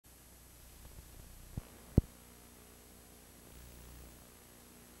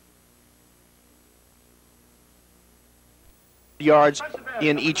yards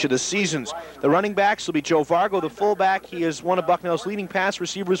in each of the seasons. The running backs will be Joe Vargo, the fullback. He is one of Bucknell's leading pass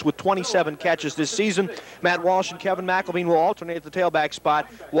receivers with 27 catches this season. Matt Walsh and Kevin McElveen will alternate at the tailback spot.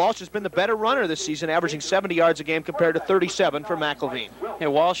 Walsh has been the better runner this season, averaging 70 yards a game compared to 37 for McElveen. Yeah,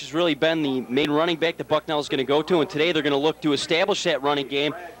 Walsh has really been the main running back that Bucknell is going to go to, and today they're going to look to establish that running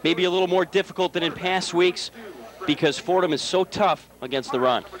game. Maybe a little more difficult than in past weeks, because Fordham is so tough against the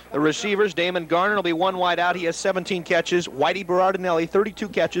run. The receivers, Damon Garner will be one wide out. He has 17 catches. Whitey Berardinelli, 32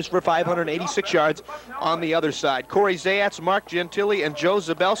 catches for 586 yards on the other side. Corey Zayats, Mark Gentili, and Joe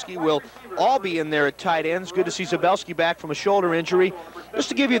Zabelski will all be in there at tight ends. Good to see Zabelski back from a shoulder injury. Just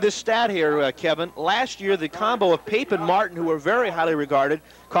to give you this stat here, Kevin, last year the combo of Pape and Martin, who were very highly regarded,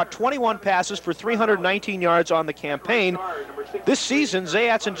 caught 21 passes for 319 yards on the campaign. This season,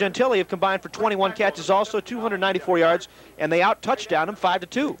 Zayats and Gentili have combined for 21 catches, also 294 yards, and they out-touchdown him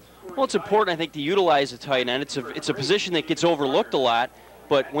 5-2. Well, it's important, I think, to utilize the tight end. It's a position that gets overlooked a lot,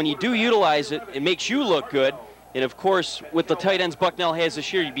 but when you do utilize it, it makes you look good. And, of course, with the tight ends Bucknell has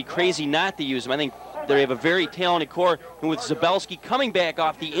this year, you'd be crazy not to use them. I think they have a very talented core, and with Zabelski coming back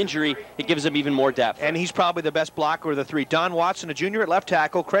off the injury, it gives them even more depth. And he's probably the best blocker of the three. Don Watson, a junior at left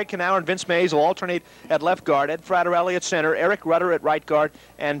tackle. Craig Knauer and Vince Mays will alternate at left guard. Ed Fraterelli at center. Eric Rudder at right guard.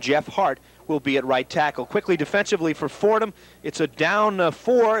 And Jeff Hart will be at right tackle. Quickly defensively for Fordham, it's a down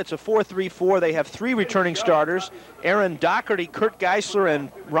 4. It's a 4-3-4. They have 3 returning starters. Aaron Doherty, Kurt Geisler,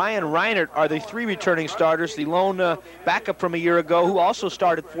 and Ryan Reinert are the 3 returning starters. The lone backup from a year ago, who also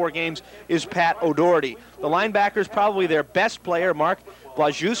started 4 games, is Pat O'Doherty. The linebacker is probably their best player, Mark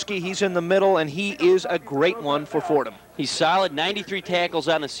Blajewski. He's in the middle, and he is a great one for Fordham. He's solid, 93 tackles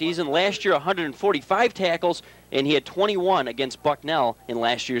on the season. Last year, 145 tackles, and he had 21 against Bucknell in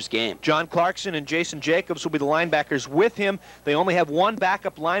last year's game. John Clarkson and Jason Jacobs will be the linebackers with him. They only have 1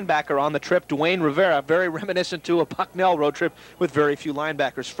 backup linebacker on the trip, Dwayne Rivera, very reminiscent to a Bucknell road trip with very few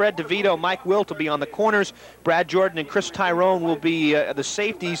linebackers. Fred DeVito, Mike Wilt will be on the corners. Brad Jordan and Chris Tyrone will be the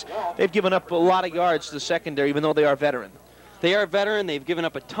safeties. They've given up a lot of yards to the secondary, even though they are veteran. They are veteran. They've given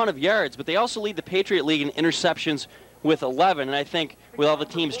up a ton of yards, but they also lead the Patriot League in interceptions with 11, and I think with all the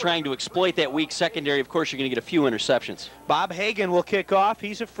teams trying to exploit that weak secondary, of course you're going to get a few interceptions. Bob Hagan will kick off.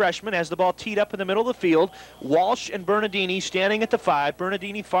 He's a freshman, has the ball teed up in the middle of the field. Walsh and Bernardini standing at the 5.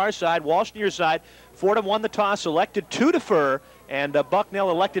 Bernardini far side, Walsh near side. Fordham won the toss, elected to defer, and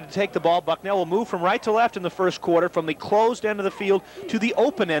Bucknell elected to take the ball. Bucknell will move from right to left in the first quarter, from the closed end of the field to the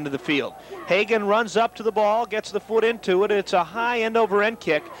open end of the field. Hagan runs up to the ball, gets the foot into it. It's a high end-over-end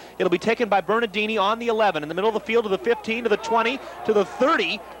kick. It'll be taken by Bernardini on the 11, in the middle of the field, to the 15, to the 20, to the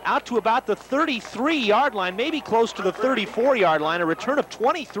 30, out to about the 33-yard line, maybe close to the 34-yard line. A return of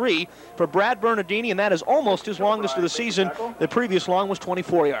 23 for Brad Bernardini, and that is almost his longest of the season. The previous long was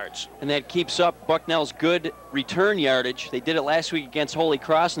 24 yards. And that keeps up Bucknell's good return yardage. They did it last week against Holy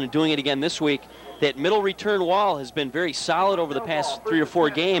Cross, and they're doing it again this week. That middle return wall has been very solid over the past 3 or 4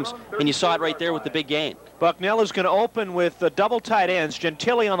 games, and you saw it right there with the big gain. Bucknell is going to open with double tight ends.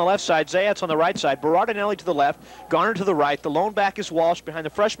 Gentili on the left side, Zayats on the right side, Berardinelli to the left, Garner to the right. The lone back is Walsh behind the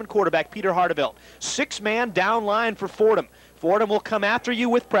freshman quarterback, Peter Hardevelt. 6-man down line for Fordham. Fordham will come after you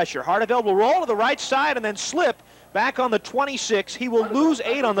with pressure. Hardevelt will roll to the right side and then slip back on the 26. He will lose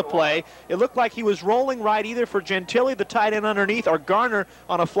 8 on the play. It looked like he was rolling right either for Gentili, the tight end underneath, or Garner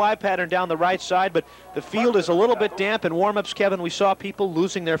on a fly pattern down the right side, but the field is a little bit damp. In warm-ups, Kevin, we saw people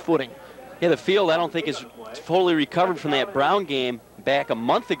losing their footing. Yeah, the field, I don't think, is fully recovered from that Brown game back a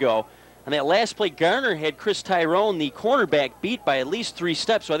month ago. On that last play, Garner had Chris Tyrone, the cornerback, beat by at least 3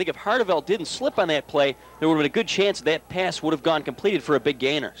 steps. So I think if Hardevelt didn't slip on that play, there would have been a good chance that pass would have gone completed for a big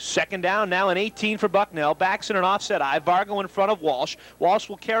gainer. Second down now, and 18 for Bucknell. Backs in an offset eye. Vargo in front of Walsh. Walsh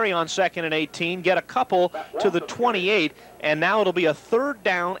will carry on 2nd and 18, get a couple to the 28, and now it'll be a 3rd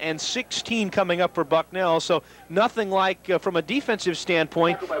down and 16 coming up for Bucknell. So nothing like, from a defensive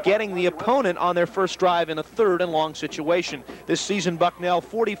standpoint, getting the opponent on their first drive in a 3rd and long situation. This season, Bucknell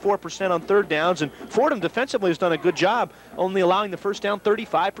 44% on 3rd downs, and Fordham defensively has done a good job, only allowing the first down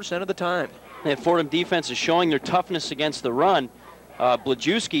 35% of the time. That Fordham defense is showing their toughness against the run.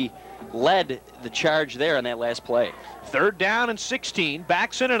 Blajewski led the charge there on that last play. 3rd down and 16.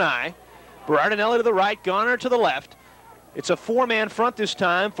 Backs in an eye. Berardinelli to the right, Garner to the left. It's a 4-man front this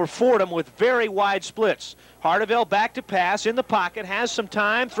time for Fordham with very wide splits. Hardevelt back to pass in the pocket, has some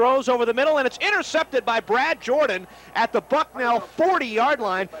time, throws over the middle, and it's intercepted by Brad Jordan at the Bucknell 40-yard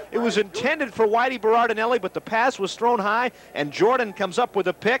line. It was intended for Whitey Berardinelli, but the pass was thrown high, and Jordan comes up with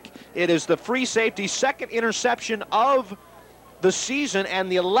a pick. It is the free safety's 2nd interception of the season and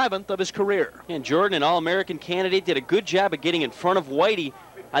the 11th of his career. And Jordan, an All-American candidate, did a good job of getting in front of Whitey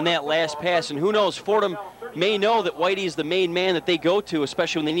on that last pass, and who knows, Fordham may know that Whitey is the main man that they go to,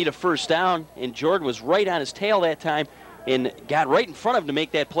 especially when they need a first down, and Jordan was right on his tail that time and got right in front of him to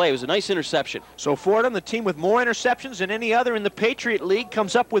make that play. It was a nice interception. So Fordham, the team with more interceptions than any other in the Patriot League,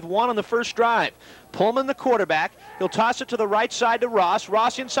 comes up with one on the first drive. Pullman, the quarterback, he'll toss it to the right side to Ross.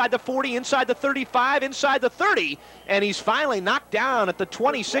 Ross inside the 40, inside the 35, inside the 30, and he's finally knocked down at the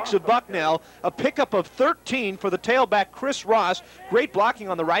 26 of Bucknell. A pickup of 13 for the tailback, Chris Ross. Great blocking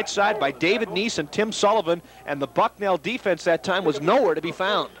on the right side by David Neese and Tim Sullivan, and the Bucknell defense that time was nowhere to be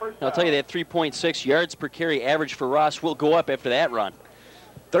found. I'll tell you, that 3.6 yards per carry average for Ross will go up after that run.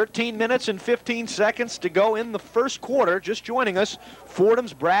 13 minutes and 15 seconds to go in the first quarter. Just joining us,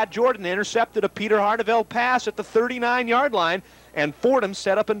 Fordham's Brad Jordan intercepted a Peter Hardeville pass at the 39-yard line, and Fordham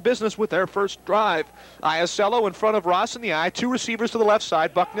set up in business with their first drive. Iasello in front of Ross in the I, two receivers to the left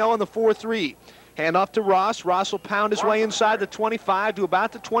side, Bucknell in the 4-3. Hand off to Ross. Ross will pound his way inside the 25 to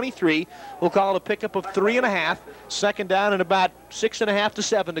about the 23. We'll call it a pickup of 3.5. Second down and about 6.5 to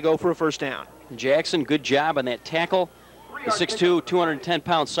 7 to go for a first down. Jackson, good job on that tackle. The 6'2",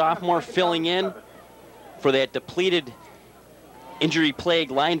 210-pound sophomore filling in for that depleted,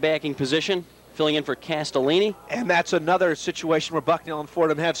 injury-plagued linebacking position, filling in for Castellini. And that's another situation where Bucknell and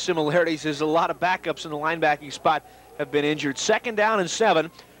Fordham have similarities. There's a lot of backups in the linebacking spot have been injured. Second down and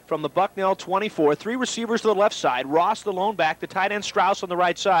 7 from the Bucknell 24. Three receivers to the left side. Ross, the lone back, the tight end Strauss on the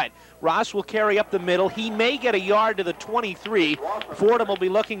right side. Ross will carry up the middle. He may get a yard to the 23. Fordham will be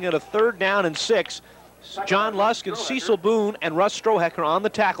looking at a third down and 6. John Lusk and Cecil Boone and Russ Strohecker on the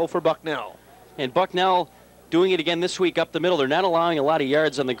tackle for Bucknell. And Bucknell doing it again this week up the middle. They're not allowing a lot of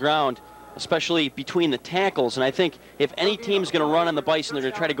yards on the ground, especially between the tackles. And I think if any team's going to run on the Bison, they're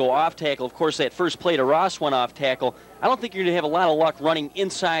going to try to go off tackle. Of course, that first play to Ross went off tackle. I don't think you're going to have a lot of luck running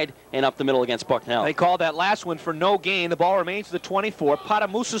inside and up the middle against Bucknell. They called that last one for no gain. The ball remains to the 24.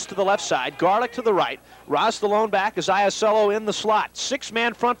 Patamusas to the left side. Garlick to the right. Ross, the lone back, is Iasello in the slot.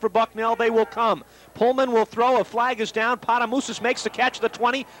 Six-man front for Bucknell. They will come. Pullman will throw. A flag is down. Patamusas makes the catch at the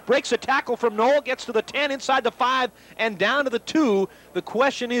 20. Breaks a tackle from Knoll. Gets to the 10, inside the 5, and down to the 2. The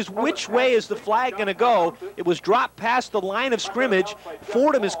question is, which way is the flag going to go? It was dropped past the line of scrimmage.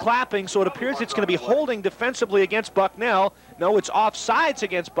 Fordham is clapping, so it appears it's going to be holding defensively against Bucknell. No, it's offsides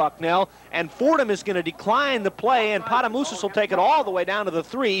against Bucknell, and Fordham is going to decline the play, and Patamusas will take it all the way down to the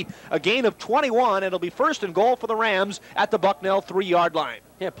 3. A gain of 21. It'll be first and goal for the Rams at the Bucknell 3-yard line.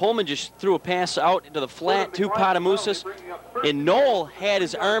 Yeah, Pullman just threw a pass out into the flat to Patamusas, and Knoll had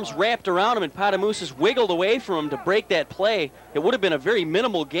his arms wrapped around him, and Patamusas wiggled away from him to break that play. It would have been a very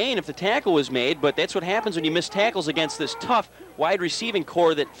minimal gain if the tackle was made, but that's what happens when you miss tackles against this tough wide receiving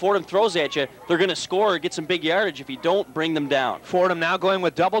core that Fordham throws at you. They're going to score or get some big yardage if you don't bring them down. Fordham now going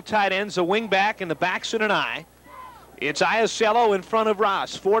with double tight ends, a wing back, and the backs in an I. It's Iasello in front of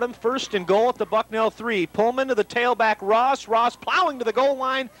Ross. Fordham first and goal at the Bucknell 3. Pullman to the tailback, Ross. Ross plowing to the goal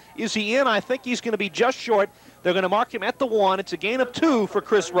line. Is he in? I think he's going to be just short. They're going to mark him at the 1. It's a gain of 2 for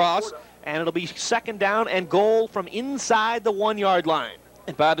Chris Ross, and it'll be second down and goal from inside the 1-yard line.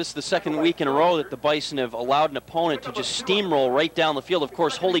 And Bob, this is the second week in a row that the Bison have allowed an opponent to just steamroll right down the field. Of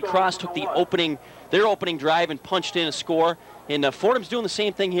course, Holy Cross took their opening drive and punched in a score, and Fordham's doing the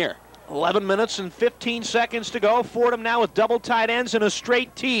same thing here. 11 minutes and 15 seconds to go. Fordham now with double tight ends and a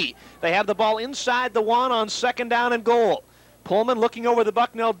straight T. They have the ball inside the 1 on second down and goal. Pullman looking over the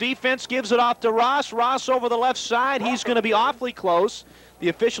Bucknell defense, gives it off to Ross. Ross over the left side. He's going to be awfully close. The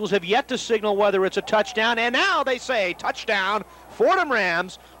officials have yet to signal whether it's a touchdown, and now they say touchdown. Fordham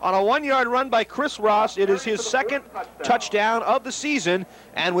Rams on a 1-yard run by Chris Ross. It is his second touchdown of the season,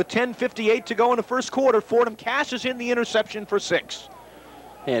 and with 10:58 to go in the first quarter, Fordham cashes in the interception for 6.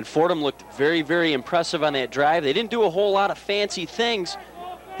 And Fordham looked very, very impressive on that drive. They didn't do a whole lot of fancy things.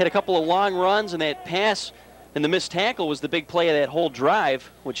 Had a couple of long runs, and that pass and the missed tackle was the big play of that whole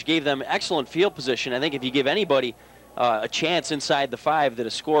drive, which gave them excellent field position. I think if you give anybody a chance inside the 5, that a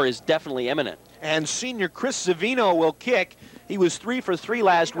score is definitely imminent. And senior Chris Zavino will kick. He was 3 for 3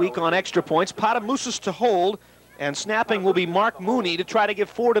 last week on extra points. Patamusas to hold, and snapping will be Mark Mooney to try to give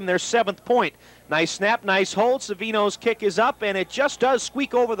Fordham their 7th point. Nice snap, nice hold. Savino's kick is up, and it just does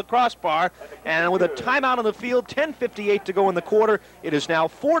squeak over the crossbar. And with a timeout on the field, 10:58 to go in the quarter, it is now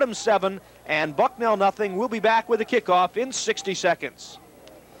Fordham 7 and Bucknell nothing. We'll be back with a kickoff in 60 seconds.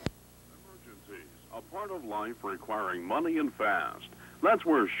 Emergencies, a part of life requiring money and fast. That's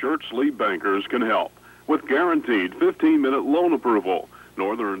where Shirt Sleeve Bankers can help. With guaranteed 15-minute loan approval,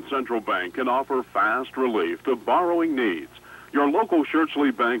 Northern Central Bank can offer fast relief to borrowing needs. Your local Shirt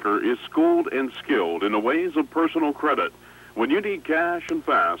Sleeve banker is schooled and skilled in the ways of personal credit. When you need cash and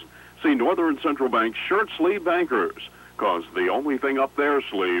fast, see Northern Central Bank Shirt Sleeve Bankers, because the only thing up their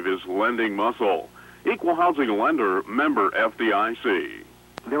sleeve is lending muscle. Equal housing lender, member FDIC.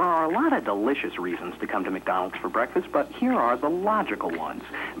 There are a lot of delicious reasons to come to McDonald's for breakfast, but here are the logical ones.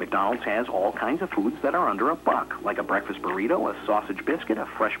 McDonald's has all kinds of foods that are under $1, like a breakfast burrito, a sausage biscuit, a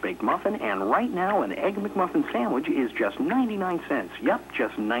fresh baked muffin, and right now an Egg McMuffin sandwich is just 99 cents. Yep,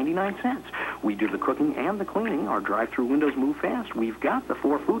 just 99 cents. We do the cooking and the cleaning. Our drive-through windows move fast. We've got the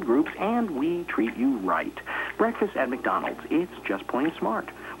 4 food groups, and we treat you right. Breakfast at McDonald's, it's just plain smart.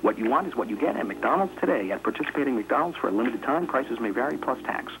 What you want is what you get at McDonald's today. At participating McDonald's for a limited time, prices may vary plus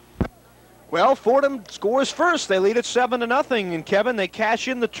tax. Well, Fordham scores first. They lead at 7-0, and Kevin, they cash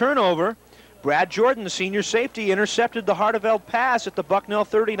in the turnover. Brad Jordan, the senior safety, intercepted the Harteveld pass at the Bucknell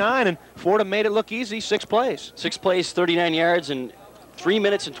 39, and Fordham made it look easy. 6 plays. 6 plays, 39 yards, and 3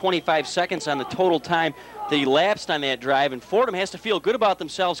 minutes and 25 seconds on the total time that elapsed on that drive, and Fordham has to feel good about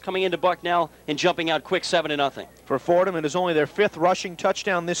themselves coming into Bucknell and jumping out quick 7-0. For Fordham, it is only their 5th rushing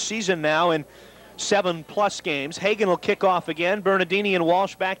touchdown this season now in 7+ games. Hagan will kick off again. Bernardini and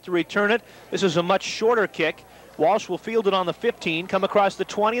Walsh back to return it. This is a much shorter kick. Walsh will field it on the 15, come across the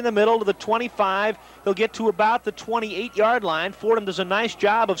 20 in the middle to the 25. He'll get to about the 28-yard line. Fordham does a nice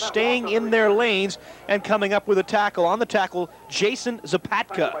job of staying in their lanes and coming up with a tackle. On the tackle, Jason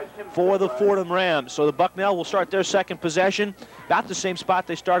Zapatka for the Fordham Rams. So the Bucknell will start their second possession, about the same spot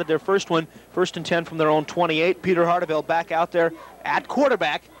they started their first one, 1st and 10 from their own 28. Peter Harteveld back out there at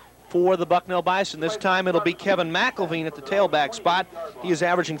quarterback for the Bucknell Bison. This time it'll be Kevin McElveen at the tailback spot. He is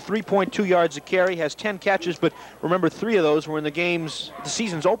averaging 3.2 yards a carry, has 10 catches, but remember 3 of those were in the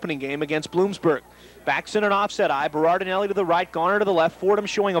season's opening game against Bloomsburg. Backs in an offset eye. Berardinelli to the right, Garner to the left. Fordham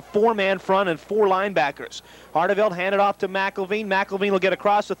showing a 4-man front and 4 linebackers. Harteveld handed off to McElveen. McElveen will get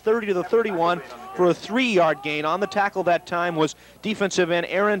across the 30 to the 31 for a 3-yard gain. On the tackle that time was defensive end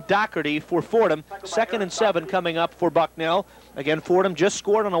Aaron Doherty for Fordham. 2nd and 7 coming up for Bucknell. Again, Fordham just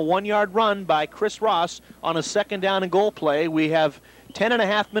scored on a 1-yard run by Chris Ross on a 2nd down and goal play. We have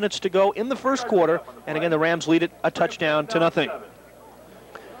 10.5 minutes to go in the first quarter, and again, the Rams lead it a touchdown to nothing.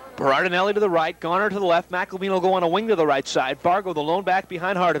 Berardinelli to the right, Garner to the left. McElveen will go on a wing to the right side. Fargo, the lone back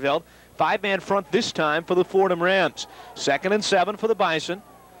behind Harteveld. 5-man front this time for the Fordham Rams. 2nd and 7 for the Bison.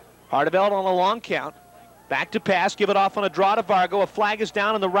 Harteveld on a long count. Back to pass, give it off on a draw to Vargo. A flag is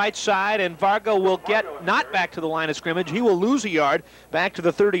down on the right side, and Vargo will get not back to the line of scrimmage. He will lose a yard back to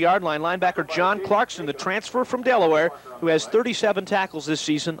the 30-yard line. Linebacker John Clarkson, the transfer from Delaware, who has 37 tackles this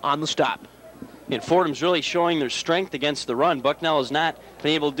season on the stop. And Fordham's really showing their strength against the run. Bucknell has not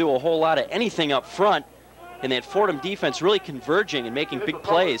been able to do a whole lot of anything up front, and that Fordham defense really converging and making big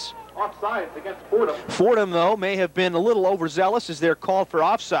plays. Offsides against Fordham. Fordham, though, may have been a little overzealous as they're called for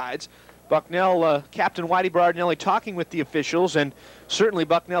offsides. Bucknell, Captain Whitey Berardinelli talking with the officials, and certainly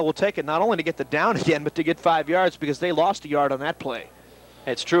Bucknell will take it not only to get the down again, but to get 5 yards because they lost a yard on that play.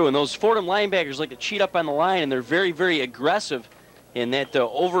 That's true, and those Fordham linebackers like to cheat up on the line, and they're very, very aggressive. And that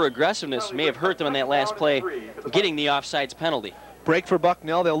over-aggressiveness may have hurt them in that last play, getting the offsides penalty. Break for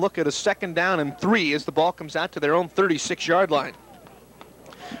Bucknell. They'll look at a 2nd down and 3 as the ball comes out to their own 36-yard line.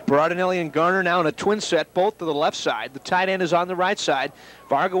 Berardinelli and Garner now in a twin set, both to the left side. The tight end is on the right side.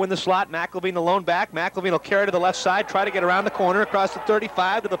 Vargo in the slot, McElveen the lone back. McElveen will carry to the left side, try to get around the corner, across the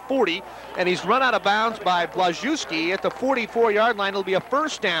 35 to the 40, and he's run out of bounds by Blazewski at the 44-yard line. It'll be a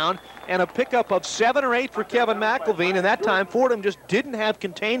 1st down and a pickup of 7 or 8 for Kevin McElveen, and that time Fordham just didn't have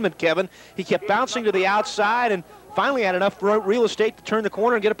containment, Kevin. He kept bouncing to the outside and finally had enough real estate to turn the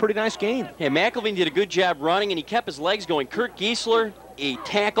corner and get a pretty nice gain. Yeah, McElveen did a good job running, and he kept his legs going. Kurt Giesler, a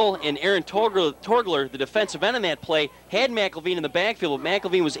tackle, and Aaron Torgler, the defensive end in that play, had McElveen in the backfield, but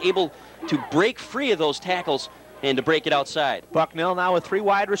McElveen was able to break free of those tackles and to break it outside. Bucknell now with 3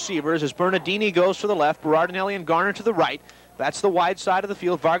 wide receivers as Bernardini goes to the left, Berardinelli and Garner to the right. That's the wide side of the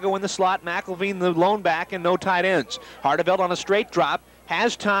field. Vargo in the slot, McElveen the lone back, and no tight ends. Harteveld on a straight drop,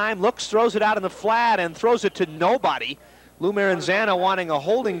 has time, looks, throws it out in the flat, and throws it to nobody. Lou Maranzano wanting a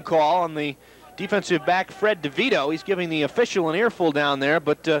holding call on the defensive back Fred DeVito. He's giving the official an earful down there,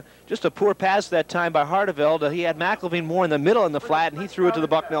 but just a poor pass that time by Harteveld. He had McElveen more in the middle in the flat, and he threw it to the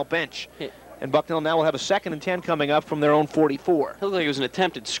Bucknell bench. And Bucknell now will have a 2nd and 10 coming up from their own 44. It looked like it was an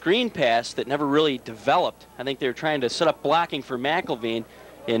attempted screen pass that never really developed. I think they were trying to set up blocking for McElveen,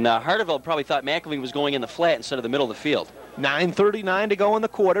 and Harteveld probably thought McElveen was going in the flat instead of the middle of the field. 9:39 to go in the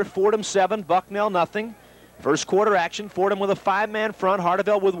quarter. Fordham 7, Bucknell nothing. First quarter action, Fordham with a 5-man front,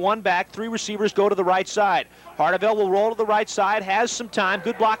 Harteveld with 1 back, 3 receivers go to the right side. Hardeville will roll to the right side, has some time,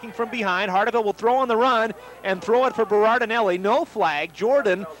 good blocking from behind. Hardeville will throw on the run and throw it for Berardinelli. No flag.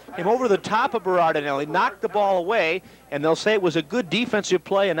 Jordan came over the top of Berardinelli, knocked the ball away, and they'll say it was a good defensive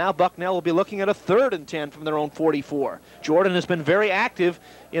play, and now Bucknell will be looking at a 3rd and 10 from their own 44. Jordan has been very active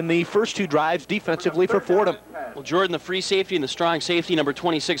in the first 2 drives defensively for Fordham. Well, Jordan, the free safety, and the strong safety, number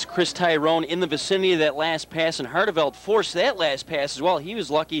 26, Chris Tyrone, in the vicinity of that last pass, and Hardeveld forced that last pass as well. He was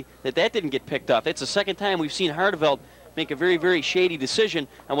lucky that that didn't get picked up. It's the second time we've seen Hardeveld make a very, very shady decision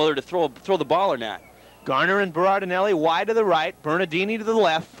on whether to throw the ball or not. Garner and Berardinelli wide to the right, Bernardini to the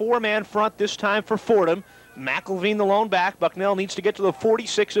left, 4-man front this time for Fordham. McElveen the lone back. Bucknell needs to get to the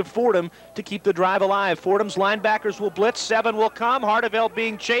 46 of Fordham to keep the drive alive. Fordham's linebackers will blitz. 7 will come. Hardeville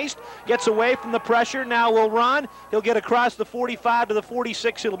being chased. Gets away from the pressure. Now will run. He'll get across the 45 to the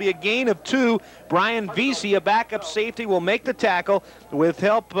 46. It'll be a gain of 2. Brian Vesey, a backup safety, will make the tackle with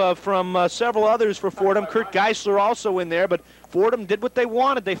help from several others for Fordham. Kurt Geisler also in there, but Fordham did what they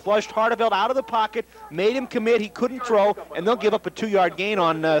wanted. They flushed Hardeville out of the pocket, made him commit. He couldn't throw, and they'll give up a 2-yard gain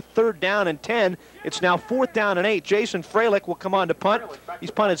on 3rd down and 10. It's now 4th down and 8. Jason Freilich will come on to punt. He's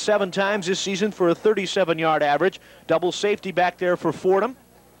punted 7 times this season for a 37-yard average. Double safety back there for Fordham.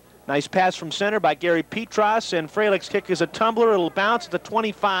 Nice pass from center by Gary Petras, and Freilich's kick is a tumbler. It'll bounce at the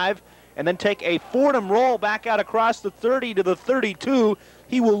 25 and then take a Fordham roll back out across the 30 to the 32.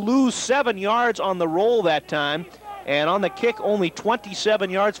 He will lose 7 yards on the roll that time. And on the kick, only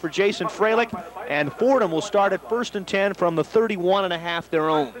 27 yards for Jason Freilich, and Fordham will start at 1st and 10 from the 31.5 their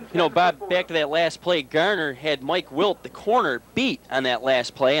own. You know, Bob, back to that last play, Garner had Mike Wilt, the corner, beat on that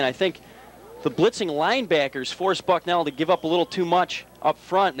last play, and I think the blitzing linebackers forced Bucknell to give up a little too much up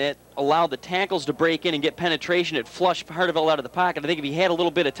front, and it allowed the tackles to break in and get penetration. It flushed Hardeville out of the pocket. I think if he had a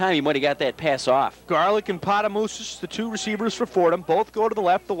little bit of time, he might have got that pass off. Garlick and Potamoussis, the 2 receivers for Fordham, both go to the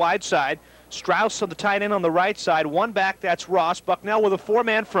left, the wide side. Strauss on the tight end on the right side. 1 back, that's Ross. Bucknell with a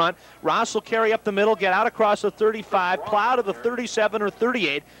 4-man front. Ross will carry up the middle, get out across the 35, plow to the 37 or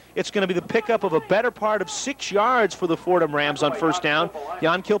 38. It's going to be the pickup of a better part of 6 yards for the Fordham Rams on 1st down.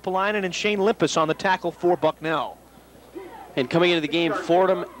 Jan Kilpalainen and Shane Limpus on the tackle for Bucknell. And coming into the game,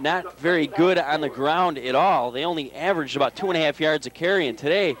 Fordham not very good on the ground at all. They only averaged about 2.5 yards a carry, and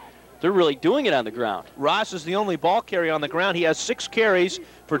today they're really doing it on the ground. Ross is the only ball carrier on the ground. He has 6 carries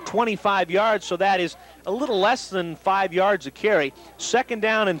for 25 yards, so that is a little less than 5 yards a carry. 2nd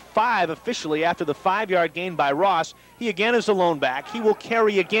down and 5 officially after the 5-yard gain by Ross. He again is a lone back. He will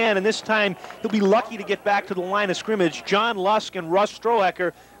carry again, and this time he'll be lucky to get back to the line of scrimmage. John Lusk and Russ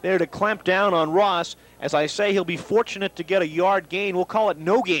Strohecker there to clamp down on Ross. As I say, he'll be fortunate to get a yard gain. We'll call it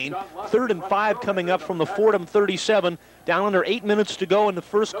no gain. 3rd and 5 coming up from the Fordham 37. Down under 8 minutes to go in the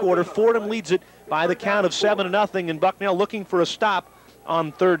first quarter. Fordham leads it by the count of 7-0, and Bucknell looking for a stop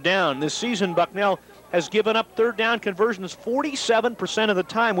on 3rd down. This season, Bucknell has given up 3rd down conversions 47% of the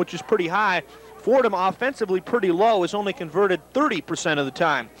time, which is pretty high. Fordham, offensively pretty low, has only converted 30% of the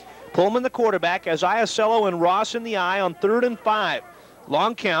time. Pullman, the quarterback, has Iasello and Ross in the eye on 3rd and 5.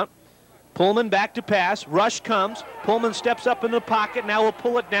 Long count. Pullman back to pass. Rush comes. Pullman steps up in the pocket. Now will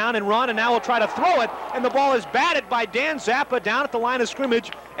pull it down and run, and now will try to throw it. And the ball is batted by Dan Zappa down at the line of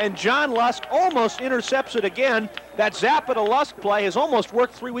scrimmage, and John Lusk almost intercepts it again. That Zappa to Lusk play has almost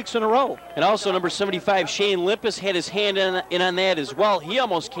worked 3 weeks in a row. And also number 75, Shane Limpus, had his hand in on that as well. He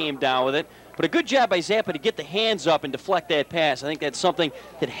almost came down with it. But a good job by Zappa to get the hands up and deflect that pass. I think that's something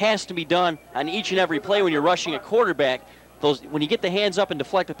that has to be done on each and every play when you're rushing a quarterback. When you get the hands up and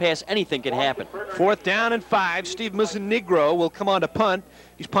deflect a pass, anything can happen. 4th down and 5. Steve Musanigro will come on to punt.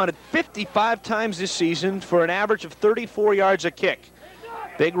 He's punted 55 times this season for an average of 34 yards a kick.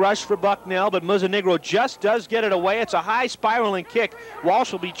 Big rush for Bucknell, but Musanigro just does get it away. It's a high spiraling kick.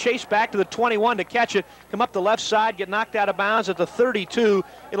 Walsh will be chased back to the 21 to catch it. Come up the left side, get knocked out of bounds at the 32.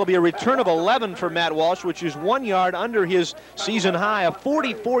 It'll be a return of 11 for Matt Walsh, which is 1 yard under his season high. A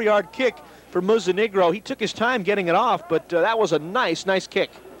 44-yard kick for Musanigro. He took his time getting it off, but that was a nice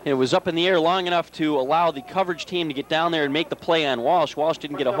kick. It was up in the air long enough to allow the coverage team to get down there and make the play on Walsh. Walsh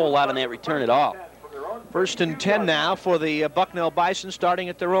didn't get a whole lot on that return at all. 1st and 10 now for the Bucknell Bison, starting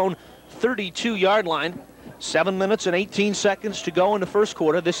at their own 32-yard line. 7 minutes and 18 seconds to go in the first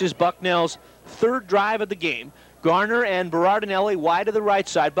quarter. This is Bucknell's 3rd drive of the game. Garner and Berardinelli wide to the right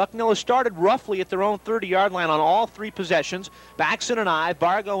side. Bucknell has started roughly at their own 30-yard line on all 3 possessions. Baxton and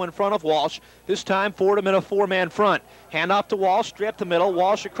Bargo in front of Walsh. This time Fordham in a 4-man front. Hand off to Walsh, straight up the middle.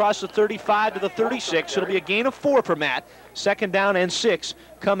 Walsh across the 35 to the 36. It'll be a gain of 4 for Matt. 2nd down and 6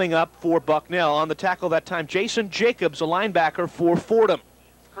 coming up for Bucknell. On the tackle that time, Jason Jacobs, a linebacker for Fordham.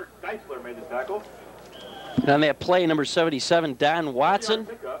 Kurt Geisler made the tackle. And on that play, number 77, Don Watson.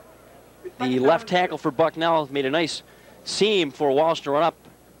 the left tackle for Bucknell made a nice seam for Walsh to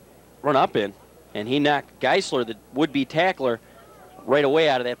run up in, and he knocked Geisler, the would-be tackler, right away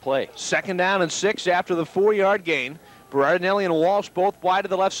out of that play. 2nd down and 6 after the 4-yard gain. Berardinelli and Walsh both wide to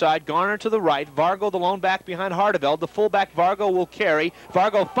the left side. Garner to the right. Vargo, the lone back behind Hardeveld. The fullback Vargo will carry.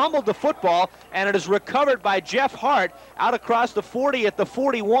 Vargo fumbled the football, and it is recovered by Jeff Hart out across the 40 at the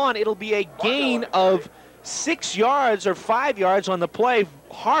 41. It'll be a gain of 6 yards or 5 yards on the play.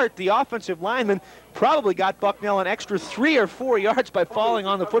 Hart, the offensive lineman, probably got Bucknell an extra 3 or 4 yards by falling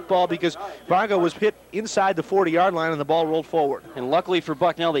on the football because Vargo was hit inside the 40-yard line and the ball rolled forward. And luckily for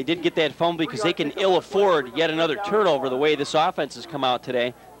Bucknell, they did get that fumble because they can ill afford yet another turnover the way this offense has come out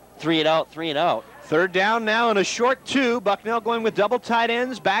today. 3 and out, 3 and out. 3rd down now and a short 2. Bucknell going with double tight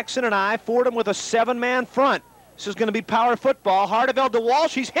ends, Baxton and I. Fordham with a 7-man front. This is going to be power football. Hardeveld to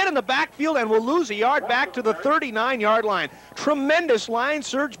Walsh. He's hit in the backfield and will lose a yard back to the 39-yard line. Tremendous line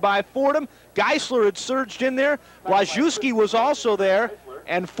surge by Fordham. Geisler had surged in there. Wajewski was also there.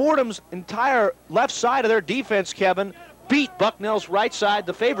 And Fordham's entire left side of their defense, Kevin, beat Bucknell's right side,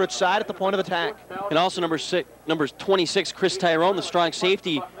 the favorite side, at the point of attack. And also number 26, Chris Tyrone, the strong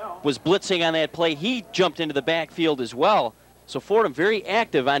safety, was blitzing on that play. He jumped into the backfield as well. So Fordham very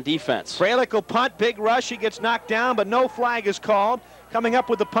active on defense. Freilich will punt, big rush. He gets knocked down, but no flag is called. Coming up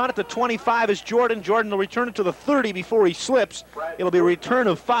with the punt at the 25 is Jordan. Jordan will return it to the 30 before he slips. It'll be a return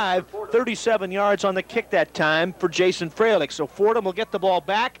of 5, 37 yards on the kick that time for Jason Freilich. So Fordham will get the ball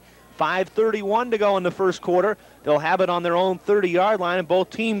back. 5:31 to go in the first quarter. They'll have it on their own 30-yard line, and both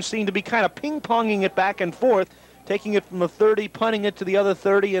teams seem to be kind of ping-ponging it back and forth, taking it from the 30, punting it to the other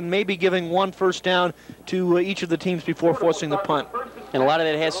 30, and maybe giving 1 first down to each of the teams before forcing the punt. And a lot of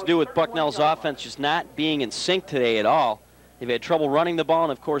that has to do with Bucknell's offense just not being in sync today at all. They've had trouble running the ball,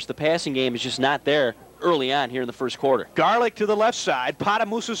 and of course the passing game is just not there early on here in the first quarter. Garlick to the left side,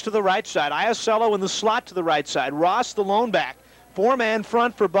 Patamusas to the right side, Iasello in the slot to the right side, Ross the lone back, 4-man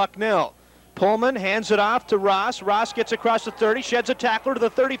front for Bucknell. Pullman hands it off to Ross. Ross gets across the 30, sheds a tackler to the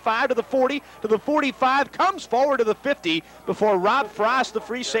 35, to the 40, to the 45, comes forward to the 50 before Rob Frost, the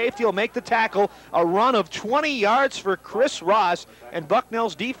free safety, will make the tackle. A run of 20 yards for Chris Ross, and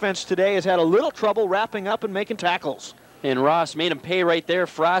Bucknell's defense today has had a little trouble wrapping up and making tackles. And Ross made him pay right there.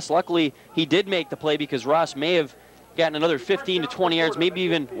 Frost, luckily, he did make the play because Ross may have gotten another 15 to 20 yards, maybe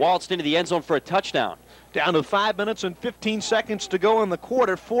even waltzed into the end zone for a touchdown. Down to 5 minutes and 15 seconds to go in the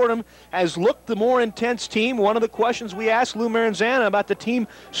quarter. Fordham has looked the more intense team. One of the questions we asked Lou Maranzana about the team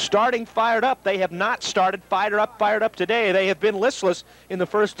starting fired up. They have not started fired up today. They have been listless in the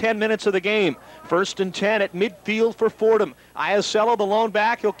first 10 minutes of the game. 1st and 10 at midfield for Fordham. Iasello, the lone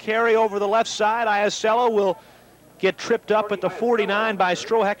back, he'll carry over the left side. Iasello will get tripped up at the 49 by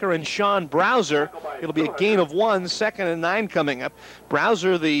Strohecker and Sean Browser. It'll be a gain of 1, 2nd and 9 coming up.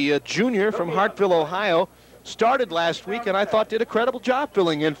 Browser, the junior from Hartville, Ohio, started last week and I thought did a credible job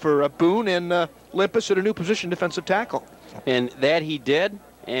filling in for Boone and Limpus at a new position, defensive tackle. And that he did.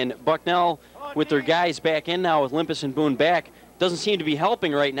 And Bucknell, with their guys back in now with Limpus and Boone back, doesn't seem to be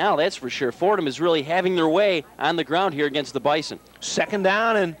helping right now, that's for sure. Fordham is really having their way on the ground here against the Bison. 2nd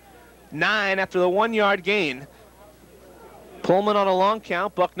down and 9 after the 1-yard gain. Pullman on a long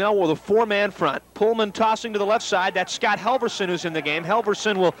count. Bucknell with a 4-man front. Pullman tossing to the left side. That's Scott Helverson who's in the game.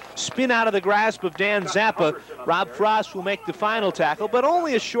 Helverson will spin out of the grasp of Dan Zappa. Rob Frost will make the final tackle, but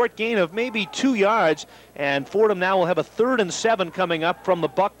only a short gain of maybe 2 yards. And Fordham now will have a 3rd and 7 coming up from the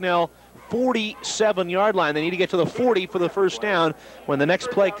Bucknell 47-yard line. They need to get to the 40 for the first down. When the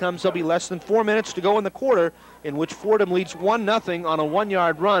next play comes, there'll be less than 4 minutes to go in the quarter, in which Fordham leads 1-0 on a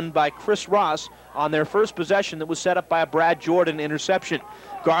 1-yard run by Chris Ross on their first possession that was set up by a Brad Jordan interception.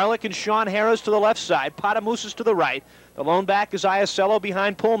 Garlick and Sean Harris to the left side. Patamusas to the right. The lone back is Iasello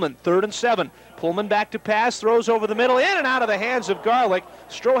behind Pullman. 3rd and 7. Pullman back to pass, throws over the middle, in and out of the hands of Garlick.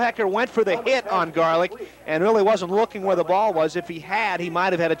 Strohecker went for the hit on Garlick and really wasn't looking where the ball was. If he had, he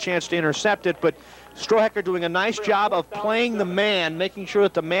might have had a chance to intercept it, but Strohecker doing a nice job of playing the man, making sure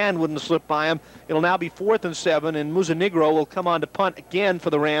that the man wouldn't slip by him. It'll now be 4th and 7, and Musanigro will come on to punt again for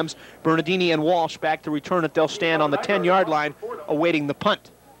the Rams. Bernardini and Walsh back to return it. They'll stand on the 10-yard line awaiting the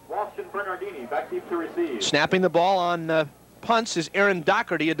punt. Snapping the ball on punts is Aaron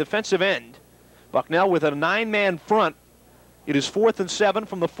Doherty, a defensive end. Bucknell with a 9-man front. It is 4th and 7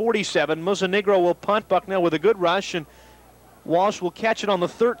 from the 47. Musanigro will punt. Bucknell with a good rush, and Walsh will catch it on the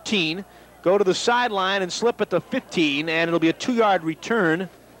 13, go to the sideline and slip at the 15, and it'll be a 2-yard return.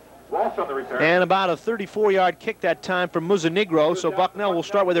 Walsh on the return. And about a 34-yard kick that time from Musanigro. So Bucknell will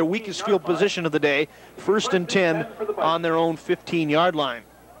start with their weakest field position of the day. 1st and 10 on their own 15-yard line.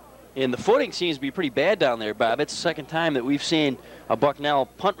 And the footing seems to be pretty bad down there, Bob. It's the second time that we've seen a Bucknell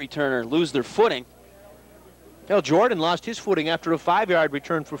punt returner lose their footing. Well, Jordan lost his footing after a 5-yard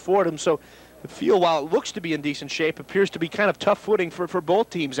return for Fordham, so the field, while it looks to be in decent shape, appears to be kind of tough footing for both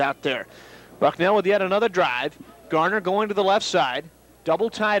teams out there. Bucknell with yet another drive. Garner going to the left side.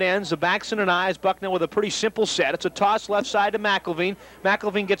 Double tight ends, the backs and an eyes. Bucknell with a pretty simple set. It's a toss left side to McElveen.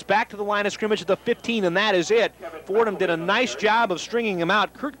 McElveen gets back to the line of scrimmage at the 15, and that is it. Fordham did a nice job of stringing him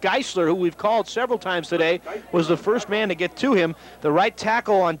out. Kurt Geisler, who we've called several times today, was the first man to get to him. The right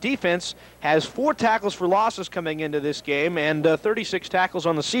tackle on defense has 4 tackles for losses coming into this game and 36 tackles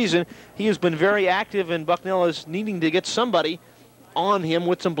on the season. He has been very active, and Bucknell is needing to get somebody on him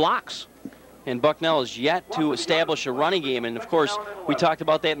with some blocks. And Bucknell is yet to establish a running game. And, of course, we talked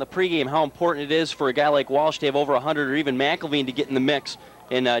about that in the pregame, how important it is for a guy like Walsh to have over 100 or even McElveen to get in the mix.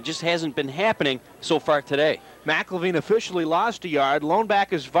 And just hasn't been happening so far today. McElveen officially lost a yard. Lone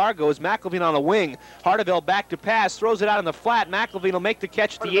back is Vargo. Is McElveen on a wing. Hardeville back to pass. Throws it out in the flat. McElveen will make the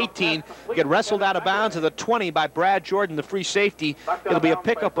catch at the 18. Get wrestled out of bounds at the 20 by Brad Jordan, the free safety. It'll be a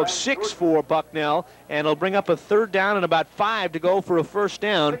pickup of 6 for Bucknell, and it'll bring up a 3rd down and about 5 to go for a 1st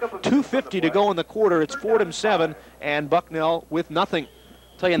down. 2:50 to go in the quarter. It's Fordham 7 and Bucknell with nothing.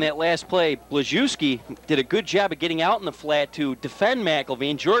 Tell you, in that last play, Blazewski did a good job of getting out in the flat to defend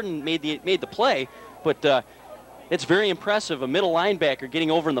McElveen. Jordan made the play, but it's very impressive, a middle linebacker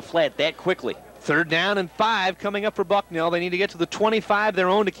getting over in the flat that quickly. 3rd down and 5 coming up for Bucknell. They need to get to the 25, their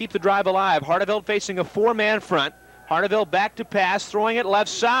own, to keep the drive alive. Hardeville facing a 4-man front. Hardeville back to pass, throwing it left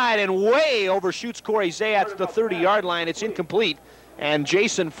side, and way overshoots Corey Zayat to the 30-yard line. It's incomplete. And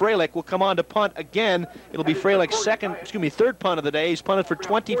Jason Freilich will come on to punt again. It'll be Freilich's 3rd punt of the day. He's punted for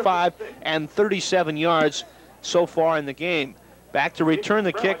 25 and 37 yards so far in the game. Back to return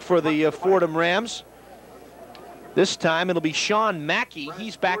the kick for the Fordham Rams. This time it'll be Sean Mackey.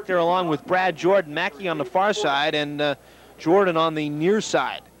 He's back there along with Brad Jordan. Mackey on the far side and Jordan on the near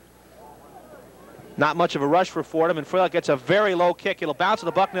side. Not much of a rush for Fordham, and Freilich gets a very low kick. It'll bounce to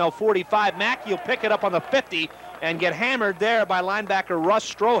the Bucknell 45. Mackey will pick it up on the 50 and get hammered there by linebacker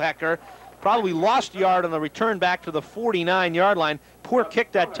Russ Strohecker. Probably lost yard on the return back to the 49-yard line. Poor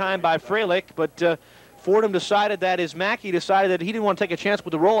kick that time by Freilich, but Fordham decided that Mackey decided that he didn't want to take a chance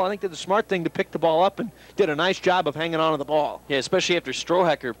with the roll. I think did the smart thing to pick the ball up and did a nice job of hanging on to the ball. Yeah, especially after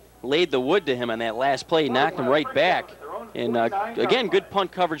Strohecker laid the wood to him on that last play, knocked him right back. And again, good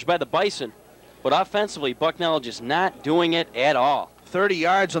punt coverage by the Bison. But offensively, Bucknell just not doing it at all. 30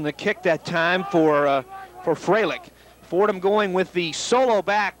 yards on the kick that time for Freilich. Fordham going with the solo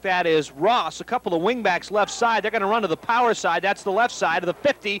back, that is Ross. A couple of wingbacks left side. They're going to run to the power side. That's the left side, to the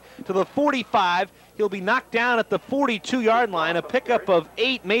 50, to the 45. He'll be knocked down at the 42-yard line. A pickup of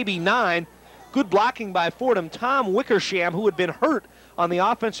 8, maybe 9. Good blocking by Fordham. Tom Wickersham, who had been hurt on the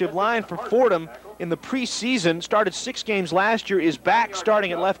offensive line for Fordham in the preseason, started 6 games last year, is back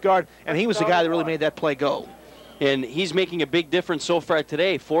starting at left guard, and he was the guy that really made that play go. And he's making a big difference so far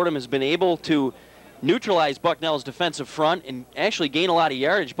today. Fordham has been able to neutralize Bucknell's defensive front and actually gain a lot of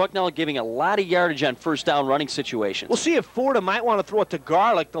yardage. Bucknell giving a lot of yardage on 1st down running situations. We'll see if Fordham might want to throw it to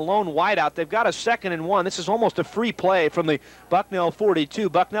Garlick, the lone wideout. They've got a 2nd and 1. This is almost a free play from the Bucknell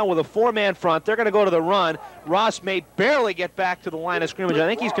 42. Bucknell with a 4-man front. They're going to go to the run. Ross may barely get back to the line of scrimmage. I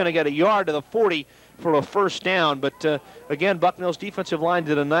think he's going to get a yard to the 40 for a 1st down. But again, Bucknell's defensive line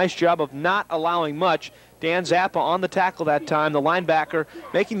did a nice job of not allowing much. Dan Zappa on the tackle that time, the linebacker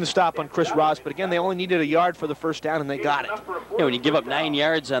making the stop on Chris Ross. But again, they only needed a yard for the 1st down, and they got it. Yeah, when you give up 9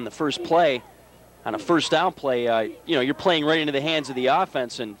 yards on the first play, on a 1st down play, you're playing right into the hands of the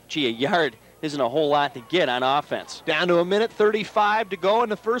offense, and gee, a yard isn't a whole lot to get on offense. Down to 1:35 to go in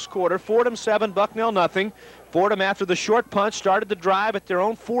the 1st quarter. Fordham 7, Bucknell nothing. Fordham, after the short punt, started the drive at their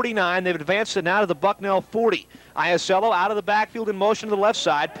own 49. They've advanced it now to the Bucknell 40. Iasello out of the backfield in motion to the left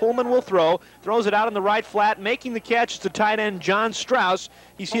side. Pullman will throws it out on the right flat, making the catch to tight end John Strauss.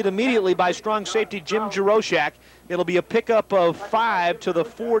 He's hit immediately by strong safety Jim Jaroszak. It'll be a pickup of 5 to the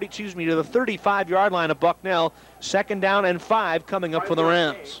 35-yard line of Bucknell. 2nd down and 5 coming up for the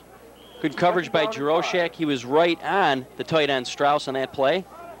Rams. Good coverage by Jaroszak. He was right on the tight end Strauss on that play.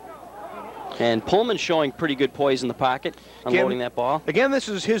 And Pullman showing pretty good poise in the pocket, unloading that ball. Again, this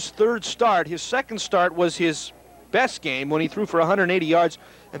is his 3rd start. His 2nd start was his best game when he threw for 180 yards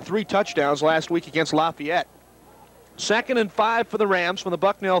and 3 touchdowns last week against Lafayette. 2nd and 5 for the Rams from the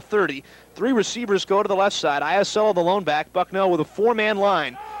Bucknell 30. 3 receivers go to the left side. Iasello, the lone back. Bucknell with a 4-man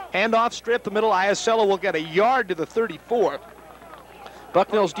line. Handoff strip, the middle. Iasello will get a yard to the 34.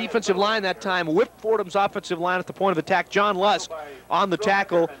 Bucknell's defensive line that time whipped Fordham's offensive line at the point of attack. John Lusk on the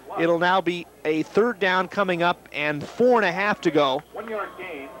tackle. It'll now be a 3rd down coming up and 4.5 to go. 1 yard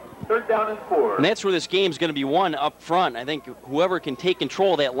gain, third down and 4. And that's where this game's going to be won up front. I think whoever can take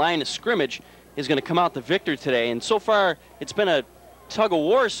control of that line of scrimmage is going to come out the victor today. And so far, it's been a tug of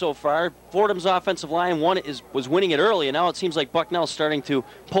war so far. Fordham's offensive line was winning it early, and now it seems like Bucknell's starting to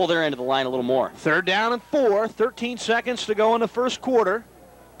pull their end of the line a little more. Third down and 4, 13 seconds to go in the first quarter.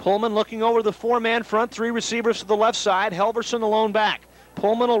 Pullman looking over the four-man front, 3 receivers to the left side. Helverson the lone back.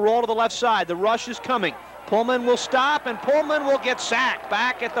 Pullman will roll to the left side. The rush is coming. Pullman will stop, and Pullman will get sacked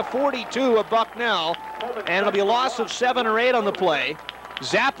back at the 42 of Bucknell, and it'll be a loss of 7 or 8 on the play.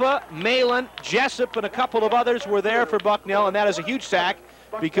 Zappa, Malin, Jessup, and a couple of others were there for Bucknell, and that is a huge sack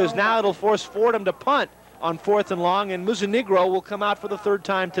because now it'll force Fordham to punt on 4th and long, and Musanigro will come out for the 3rd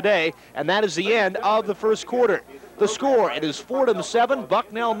time today, and that is the end of the first quarter. The score, it is Fordham 7,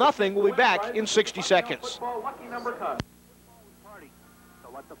 Bucknell nothing. We'll be back in 60 seconds.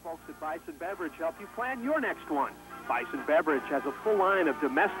 Let the folks at Bison Beverage help you plan your next one. Bison Beverage has a full line of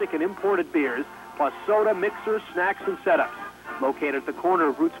domestic and imported beers, plus soda, mixers, snacks, and setups. Located at the corner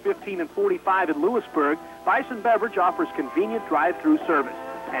of routes 15 and 45 in Lewisburg, Bison Beverage offers convenient drive-through service.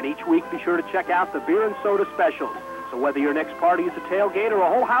 And each week, be sure to check out the beer and soda specials. So whether your next party is a tailgate or a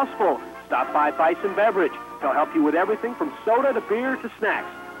whole house full, stop by Bison Beverage. They'll help you with everything from soda to beer to snacks.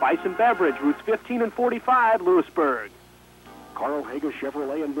 Bison Beverage, routes 15 and 45, Lewisburg. Carl Haga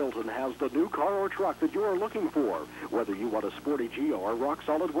Chevrolet in Milton has the new car or truck that you are looking for. Whether you want a sporty Geo or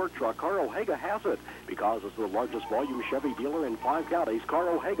rock-solid work truck, Carl Haga has it. Because as the largest volume Chevy dealer in 5 counties,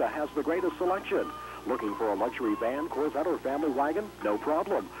 Carl Haga has the greatest selection. Looking for a luxury van, Corvette, or family wagon? No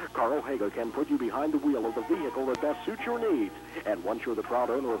problem. Carl Haga can put you behind the wheel of the vehicle that best suits your needs. And once you're the proud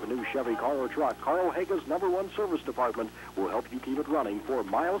owner of a new Chevy car or truck, Carl Haga's #1 service department will help you keep it running for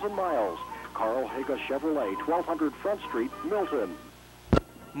miles and miles. Carl Haga Chevrolet, 1200 Front Street, Milton.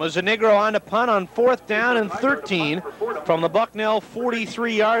 Musanigro on to punt on 4th down and 13 from the Bucknell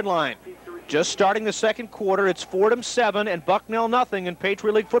 43-yard line. Just starting the second quarter, it's Fordham 7 and Bucknell nothing in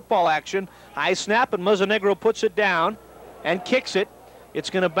Patriot League football action. High snap, and Musanigro puts it down and kicks it. It's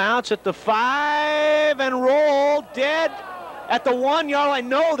going to bounce at the 5 and roll dead at the 1-yard line.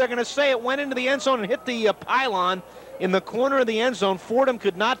 No, they're going to say it went into the end zone and hit the pylon in the corner of the end zone. Fordham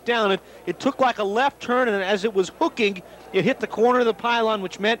could not down it. It took like a left turn, and as it was hooking, it hit the corner of the pylon,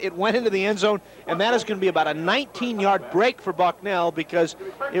 which meant it went into the end zone, and that is going to be about a 19-yard break for Bucknell because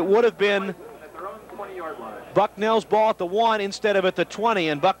it would have been Bucknell's ball at the 1 instead of at the 20,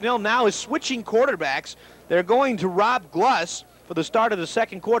 and Bucknell now is switching quarterbacks. They're going to Rob Gluss for the start of the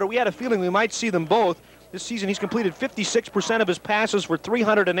second quarter. We had a feeling we might see them both. This season he's completed 56% of his passes for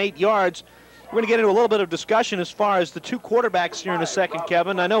 308 yards. We're going to get into a little bit of discussion as far as the 2 quarterbacks here in a second,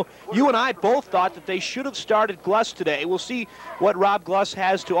 Kevin. I know you and I both thought that they should have started Gluss today. We'll see what Rob Gluss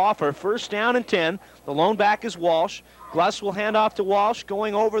has to offer. 1st down and 10. The lone back is Walsh. Gluss will hand off to Walsh,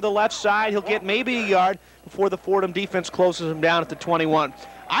 going over the left side. He'll get maybe a yard before the Fordham defense closes him down at the 21.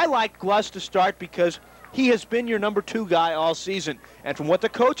 I like Gluss to start because he has been your #2 guy all season. And from what the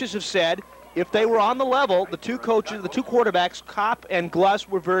coaches have said, if they were on the level, the 2 quarterbacks, Kopp and Gluss,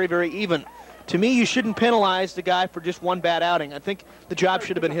 were very, very even. To me, you shouldn't penalize the guy for just one bad outing. I think the job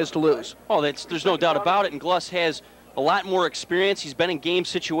should have been his to lose. Oh, there's no doubt about it, and Gluss has a lot more experience. He's been in game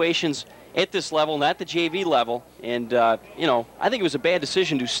situations at this level, not the JV level, and, you know, I think it was a bad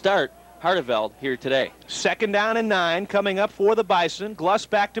decision to start Harteveld here today. 2nd down and 9 coming up for the Bison. Gluss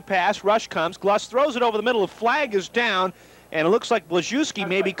back to pass. Rush comes. Gluss throws it over the middle. The flag is down, and it looks like Blazewski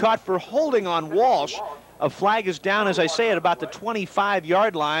may be caught for holding on Walsh. A flag is down, as I say, at about the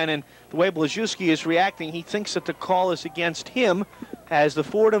 25-yard line, and the way Blazewski is reacting, he thinks that the call is against him. As the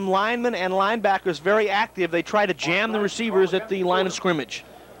Fordham linemen and linebackers very active, they try to jam the receivers at the line of scrimmage.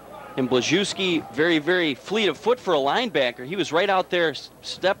 And Blazewski, very, very fleet of foot for a linebacker. He was right out there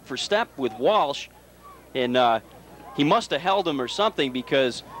step for step with Walsh, and he must have held him or something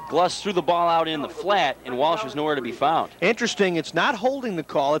because Gluss threw the ball out in the flat, and Walsh was nowhere to be found. Interesting, it's not holding the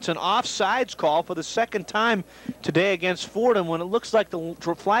call. It's an offsides call for the 2nd time today against Fordham. When it looks like the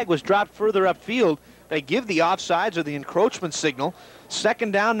flag was dropped further upfield, they give the offsides or the encroachment signal.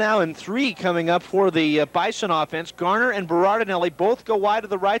 2nd down now and 3 coming up for the Bison offense. Garner and Berardinelli both go wide to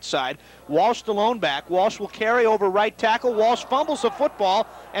the right side. Walsh the lone back. Walsh will carry over right tackle. Walsh fumbles the football,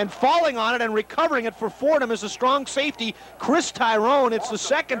 and falling on it and recovering it for Fordham is a strong safety, Chris Tyrone. It's the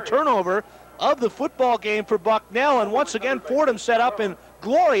 2nd turnover of the football game for Bucknell, and once again Fordham set up in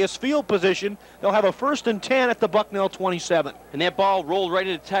glorious field position. They'll have a 1st and 10 at the Bucknell 27. And that ball rolled right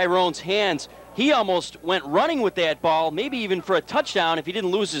into Tyrone's hands. He almost went running with that ball, maybe even for a touchdown if he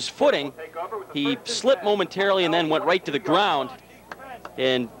didn't lose his footing. He slipped momentarily and then went right to the ground.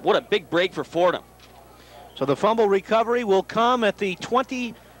 And what a big break for Fordham. So the fumble recovery will come at the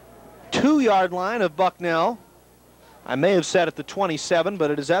 20 22-yard line of Bucknell. I may have said at the 27, but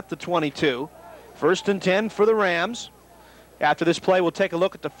it is at the 22. 1st and 10 for the Rams. After this play, we'll take a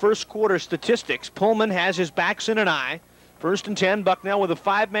look at the first quarter statistics. Pullman has his backs in an eye. 1st and 10, Bucknell with a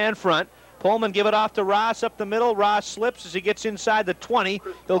 5-man front. Pullman give it off to Ross up the middle. Ross slips as he gets inside the 20.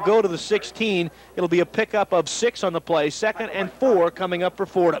 He'll go to the 16. It'll be a pickup of 6 on the play. 2nd and 4 coming up for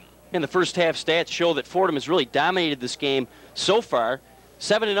Fordham. And the first half stats show that Fordham has really dominated this game so far.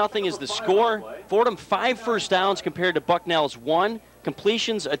 7-0 is the score. Fordham 5 first downs compared to Bucknell's 1.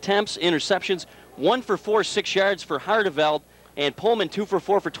 Completions, attempts, interceptions, 1 for 4, 6 yards for Hardeveld, and Pullman 2 for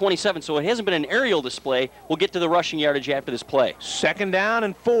 4 for 27. So it hasn't been an aerial display. We'll get to the rushing yardage after this play. 2nd down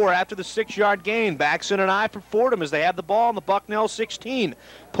and 4 after the 6-yard gain. Backs in an eye for Fordham as they have the ball on the Bucknell 16.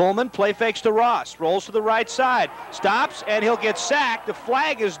 Pullman play fakes to Ross, rolls to the right side, stops, and he'll get sacked. The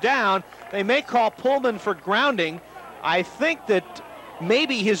flag is down. They may call Pullman for grounding. I think that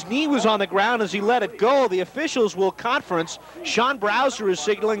maybe his knee was on the ground as he let it go. The officials will conference. Sean Browser is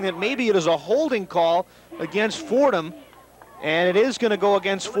signaling that maybe it is a holding call against Fordham, and it is going to go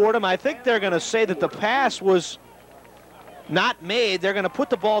against Fordham. I think they're going to say that the pass was not made. They're going to put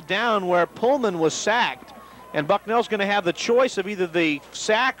the ball down where Pullman was sacked, and Bucknell's going to have the choice of either the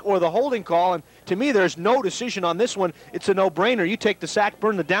sack or the holding call, and to me there's no decision on this one. It's a no-brainer. You take the sack,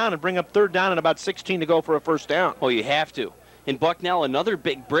 burn the down, and bring up 3rd down and about 16 to go for a 1st down. Oh, you have to. In Bucknell, another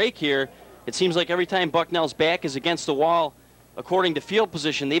big break here. It seems like every time Bucknell's back is against the wall, according to field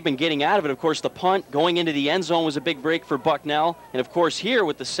position, they've been getting out of it. Of course, the punt going into the end zone was a big break for Bucknell. And, of course, here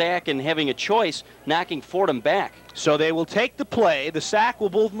with the sack and having a choice, knocking Fordham back. So they will take the play. The sack will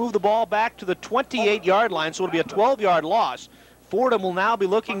both move the ball back to the 28-yard line, so it'll be a 12-yard loss. Fordham will now be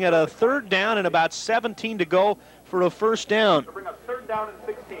looking at a 3rd down and about 17 to go for a 1st down.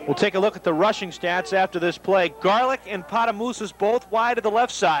 We'll take a look at the rushing stats after this play. Garlic and Patamousas both wide to the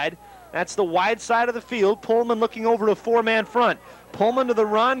left side. That's the wide side of the field. Pullman looking over to a 4-man front. Pullman to the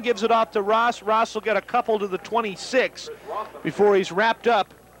run, gives it off to Ross. Ross will get a couple to the 26 before he's wrapped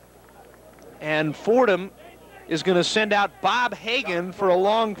up. And Fordham is going to send out Bob Hagan for a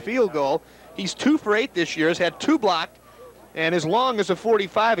long field goal. He's 2 for 8 this year, has had 2 blocked, and as long as a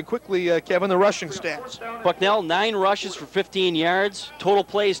 45. And quickly, Kevin, the rushing stats. Bucknell, 9 rushes for 15 yards. Total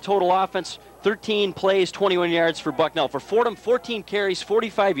plays, total offense, 13 plays, 21 yards for Bucknell. For Fordham, 14 carries,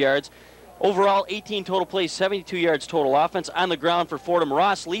 45 yards. Overall, 18 total plays, 72 yards total offense. On the ground for Fordham,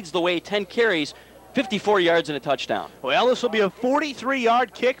 Ross leads the way, 10 carries, 54 yards and a touchdown. Well, this will be a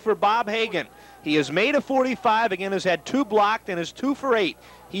 43-yard kick for Bob Hagan. He has made a 45, again has had 2 blocked and is 2 for 8.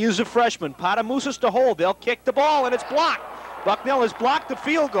 He is a freshman. Patamousas to hold. They'll kick the ball, and it's blocked. Bucknell has blocked the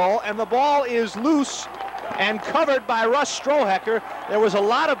field goal, and the ball is loose and covered by Russ Strohecker. There was a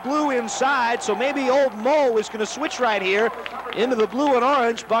lot of blue inside, so maybe old Mo is going to switch right here into the blue and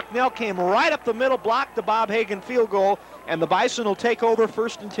orange. Bucknell came right up the middle, blocked the Bob Hagan field goal, and the Bison will take over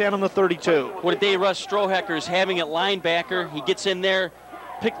 1st and 10 on the 32. What a day Russ Strohecker is having at linebacker. He gets in there,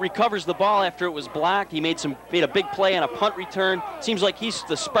 recovers the ball after it was blocked. He made a big play on a punt return. Seems like he's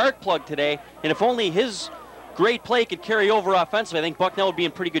the spark plug today, and if only his great play could carry over offensively, I think Bucknell would be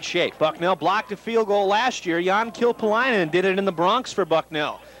in pretty good shape. Bucknell blocked a field goal last year. Jan Kilpalainen did it in the Bronx for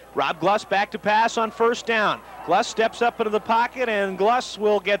Bucknell. Rob Gluss back to pass on 1st down. Gluss steps up into the pocket, and Gluss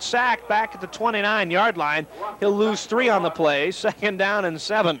will get sacked back at the 29-yard line. He'll lose 3 on the play. 2nd down and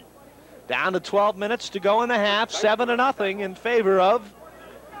 7. Down to 12 minutes to go in the half. 7-0 in favor of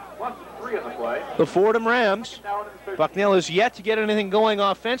the Fordham Rams. Bucknell has yet to get anything going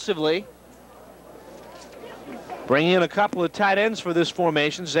offensively. Bringing in a couple of tight ends for this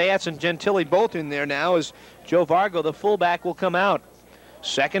formation. Zayats and Gentili both in there now as Joe Vargo, the fullback, will come out.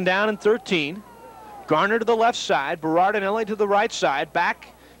 2nd down and 13. Garner to the left side. Berardinelli to the right side.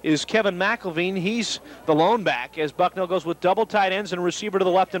 Back is Kevin McElveen. He's the lone back as Bucknell goes with double tight ends and a receiver to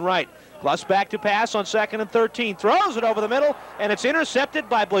the left and right. Gluss back to pass on 2nd and 13. Throws it over the middle, and it's intercepted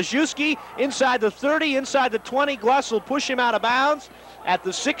by Blazewski inside the 30, inside the 20. Gluss will push him out of bounds. At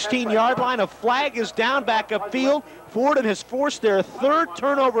the 16-yard line, a flag is down back upfield. Fordham has forced their 3rd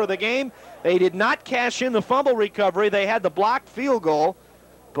turnover of the game. They did not cash in the fumble recovery. They had the blocked field goal,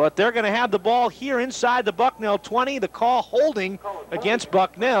 but they're going to have the ball here inside the Bucknell 20. The call holding against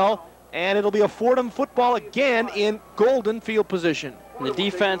Bucknell, and it'll be a Fordham football again in golden field position. And the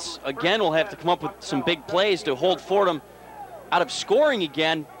defense, again, will have to come up with some big plays to hold Fordham out of scoring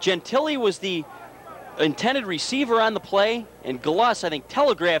again. Gentili was the intended receiver on the play, and Gluss, I think,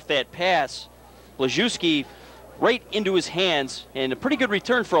 telegraphed that pass. Blazewski right into his hands, and a pretty good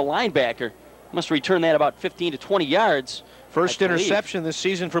return for a linebacker. Must return that about 15 to 20 yards. First interception this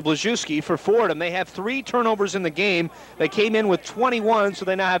season for Blazewski for Fordham. They have 3 turnovers in the game. They came in with 21, so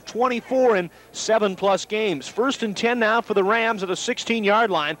they now have 24 in 7+ games. 1st and 10 now for the Rams at the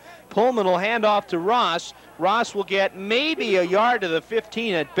 16-yard line. Pullman will hand off to Ross. Ross will get maybe a yard to the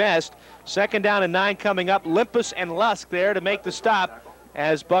 15 at best. 2nd down and 9 coming up. Limpus and Lusk there to make the stop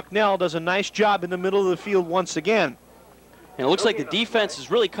as Bucknell does a nice job in the middle of the field once again. And it looks like the defense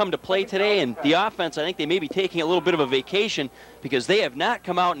has really come to play today, and the offense, I think they may be taking a little bit of a vacation because they have not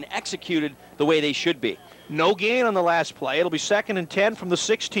come out and executed the way they should be. No gain on the last play. It'll be 2nd and 10 from the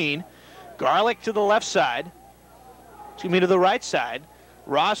 16. Garlick to the left side. Excuse me, to the right side.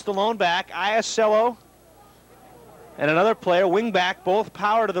 Ross the lone back. Iasello and another player, wing back, both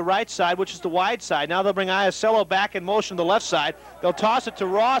power to the right side, which is the wide side. Now they'll bring Iasello back in motion to the left side. They'll toss it to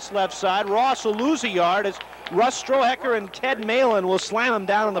Ross left side. Ross will lose a yard as Russ Strohecker and Ted Malin will slam him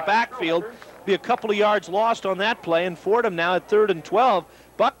down in the backfield. Be a couple of yards lost on that play, and Fordham now at 3rd and 12.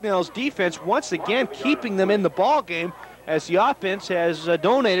 Bucknell's defense once again keeping them in the ball game as the offense has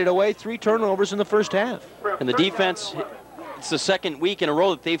donated away 3 turnovers in the first half. And the defense, it's the 2nd week in a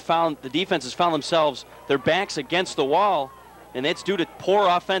row that the defense has found themselves their backs against the wall, and that's due to poor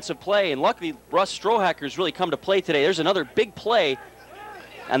offensive play. And luckily, Russ Strohacker's really come to play today. There's another big play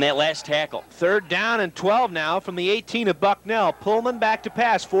on that last tackle. 3rd down and 12 now from the 18 of Bucknell. Pullman back to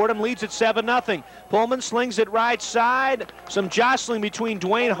pass. Fordham leads at 7-0. Pullman slings it right side. Some jostling between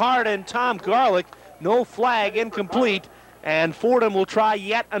Dwayne Hart and Tom Garlick. No flag, incomplete. And Fordham will try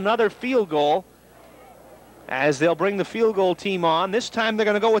yet another field goal as they'll bring the field goal team on. This time they're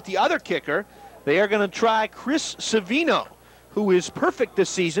going to go with the other kicker. They are going to try Chris Savino, who is perfect this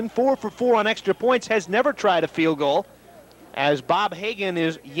season, 4 for 4 on extra points, has never tried a field goal, as Bob Hagan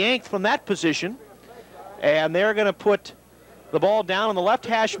is yanked from that position. And they're going to put the ball down on the left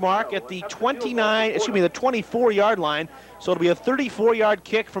hash mark at the 24-yard line. So it'll be a 34-yard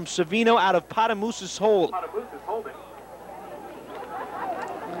kick from Savino out of Patamusa's hold.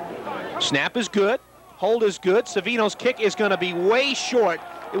 Snap is good. Hold is good. Savino's kick is going to be way short.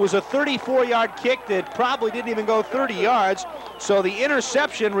 It was a 34-yard kick that probably didn't even go 30 yards. So the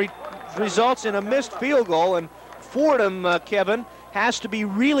interception results in a missed field goal. And Fordham, Kevin, has to be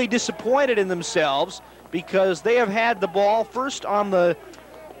really disappointed in themselves because they have had the ball first on the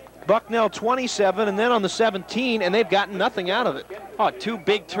Bucknell 27 and then on the 17, and they've gotten nothing out of it. Oh, 2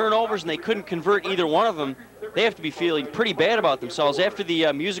 big turnovers, and they couldn't convert either one of them. They have to be feeling pretty bad about themselves. After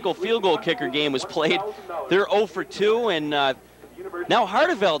the musical field goal kicker game was played, they're 0 for 2, and now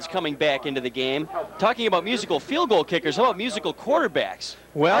Hardeveld's coming back into the game. Talking about musical field goal kickers, how about musical quarterbacks?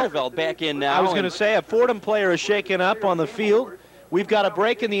 Well, Hardeveld back in now. I was going to say a Fordham player is shaken up on the field. We've got a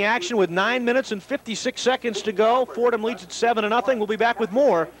break in the action with 9 minutes and 56 seconds to go. Fordham leads at 7-0. We'll be back with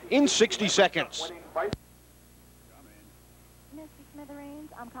more in 60 seconds.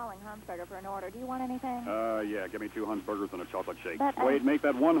 I'm calling Hunsberger for an order. Do you want anything? Yeah, give me 2 Hunsburgers and a chocolate shake. But, Wait, make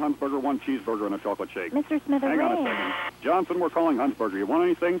that 1 Hunsburger, 1 cheeseburger, and a chocolate shake. Mr. Smithereens. Hang on a second. Johnson, we're calling Hunsburger. You want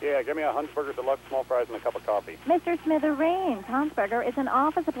anything? Yeah, give me a Hunsburger deluxe, small fries, and a cup of coffee. Mr. Smithereens, Hunsberger is an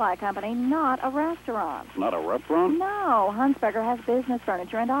office supply company, not a restaurant. Not a restaurant? No, Hunsberger has business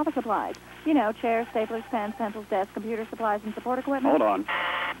furniture and office supplies. You know, chairs, staplers, pens, pencils, desks, computer supplies, and support equipment. Hold on.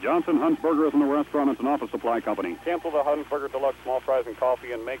 Johnson Hunsberger isn't a restaurant, it's an office supply company. Cancel the Hunsberger deluxe, small fries, and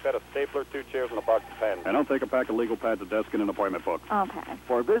coffee, and make that a stapler, 2 chairs, and a box of pens. And I'll take a pack of legal pads, a desk, and an appointment book. Okay.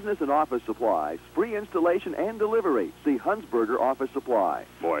 For business and office supplies, free installation and delivery, see Hunsberger Office Supply.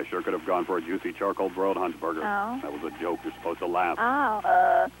 Boy, I sure could have gone for a juicy charcoal broiled Hunsberger. Oh. That was a joke. You're supposed to laugh. Oh.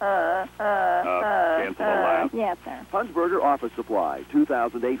 Cancel the laugh. Yes, sir. Hunsberger Office Supply,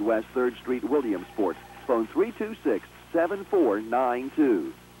 2008 West 3rd Street, Williamsport. Phone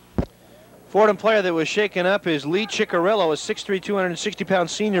 326-7492. Fordham player that was shaken up is Lee Ciccarello, a 6'3", 260-pound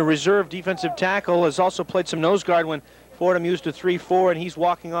senior reserve defensive tackle, has also played some nose guard when Fordham used a 3-4, and he's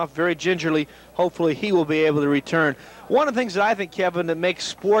walking off very gingerly. Hopefully he will be able to return. One of the things that I think, Kevin, that makes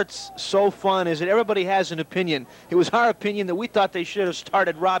sports so fun is that everybody has an opinion. It was our opinion that we thought they should have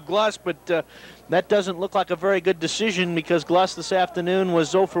started Rob Gluss, but that doesn't look like a very good decision because Gluss this afternoon was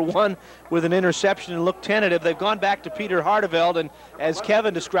 0 for 1 with an interception and looked tentative. They've gone back to Peter Hardeveld, and as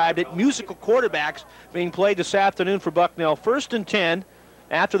Kevin described it, musical quarterbacks being played this afternoon for Bucknell. 1st and 10.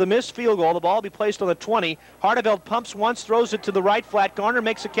 After the missed field goal, the ball will be placed on the 20. Hardeveld pumps once, throws it to the right flat. Garner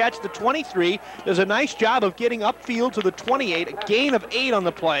makes a catch at the 23. Does a nice job of getting upfield to the 28. A gain of 8 on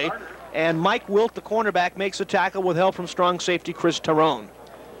the play. And Mike Wilt, the cornerback, makes a tackle with help from strong safety Chris Tyrone.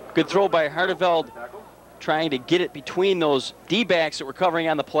 Good throw by Hardeveld, trying to get it between those D-backs that were covering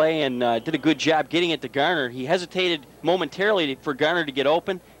on the play, and did a good job getting it to Garner. He hesitated momentarily for Garner to get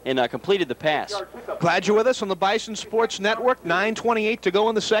open and completed the pass. Glad you're with us on the Bison Sports Network. 9:28 to go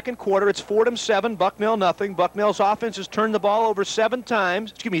in the second quarter. It's Fordham 7, Bucknell nothing. Bucknell's offense has turned the ball over 3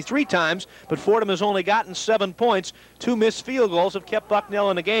 times, but Fordham has only gotten 7 points. 2 missed field goals have kept Bucknell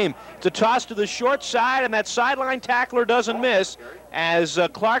in the game. It's a toss to the short side, and that sideline tackler doesn't miss as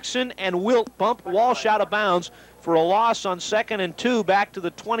Clarkson and Wilt bump Walsh out of bounds for a loss on 2nd and 2 back to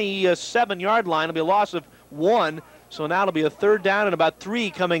the 27-yard line. It'll be a loss of 1. So now it'll be a 3rd down and about 3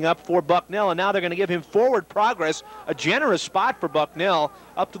 coming up for Bucknell. And now they're going to give him forward progress, a generous spot for Bucknell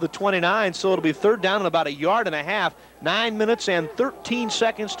up to the 29. So it'll be 3rd down and about 1.5 yards. 9 minutes and 13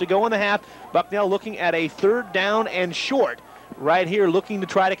 seconds to go in the half. Bucknell looking at a 3rd down and short. Right here looking to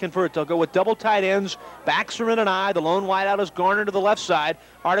try to convert. They'll go with double tight ends. Backs are in an eye. The lone wideout is Garner to the left side.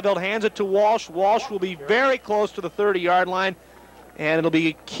 Hardeveld hands it to Walsh. Walsh will be very close to the 30-yard line. And it'll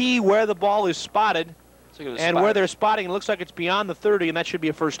be key where the ball is spotted. And where they're spotting, it looks like it's beyond the 30, and that should be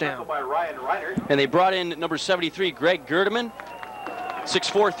a 1st down. And they brought in number 73, Greg Gerdeman,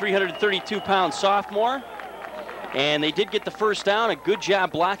 6'4", 332-pound sophomore. And they did get the 1st down. A good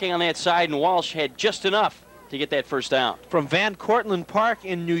job blocking on that side, and Walsh had just enough to get that 1st down. From Van Cortlandt Park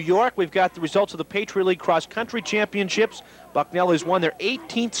in New York, we've got the results of the Patriot League Cross Country Championships. Bucknell has won their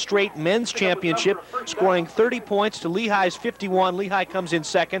 18th straight men's championship, scoring 30 points to Lehigh's 51. Lehigh comes in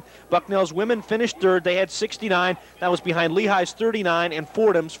 2nd. Bucknell's women finished 3rd. They had 69. That was behind Lehigh's 39 and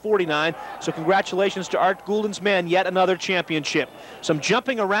Fordham's 49. So congratulations to Art Goulden's men, yet another championship. Some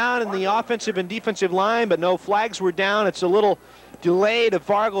jumping around in the offensive and defensive line, but no flags were down. It's a little delay to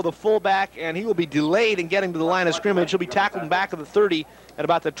Fargo, the fullback, and he will be delayed in getting to the line of scrimmage. He'll be tackled back of the 30 at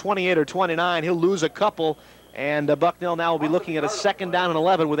about the 28 or 29. He'll lose a couple, and Bucknell now will be looking at a 2nd down and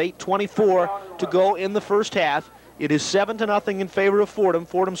 11 with 8:24 to go in the first half. It is 7-0 in favor of Fordham.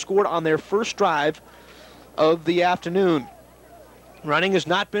 Fordham scored on their first drive of the afternoon. Running has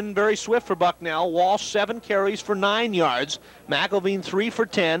not been very swift for Bucknell. Walsh 7 carries for 9 yards. McElveen 3 for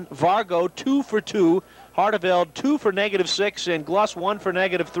 10. Vargo 2 for 2. Hardeveld 2 for -6, and Gluss 1 for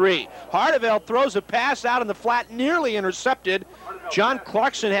 -3. Hardeveld throws a pass out in the flat, nearly intercepted. John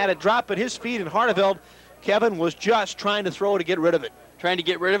Clarkson had it drop at his feet, and Hardeveld, Kevin, was just trying to throw to get rid of it. Trying to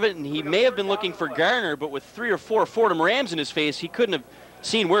get rid of it, and he may have been looking for Garner, but with 3 or 4 Fordham Rams in his face, he couldn't have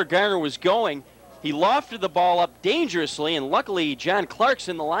seen where Garner was going. He lofted the ball up dangerously, and luckily John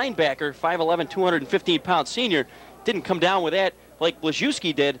Clarkson, the linebacker, 5'11", 215-pound senior, didn't come down with that like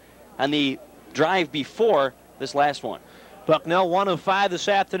Blazewski did on the drive before this last one. Bucknell 1 of 5 this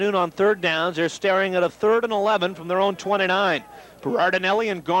afternoon on 3rd downs. They're staring at a 3rd and 11 from their own 29. Berardinelli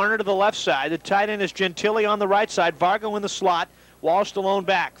and Garner to the left side. The tight end is Gentili on the right side. Vargo in the slot. Walsh the lone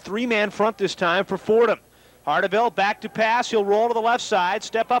back. 3-man front this time for Fordham. Hardeveld back to pass. He'll roll to the left side,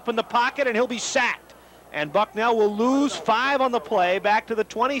 step up in the pocket, and he'll be sacked. And Bucknell will lose 5 on the play, back to the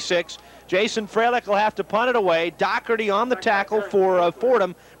 26. Jason Freilich will have to punt it away. Doherty on the tackle for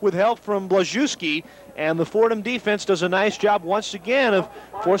Fordham with help from Blazewski. And the Fordham defense does a nice job once again of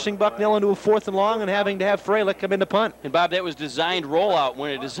forcing Bucknell into a 4th and long and having to have Freilich come in to punt. And Bob, that was designed rollout.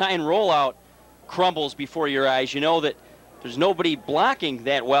 When a designed rollout crumbles before your eyes, you know that there's nobody blocking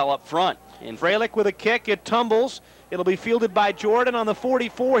that well up front. And Freilich with a kick, it tumbles. It'll be fielded by Jordan on the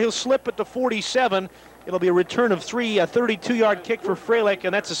 44. He'll slip at the 47. It'll be a return of 3, a 32-yard kick for Freilich,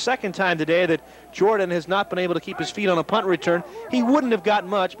 and that's the 2nd time today that Jordan has not been able to keep his feet on a punt return. He wouldn't have gotten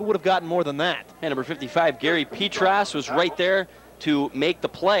much, but would have gotten more than that. And number 55, Gary Petras, was right there to make the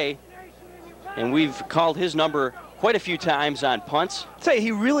play, and we've called his number quite a few times on punts. I'd say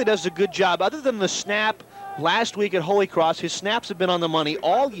he really does a good job. Other than the snap last week at Holy Cross, his snaps have been on the money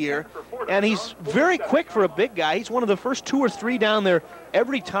all year, and he's very quick for a big guy. He's one of the first 2 or 3 down there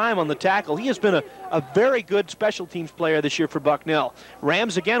every time on the tackle. He has been a very good special teams player this year for Bucknell.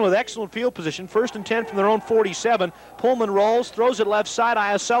 Rams again with excellent field position. 1st and 10 from their own 47. Pullman rolls, throws it left side.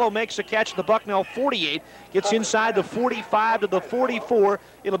 Iasello makes a catch at the Bucknell 48. Gets inside the 45 to the 44.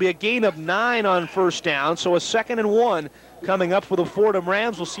 It'll be a gain of 9 on 1st down, so a 2nd and 1 coming up for the Fordham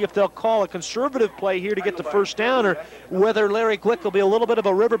Rams. We'll see if they'll call a conservative play here to get the 1st down, or whether Larry Glick will be a little bit of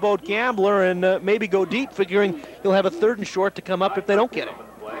a riverboat gambler and maybe go deep, figuring he'll have a 3rd and short to come up if they don't get it.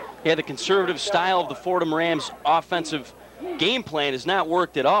 Yeah, the conservative style of the Fordham Rams offensive game plan has not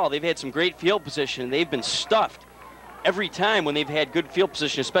worked at all. They've had some great field position, and they've been stuffed every time when they've had good field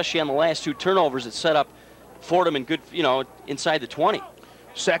position, especially on the last 2 turnovers that set up Fordham in good, inside the 20.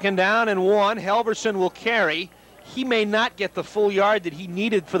 2nd down and 1. Helverson will carry. He may not get the full yard that he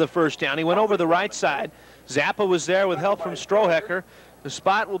needed for the 1st down. He went over the right side. Zappa was there with help from Strohecker. The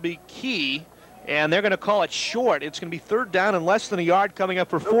spot will be key and they're going to call it short. It's going to be third down and less than a yard coming up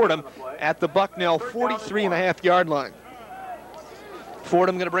for Fordham at the Bucknell 43.5-yard line.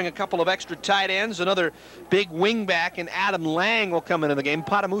 Fordham going to bring a couple of extra tight ends. Another big wing back, and Adam Lang will come into the game.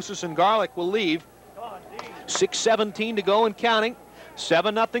 Potamoussis and Garlick will leave. 6:17 to go and counting.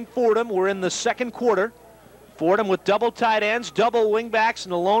 7-0 Fordham. We're in the second quarter. Fordham with double tight ends, double wing backs,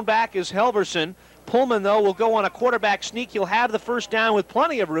 and the lone back is Helverson. Pullman, though, will go on a quarterback sneak. He'll have the first down with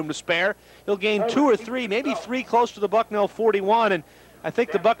plenty of room to spare. He'll gain 2 or 3, maybe 3 close to the Bucknell 41, and I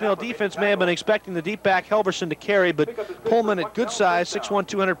think the Bucknell defense may have been expecting the deep back Helverson to carry, but Pullman at good size, 6'1",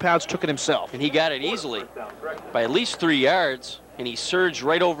 200 pounds, took it himself. And he got it easily by at least 3 yards, and he surged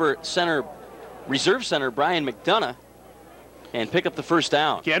right over center, reserve center Brian McDonough, and pick up the first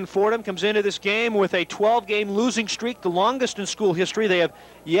down. Again, Fordham comes into this game with a 12-game losing streak, the longest in school history. They have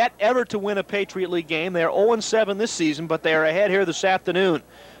yet ever to win a Patriot League game. They are 0-7 this season, but they are ahead here this afternoon.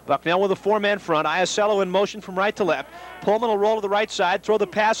 Bucknell with a 4-man front. Iasello in motion from right to left. Pullman will roll to the right side, throw the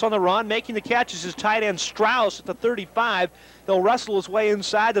pass on the run. Making the catch is his tight end Strauss at the 35. They'll wrestle his way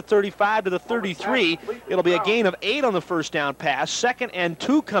inside the 35 to the 33. It'll be a gain of 8 on the first down pass. 2nd and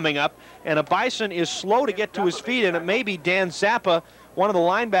 2 coming up, and a Bison is slow to get to his feet, and it may be Dan Zappa, one of the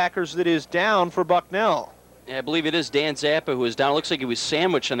linebackers that is down for Bucknell. Yeah, I believe it is Dan Zappa who is down. It looks like he was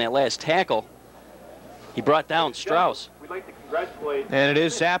sandwiched on that last tackle. He brought down Strauss. And it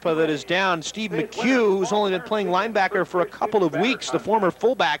is Zappa that is down. Steve McHugh, who's only been playing linebacker for a couple of weeks, the former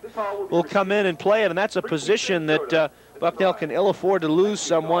fullback, will come in and play it, and that's a position that Bucknell can ill afford to lose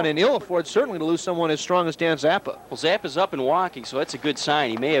someone, and ill afford certainly to lose someone as strong as Dan Zappa. Well, Zappa's up and walking, so that's a good sign.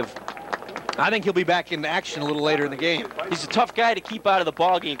 He may have... I think he'll be back in action a little later in the game. He's a tough guy to keep out of the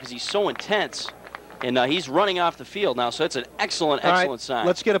ball game because he's so intense. And he's running off the field now, so that's an excellent sign.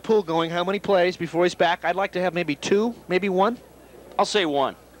 Let's get a pool going. How many plays before he's back? I'd like to have maybe 2, maybe 1. I'll say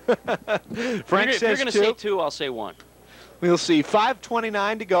 1. Frank says if you're going to say 2, I'll say 1. We'll see.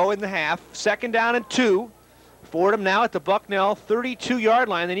 5:29 to go in the half. 2nd down and 2. Fordham now at the Bucknell 32-yard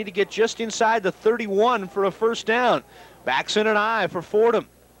line. They need to get just inside the 31 for a first down. Backs in an eye for Fordham.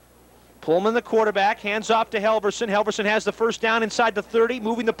 Pullman, the quarterback, hands off to Helverson. Helverson has the first down inside the 30,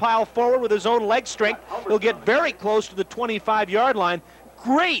 moving the pile forward with his own leg strength. He'll get very close to the 25-yard line.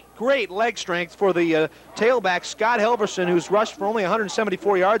 Great leg strength for the tailback, Scott Helverson, who's rushed for only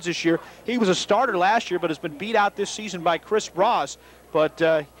 174 yards this year. He was a starter last year, but has been beat out this season by Chris Ross.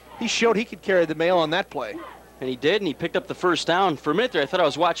 But he showed he could carry the mail on that play. And he did, and he picked up the first down. For a minute there, I thought I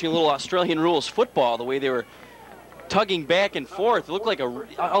was watching a little Australian rules football, the way they were tugging back and forth. It looked like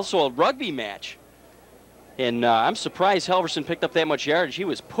also a rugby match. And I'm surprised Helverson picked up that much yardage. He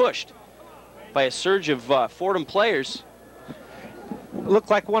was pushed by a surge of Fordham players. Looked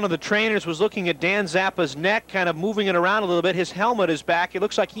like one of the trainers was looking at Dan Zappa's neck, kind of moving it around a little bit. His helmet is back. It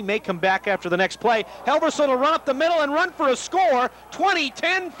looks like he may come back after the next play. Helverson will run up the middle and run for a score.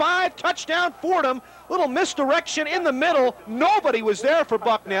 20-10-5, touchdown Fordham. Little misdirection in the middle. Nobody was there for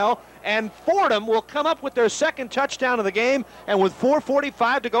Bucknell. And Fordham will come up with their 2nd touchdown of the game. And with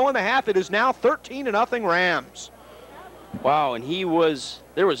 4:45 to go in the half, it is now 13-0 Rams. Wow, and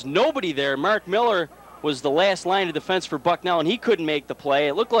there was nobody there. Mark Miller was the last line of defense for Bucknell, and he couldn't make the play.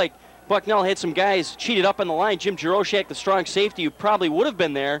 It looked like Bucknell had some guys cheated up on the line. Jim Jaroszak, the strong safety, who probably would have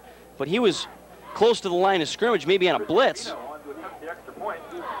been there, but he was close to the line of scrimmage, maybe on a blitz.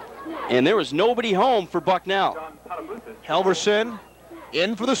 And there was nobody home for Bucknell. Helverson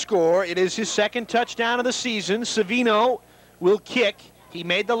in for the score. It is his 2nd touchdown of the season. Savino will kick. He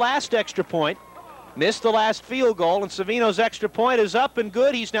made the last extra point. Missed the last field goal, and Savino's extra point is up and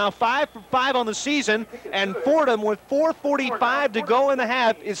good. He's now 5 for 5 on the season, and Fordham, with 4:45 to go in the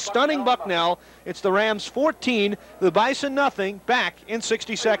half, is stunning Bucknell. It's the Rams 14, the Bison nothing, back in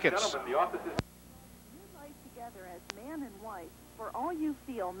 60 seconds. Together as man and wife, for all you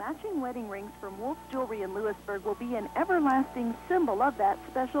feel, matching wedding rings from Wolf's Jewelry in Lewisburg will be an everlasting symbol of that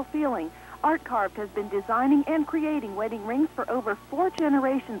special feeling. Art Carved has been designing and creating wedding rings for over 4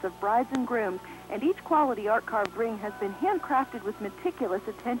 generations of brides and grooms, and each quality Art Carved ring has been handcrafted with meticulous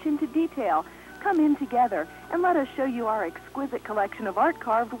attention to detail. Come in together and let us show you our exquisite collection of Art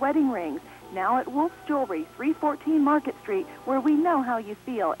Carved wedding rings, now at Wolf's Jewelry, 314 Market Street, where we know how you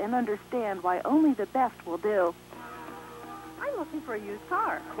feel and understand why only the best will do. I'm looking for a used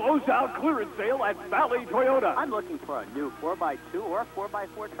car. Closeout clearance sale at Valley Toyota. I'm looking for a new 4x2 or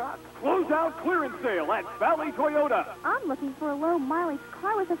 4x4 truck. Closeout clearance sale at Valley Toyota. I'm looking for a low mileage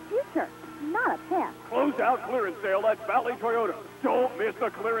car with a future, not a past. Closeout clearance sale at Valley Toyota. Don't miss the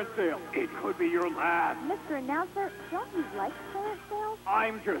clearance sale. It could be your last. Mr. Announcer, don't you like clearance sales?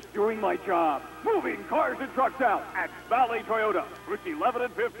 I'm just doing my job. Moving cars and trucks out at Valley Toyota. Routes 11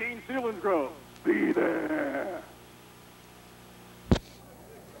 and 15, Selinsgrove. Be there.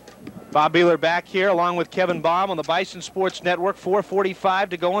 Bob Beeler back here along with Kevin Baum on the Bison Sports Network. 4:45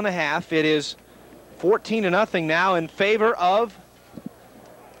 to go in the half. It is 14-0 now in favor of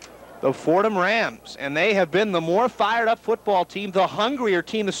the Fordham Rams, and they have been the more fired-up football team, the hungrier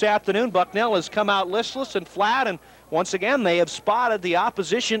team this afternoon. Bucknell has come out listless and flat, and once again they have spotted the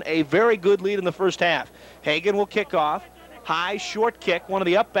opposition a very good lead in the first half. Hagan will kick off. High, short kick. One of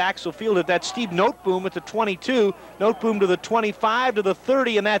the up-backs will field it. That's Steve Noteboom at the 22. Noteboom to the 25, to the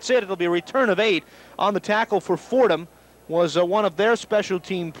 30, and that's it. It'll be a return of 8. On the tackle for Fordham was one of their special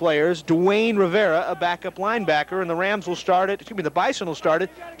team players, Dwayne Rivera, a backup linebacker, and the Rams will start it, the Bison will start it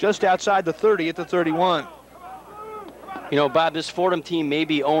just outside the 30 at the 31. You know, Bob, this Fordham team may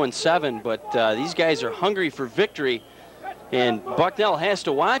be 0-7, but these guys are hungry for victory, and Bucknell has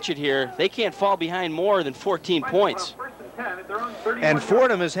to watch it here. They can't fall behind more than 14 points. And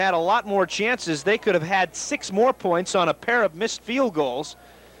Fordham has had a lot more chances. They could have had 6 more points on a pair of missed field goals.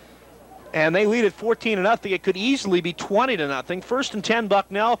 And they lead at 14-0. It could easily be 20-0. First and 10,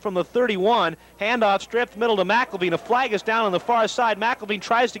 Bucknell from the 31. Handoff straight middle to McElveen. A flag is down on the far side. McElveen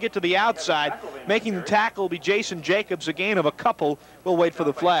tries to get to the outside. Making the tackle will be Jason Jacobs. A gain of a couple. We'll wait for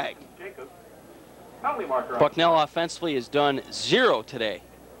the flag. Bucknell offensively has done 0 today.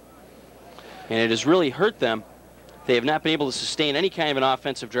 And it has really hurt them. They have not been able to sustain any kind of an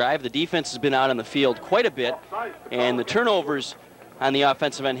offensive drive. The defense has been out on the field quite a bit. And the turnovers on the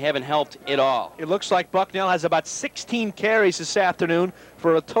offensive end haven't helped at all. It looks like Bucknell has about 16 carries this afternoon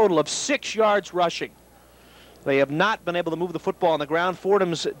for a total of 6 yards rushing. They have not been able to move the football on the ground.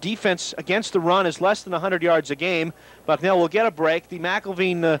 Fordham's defense against the run is less than 100 yards a game. Bucknell will get a break. The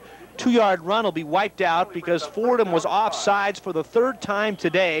McElveen 2-yard run will be wiped out because Fordham was offsides for the 3rd time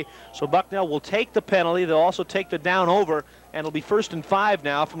today. So Bucknell will take the penalty. They'll also take the down over, and it'll be 1st and 5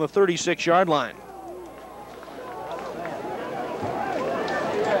 now from the 36-yard line.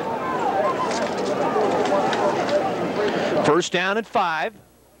 First down at 5.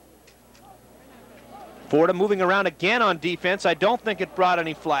 Fordham moving around again on defense. I don't think it brought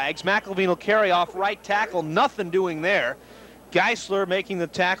any flags. McElveen will carry off right tackle. Nothing doing there. Geisler making the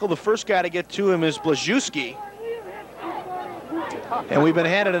tackle. The first guy to get to him is Blazewski. And we've been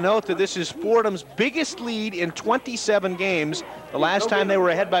handed a note that this is Fordham's biggest lead in 27 games. The last time they were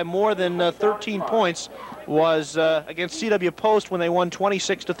ahead by more than 13 points was against C.W. Post when they won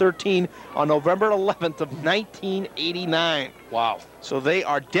 26-13 on November 11th of 1989. Wow. So they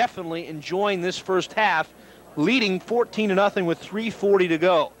are definitely enjoying this first half, leading 14-0 with 3:40 to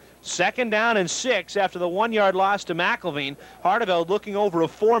go. Second down and 6 after the 1-yard loss to McElveen. Hardeveld looking over a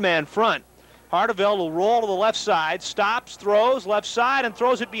 4-man front. Hardeveld will roll to the left side, stops, throws left side, and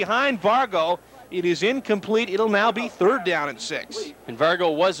throws it behind Vargo. It is incomplete. It'll now be 3rd down and 6. And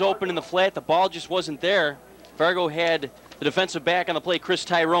Vargo was open in the flat. The ball just wasn't there. Vargo had the defensive back on the play, Chris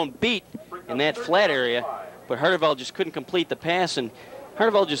Tyrone, beat in that flat area, but Hardeveld just couldn't complete the pass, and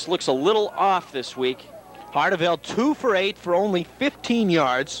Hardeveld just looks a little off this week. Hardeveld 2 for 8 for only 15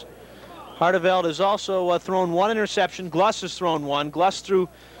 yards. Hardeveld has also thrown 1 interception. Gluss has thrown 1. Gluss threw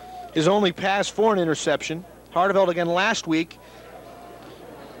his only pass for an interception. Hardeveld again last week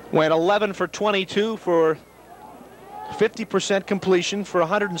went 11 for 22 for 50% completion for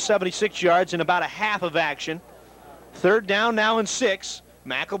 176 yards in about a half of action. 3rd down now and 6.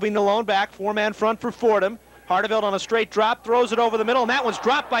 McElveen the lone back, 4-man front for Fordham. Hardeveld on a straight drop, throws it over the middle, and that one's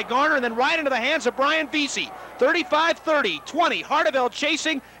dropped by Garner and then right into the hands of Brian Vesey. 35-30, 20. Hardeveld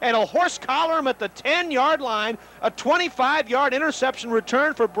chasing, and he'll horse collar him at the 10-yard line. A 25-yard interception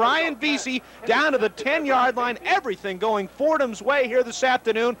return for Brian Vesey down to the 10-yard line. Everything going Fordham's way here this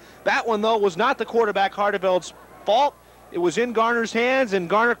afternoon. That one, though, was not the quarterback Hardeveld's fault. It was in Garner's hands, and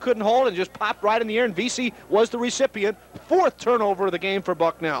Garner couldn't hold it and just popped right in the air, and Vesey was the recipient. 4th turnover of the game for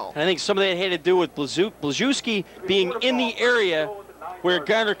Bucknell. I think some of that had to do with Blazewski being in the area where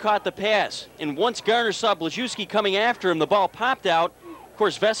Garner caught the pass. And once Garner saw Blazewski coming after him, the ball popped out. Of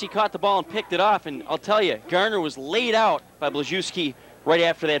course, Vesey caught the ball and picked it off, and I'll tell you, Garner was laid out by Blazewski right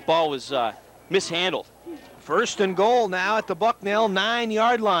after that ball was mishandled. 1st and goal now at the Bucknell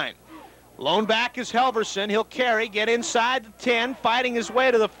 9-yard line. Lone back is Helverson. He'll carry, get inside the 10, fighting his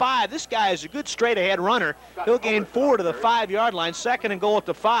way to the 5. This guy is a good straight-ahead runner. He'll gain 4 to the 5-yard line. 2nd and goal at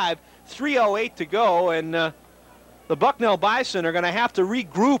the 5. 3:08 to go, and the Bucknell Bison are going to have to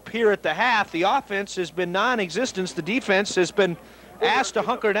regroup here at the half. The offense has been non-existent. The defense has been asked to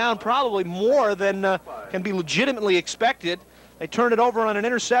hunker down probably more than can be legitimately expected. They turn it over on an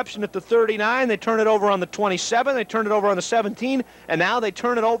interception at the 39. They turn it over on the 27. They turn it over on the 17. And now they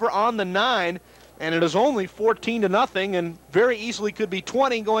turn it over on the 9. and it is only 14-0, and very easily could be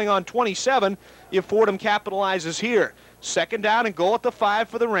 20 going on 27 if Fordham capitalizes here. Second down and goal at the 5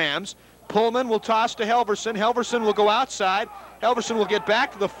 for the Rams. Pullman will toss to Helverson. Helverson will go outside. Helverson will get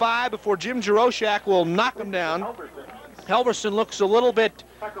back to the 5 before Jim Jaroszak will knock him down. Helverson looks a little bit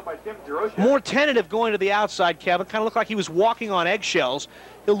more tentative going to the outside, Kevin. Kind of looked like he was walking on eggshells.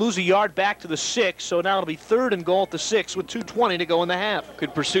 He'll lose a yard back to the 6, so now it'll be 3rd and goal at the 6 with 2:20 to go in the half.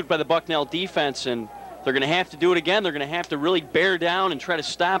 Good pursuit by the Bucknell defense, and they're going to have to do it again. They're going to have to really bear down and try to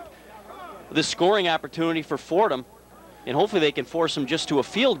stop this scoring opportunity for Fordham, and hopefully they can force them just to a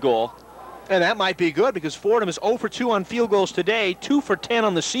field goal. And that might be good because Fordham is 0 for 2 on field goals today, 2 for 10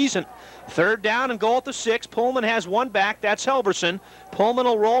 on the season. 3rd down and goal at the 6. Pullman has one back. That's Helverson. Pullman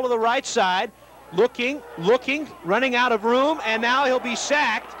will roll to the right side. Looking, running out of room, and now he'll be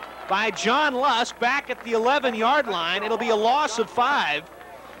sacked by John Lusk back at the 11-yard line. It'll be a loss of 5,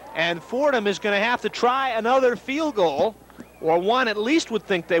 and Fordham is going to have to try another field goal, or one at least would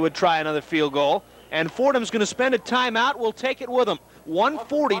think they would try another field goal, and Fordham's going to spend a timeout. We'll take it with them.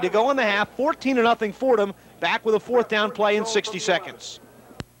 1:40 to go in the half, 14-0 Fordham, back with a 4th down play in 60 seconds.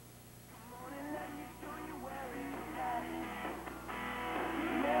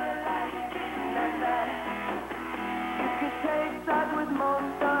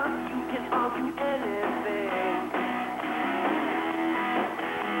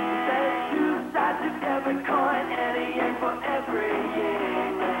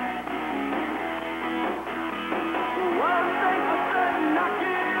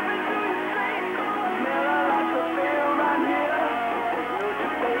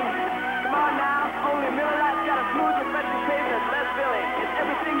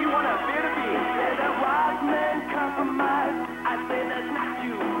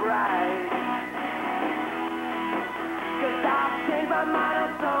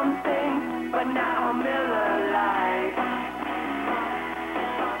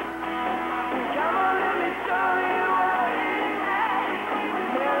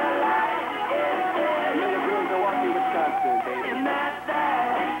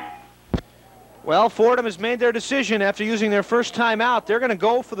 Well, Fordham has made their decision after using their first timeout. They're going to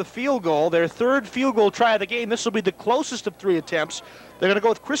go for the field goal, their 3rd field goal try of the game. This will be the closest of 3 attempts. They're going to go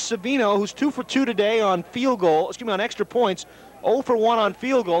with Chris Savino, who's 2 for 2 today on on extra points, 0 for 1 on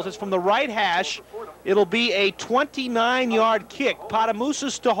field goals. It's from the right hash. It'll be a 29-yard kick.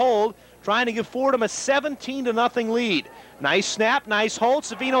 Patamusas to hold, trying to give Fordham a 17-0 lead. Nice snap, nice hold.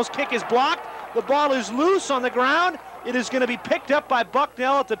 Savino's kick is blocked. The ball is loose on the ground. It is going to be picked up by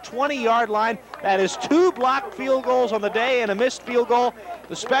Bucknell at the 20-yard line. That is 2 blocked field goals on the day and a missed field goal.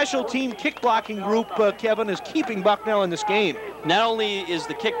 The special team kick blocking group, Kevin, is keeping Bucknell in this game. Not only is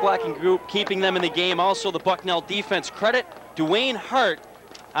the kick blocking group keeping them in the game, also the Bucknell defense. Credit Dwayne Hart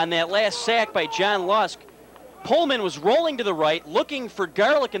on that last sack by John Lusk. Pullman was rolling to the right, looking for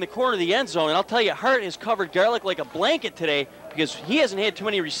Garlick in the corner of the end zone, and I'll tell you, Hart has covered Garlick like a blanket today because he hasn't had too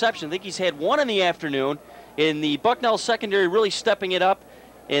many receptions. I think he's had 1 in the afternoon. In the Bucknell secondary really stepping it up,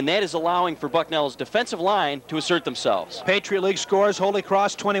 and that is allowing for Bucknell's defensive line to assert themselves. Patriot League scores: Holy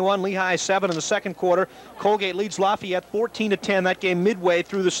Cross 21, Lehigh 7 in the second quarter. Colgate leads Lafayette 14-10. That game midway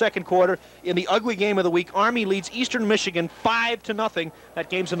through the second quarter. In the ugly game of the week, Army leads Eastern Michigan 5-0. That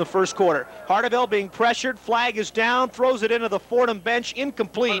game's in the first quarter. Hardevel being pressured. Flag is down. Throws it into the Fordham bench.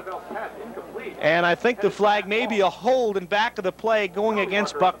 Incomplete. And I think the flag may be a hold in back of the play going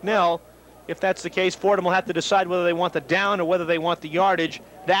against Bucknell. If that's the case, Fordham will have to decide whether they want the down or whether they want the yardage.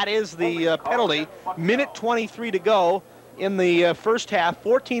 That is the penalty. Minute 23 to go in the first half.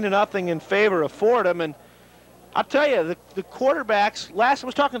 14-0 in favor of Fordham. And I'll tell you, the quarterbacks, I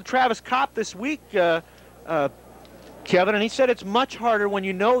was talking to Travis Kopp this week, Kevin, and he said it's much harder when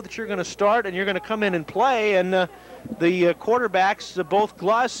you know that you're going to start and you're going to come in and play. And the quarterbacks, both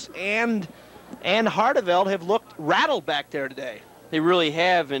Gluss and Hardevel, have looked rattled back there today. They really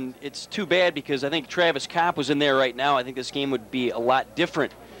have, and it's too bad because I think Travis Kopp was in there right now. I think this game would be a lot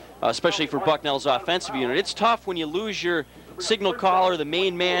different, especially for Bucknell's offensive unit. It's tough when you lose your signal caller, the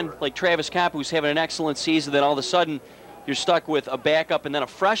main man like Travis Kopp, who's having an excellent season, then all of a sudden you're stuck with a backup and then a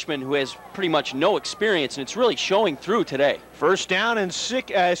freshman who has pretty much no experience, and it's really showing through today. First down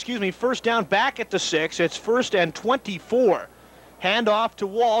back at the 6. It's 1st and 24. Hand off to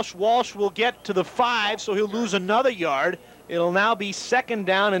Walsh. Walsh will get to the 5, so he'll lose another yard. It'll now be 2nd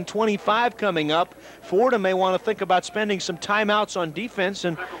down and 25 coming up. Fordham may want to think about spending some timeouts on defense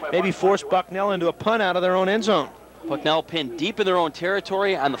and maybe force Bucknell into a punt out of their own end zone. Bucknell pinned deep in their own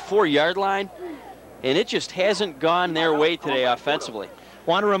territory on the 4-yard line, and it just hasn't gone their way today offensively.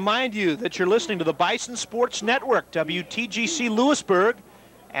 Want to remind you that you're listening to the Bison Sports Network, WTGC Lewisburg,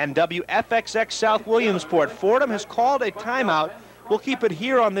 and WFXX South Williamsport. Fordham has called a timeout. We'll keep it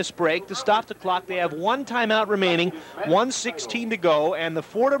here on this break to stop the clock. They have one timeout remaining, 1:16 to go, and the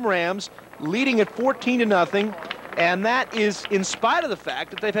Fordham Rams leading at 14-0, and that is in spite of the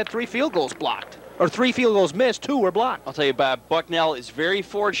fact that they've had 3 field goals blocked, or 3 field goals missed, 2 were blocked. I'll tell you, Bob, Bucknell is very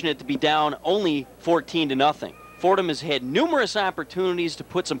fortunate to be down only 14-0. Fordham has had numerous opportunities to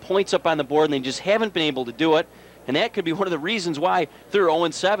put some points up on the board, and they just haven't been able to do it. And that could be one of the reasons why they're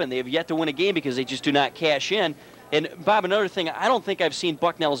 0-7. They have yet to win a game because they just do not cash in. And, Bob, another thing, I don't think I've seen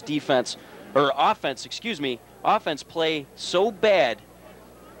Bucknell's offense play so bad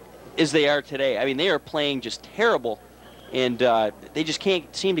as they are today. I mean, they are playing just terrible, and they just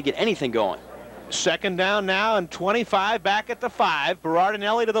can't seem to get anything going. Second down now and 25 back at the 5.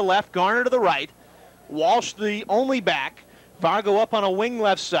 Berardinelli to the left, Garner to the right. Walsh the only back. Fargo up on a wing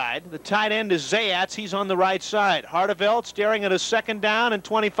left side. The tight end is Zayats. He's on the right side. Hardeveld staring at a second down and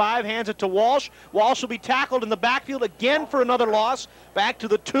 25. Hands it to Walsh. Walsh will be tackled in the backfield again for another loss. Back to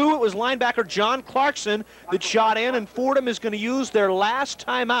the 2. It was linebacker John Clarkson that shot in, and Fordham is going to use their last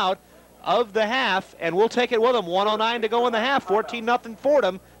timeout of the half, and we'll take it with them. 1:09 to go in the half. 14-0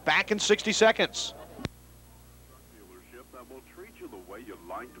 Fordham. Back in 60 seconds. Dealership that will treat you the way you'd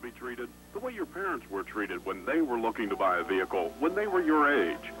like to be treated, the way your parents were treated when they were looking to buy a vehicle, when they were your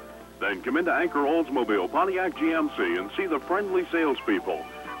age. Then come into Anchor Oldsmobile Pontiac GMC and see the friendly salespeople.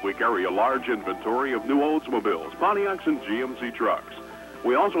 We carry a large inventory of new Oldsmobiles, Pontiacs, and GMC trucks.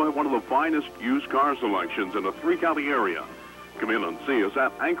 We also have one of the finest used car selections in the 3-county area. Come in and see us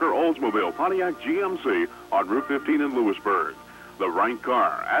at Anchor Oldsmobile Pontiac GMC on Route 15 in Lewisburg. The right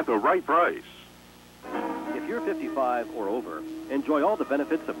car at the right price. If you're 55 or over, enjoy all the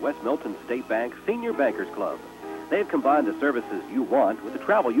benefits of West Milton State Bank Senior Bankers Club. They've combined the services you want with the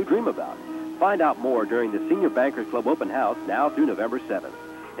travel you dream about. Find out more during the Senior Bankers Club open house now through November 7th.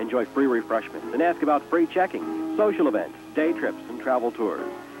 Enjoy free refreshments and ask about free checking, social events, day trips, and travel tours.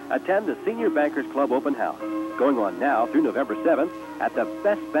 Attend the Senior Bankers Club open house, going on now through November 7th at the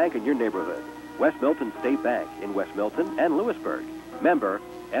best bank in your neighborhood, West Milton State Bank in West Milton and Lewisburg. Member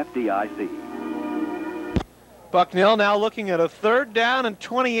FDIC. Bucknell now looking at a 3rd down and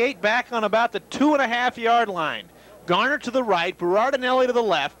 28 back on about the 2.5-yard line. Garner to the right, Berardinelli to the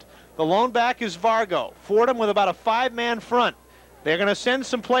left. The lone back is Vargo. Fordham with about a 5-man front. They're going to send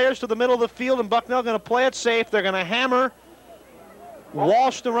some players to the middle of the field, and Bucknell going to play it safe. They're going to hammer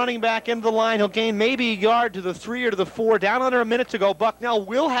Walsh, the running back, into the line. He'll gain maybe a yard to the 3 or to the 4. Down under a minute to go. Bucknell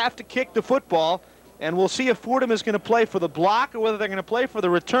will have to kick the football, and we'll see if Fordham is going to play for the block or whether they're going to play for the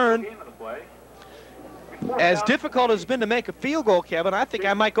return. As difficult as it's been to make a field goal, Kevin, I think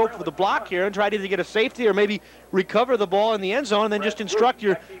I might go for the block here and try to either get a safety or maybe recover the ball in the end zone and then just instruct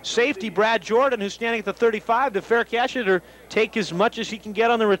your safety, Brad Jordan, who's standing at the 35, to fair catch it or take as much as he can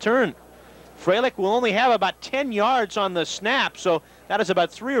get on the return. Freilich will only have about 10 yards on the snap, so that is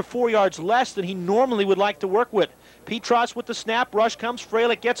about 3 or 4 yards less than he normally would like to work with. Petros with the snap, rush comes,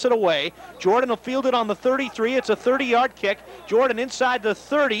 Freilich gets it away. Jordan will field it on the 33. It's a 30-yard kick. Jordan inside the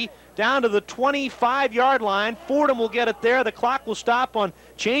 30, down to the 25-yard line. Fordham will get it there. The clock will stop on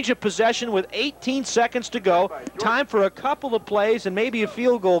change of possession with 18 seconds to go. Time for a couple of plays and maybe a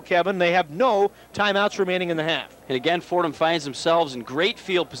field goal, Kevin. They have no timeouts remaining in the half. And again, Fordham finds themselves in great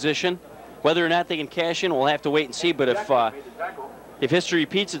field position. Whether or not they can cash in, we'll have to wait and see. But if history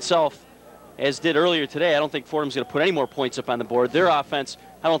repeats itself, as did earlier today, I don't think Fordham's going to put any more points up on the board. Their offense,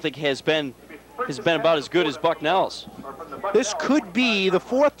 I don't think has been about as good as Bucknell's. This could be the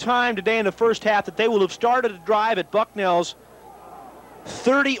 4th time today in the first half that they will have started a drive at Bucknell's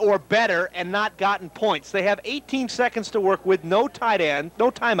 30 or better and not gotten points. They have 18 seconds to work with, no tight end, no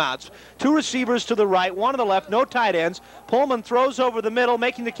timeouts. 2 receivers to the right, 1 to the left, no tight ends. Pullman throws over the middle,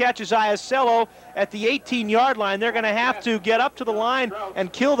 making the catch is Iacello at the 18-yard line. They're going to have to get up to the line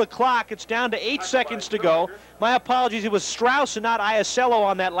and kill the clock. It's down to 8 seconds to go. My apologies, it was Strauss and not Iacello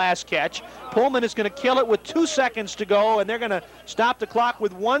on that last catch. Pullman is going to kill it with 2 seconds to go, and they're going to stop the clock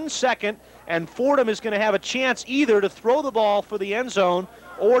with 1 second. And Fordham is going to have a chance either to throw the ball for the end zone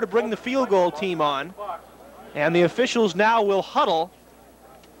or to bring the field goal team on. And the officials now will huddle.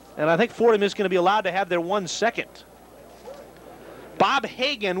 And I think Fordham is going to be allowed to have their 1 second. Bob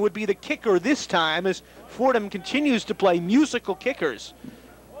Hagan would be the kicker this time as Fordham continues to play musical kickers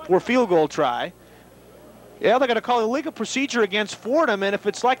for field goal try. Yeah, they're going to call a legal procedure against Fordham, and if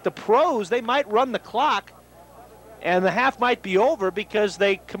it's like the pros, they might run the clock. And the half might be over because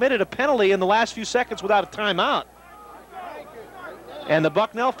they committed a penalty in the last few seconds without a timeout. And the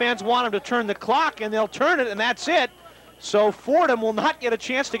Bucknell fans want them to turn the clock, and they'll turn it, and that's it. So Fordham will not get a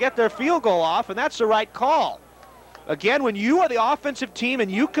chance to get their field goal off, and that's the right call. again, when you are the offensive team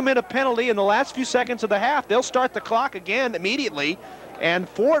and you commit a penalty in the last few seconds of the half, they'll start the clock again immediately. And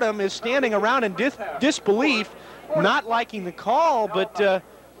Fordham is standing around in disbelief, not liking the call, but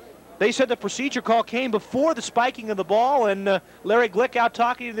they said the procedure call came before the spiking of the ball, and Larry Glick out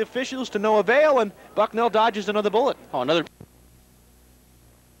talking to the officials to no avail, and Bucknell dodges another bullet. Oh, another.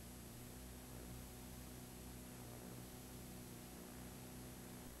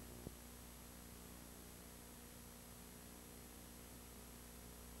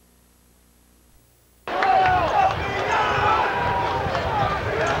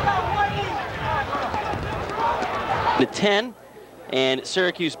 To 10, and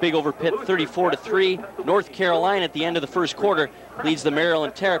Syracuse big over Pitt 34-3. North Carolina at the end of the first quarter leads the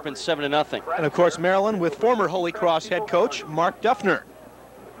Maryland Terrapins 7-0. And of course Maryland with former Holy Cross head coach Mark Duffner.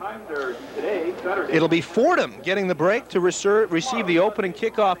 It'll be Fordham getting the break to receive the opening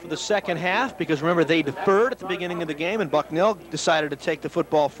kickoff of the second half, because remember they deferred at the beginning of the game and Bucknell decided to take the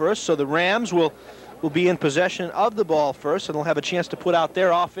football first, so the Rams will be in possession of the ball first, and they'll have a chance to put out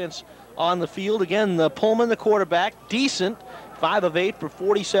their offense on the field. Again, Pullman, the quarterback, decent, 5 of 8 for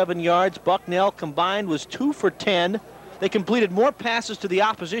 47 yards. Bucknell combined was 2 for 10. They completed more passes to the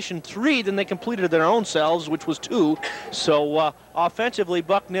opposition, 3, than they completed to their own selves, which was 2. So offensively,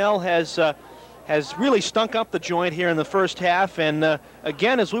 Bucknell has really stunk up the joint here in the first half. And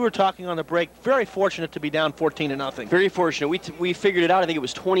again, as we were talking on the break, very fortunate to be down 14-0. Very fortunate. We figured it out. I think it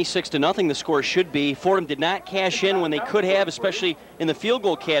was 26-0 the score should be. Fordham did not cash in when they could have, especially in the field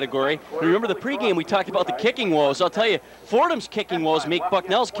goal category. And remember the pregame we talked about the kicking woes. I'll tell you, Fordham's kicking woes make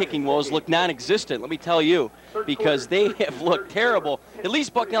Bucknell's kicking woes look non-existent, let me tell you, because they have looked terrible. At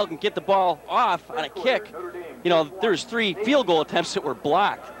least Bucknell can get the ball off on a kick. You know, there's 3 field goal attempts that were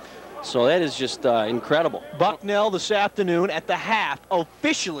blocked. So that is just incredible. Bucknell this afternoon at the half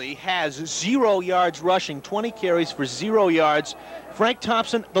officially has 0 yards rushing, 20 carries for 0 yards. Frank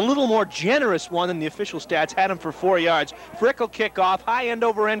Thompson, the little more generous one than the official stats, had him for 4 yards. Frick will kick off, high end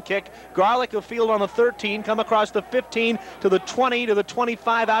over end kick. Garlick will field on the 13, come across the 15 to the 20 to the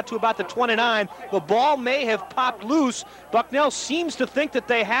 25 out to about the 29. The ball may have popped loose. Bucknell seems to think that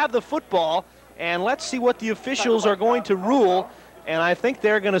they have the football, and let's see what the officials are going to rule. And I think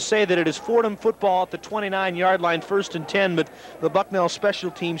they're going to say that it is Fordham football at the 29-yard line, 1st and 10, but the Bucknell special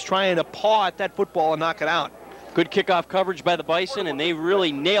teams trying to paw at that football and knock it out. Good kickoff coverage by the Bison, and they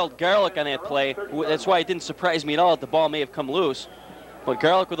really nailed Garlick on that play. That's why it didn't surprise me at all that the ball may have come loose. But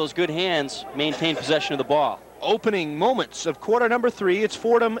Garlick, with those good hands, maintained possession of the ball. Opening moments of quarter number 3. It's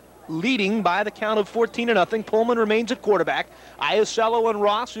Fordham leading by the count of 14-0. Pullman remains at quarterback. Iasello and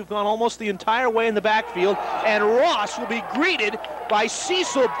Ross, who've gone almost the entire way in the backfield, and Ross will be greeted by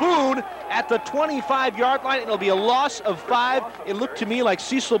Cecil Boone at the 25-yard line. It'll be a loss of 5. It looked to me like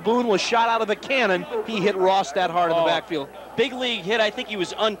Cecil Boone was shot out of a cannon. He hit Ross that hard in the backfield. Big league hit. I think he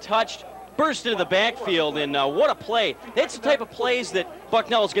was untouched. Burst into the backfield, and what a play. That's the type of plays that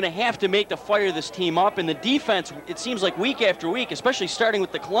Bucknell is going to have to make to fire this team up. And the defense, it seems like week after week, especially starting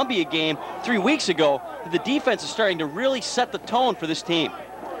with the Columbia game 3 weeks ago, the defense is starting to really set the tone for this team.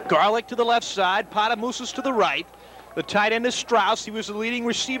 Garlick to the left side, Patamoussis to the right. The tight end is Strauss. He was the leading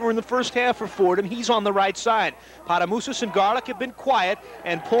receiver in the first half for Fordham. He's on the right side. Patamoussis and Garlick have been quiet,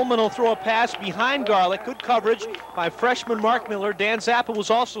 and Pullman will throw a pass behind Garlick. Good coverage by freshman Mark Miller. Dan Zappa was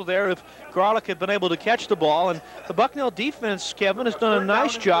also there if Garlick had been able to catch the ball. And the Bucknell defense, Kevin, has done a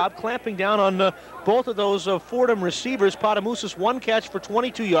nice job clamping down on both of those Fordham receivers. Patamoussis, 1 catch for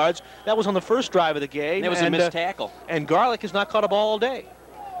 22 yards. That was on the first drive of the game. That was a missed tackle. And Garlick has not caught a ball all day.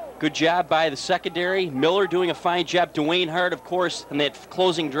 Good job by the secondary. Miller doing a fine job. Dwayne Hart, of course, in that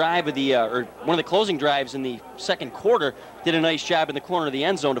closing drive of the, or one of the closing drives in the second quarter, did a nice job in the corner of the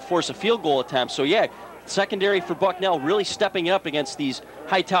end zone to force a field goal attempt. So yeah, secondary for Bucknell really stepping up against these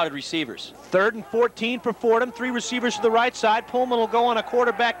high-touted receivers. 3rd and 14 for Fordham. 3 receivers to the right side. Pullman will go on a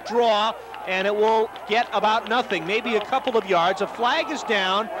quarterback draw, and it will get about nothing, maybe a couple of yards. A flag is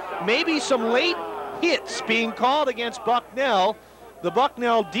down. Maybe some late hits being called against Bucknell. The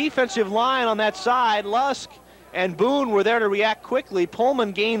Bucknell defensive line on that side, Lusk and Boone were there to react quickly.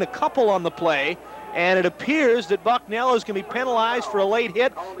 Pullman gained a couple on the play, and it appears that Bucknell is going to be penalized for a late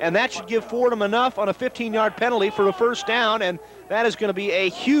hit, and that should give Fordham enough on a 15-yard penalty for a first down, and that is going to be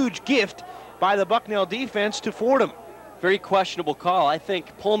a huge gift by the Bucknell defense to Fordham. Very questionable call. I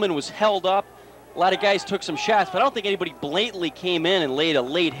think Pullman was held up. A lot of guys took some shots, but I don't think anybody blatantly came in and laid a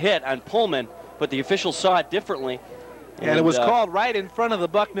late hit on Pullman, but the officials saw it differently. And it was called right in front of the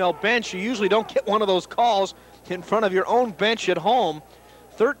Bucknell bench. You usually don't get one of those calls in front of your own bench at home.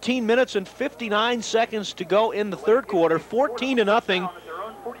 13 minutes and 59 seconds to go in the third quarter. 14-0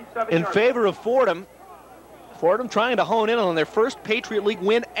 in favor of Fordham. Fordham trying to hone in on their first Patriot League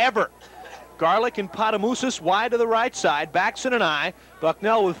win ever. Garlick and Patamoussis wide to the right side. Baxon and I.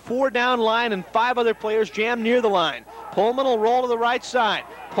 Bucknell with 4 down line and 5 other players jammed near the line. Pullman will roll to the right side.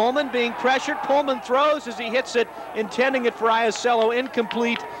 Pullman being pressured. Pullman throws as he hits it, intending it for Iasello.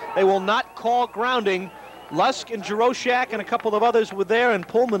 Incomplete. They will not call grounding. Lusk and Jaroszak and a couple of others were there, and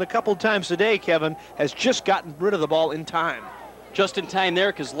Pullman a couple times today, Kevin, has just gotten rid of the ball in time. Just in time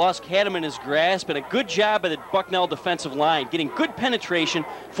there because Lusk had him in his grasp, and a good job by the Bucknell defensive line, getting good penetration,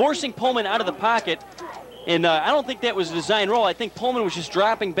 forcing Pullman out of the pocket. And I don't think that was a design roll. I think Pullman was just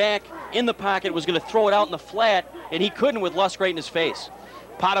dropping back in the pocket, was going to throw it out in the flat, and he couldn't with Lusk right in his face.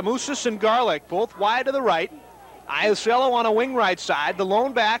 Patamoussis and Garlick both wide to the right. Iasello on a wing right side. The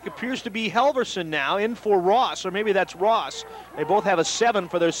lone back appears to be Helverson now, in for Ross, or maybe that's Ross. They both have a 7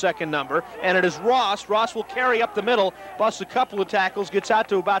 for their second number, and it is Ross. Ross will carry up the middle, busts a couple of tackles, gets out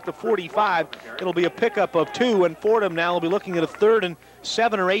to about the 45. It'll be a pickup of 2, and Fordham now will be looking at a 3rd and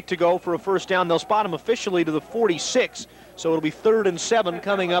 7 or 8 to go for a first down. They'll spot him officially to the 46, so it'll be 3rd and 7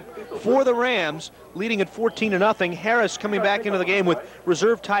 coming up for the Rams, leading at 14-0. Harris coming back into the game with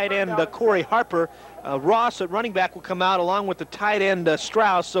reserve tight end Corey Harper. Ross at running back will come out along with the tight end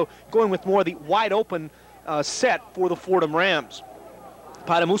Strauss, so going with more of the wide open set for the Fordham Rams.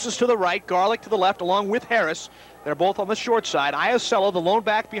 Patamoussis to the right, Garlick to the left along with Harris. They're both on the short side. Iasello, the lone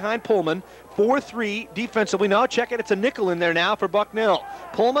back behind Pullman. 4-3 defensively. Now check it, it's a nickel in there now for Bucknell.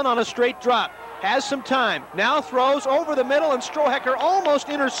 Pullman on a straight drop. Has some time. Now throws over the middle, and Strohecker almost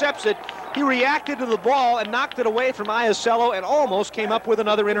intercepts it. He reacted to the ball and knocked it away from Iasello and almost came up with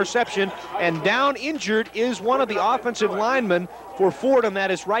another interception. And down injured is one of the offensive linemen for Fordham.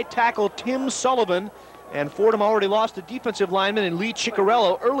 That is right tackle Tim Sullivan. And Fordham already lost a defensive lineman in Lee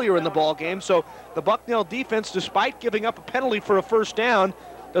Ciccarello earlier in the ball game. So the Bucknell defense, despite giving up a penalty for a first down,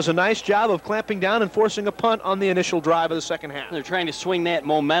 does a nice job of clamping down and forcing a punt on the initial drive of the second half. They're trying to swing that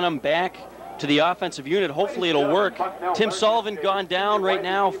momentum back to the offensive unit. Hopefully it'll work. Tim Sullivan gone down right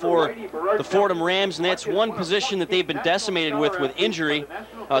now for the Fordham Rams, and that's one position that they've been decimated with injury.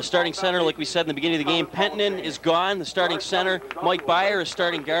 Starting center, like we said in the beginning of the game, Penttinen is gone, the starting center. Mike Byer is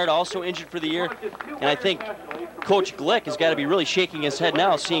starting guard, also injured for the year. And I think Coach Glick has got to be really shaking his head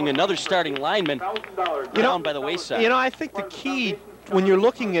now, seeing another starting lineman down by the wayside. You know, I think the key when you're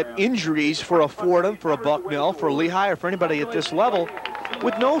looking at injuries for a Fordham, for a Bucknell, for a Lehigh, or for anybody at this level,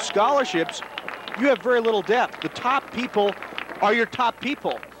 with no scholarships, you have very little depth. The top people are your top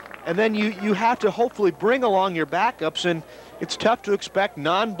people. And then you have to hopefully bring along your backups, and it's tough to expect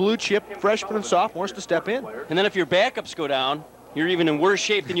non-blue chip freshmen and sophomores to step in. And then if your backups go down, you're even in worse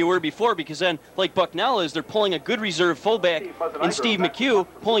shape than you were before, because then, like Bucknell is, they're pulling a good reserve fullback in Steve McHugh,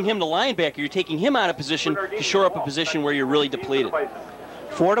 pulling him to linebacker. You're taking him out of position to shore up a position where you're really depleted.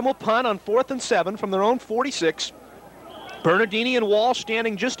 Fordham will punt on 4th and 7 from their own 46. Bernardini and Walsh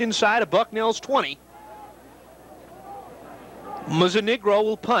standing just inside of Bucknell's 20. Muzzanigro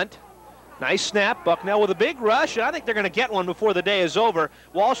will punt. Nice snap. Bucknell with a big rush, and I think they're going to get one before the day is over.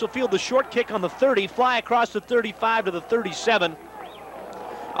 Walsh will field the short kick on the 30, fly across the 35 to the 37.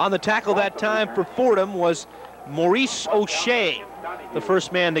 On the tackle that time for Fordham was Maurice O'Shea, the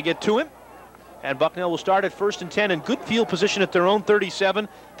first man to get to him. And Bucknell will start at 1st and 10 in good field position at their own 37.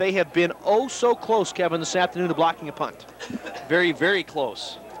 They have been oh so close, Kevin, this afternoon to blocking a punt. Very, very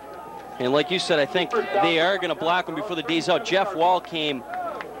close. And like you said, I think they are going to block them before the day's out. Jeff Wall came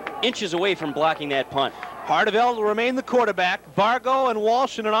inches away from blocking that punt. Hardeveld will remain the quarterback. Vargo and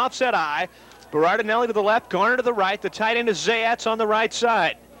Walsh in an offset eye. Berardinelli to the left, Garner to the right. The tight end is Zayats on the right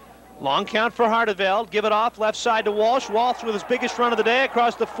side. Long count for Hardeveld. Give it off left side to Walsh. Walsh with his biggest run of the day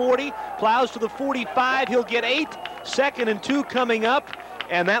across the 40. Plows to the 45. He'll get 8. 2nd and 2 coming up.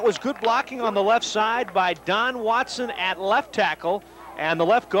 And that was good blocking on the left side by Don Watson at left tackle. And the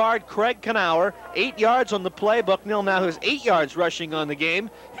left guard, Craig Knauer, 8 yards on the play. Bucknell now has 8 yards rushing on the game.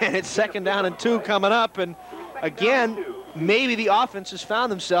 And it's 2nd down and 2 coming up. And again, maybe the offense has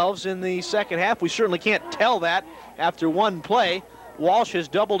found themselves in the second half. We certainly can't tell that after one play. Walsh has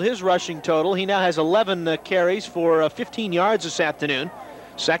doubled his rushing total. He now has 11 carries for 15 yards this afternoon.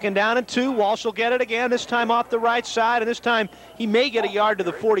 2nd down and 2. Walsh will get it again, this time off the right side, and this time he may get a yard to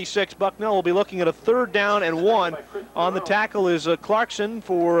the 46. Bucknell will be looking at a 3rd down and 1. On the tackle is Clarkson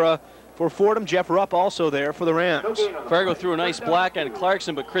for Fordham. Jeff Rupp also there for the Rams. Fargo threw a nice block on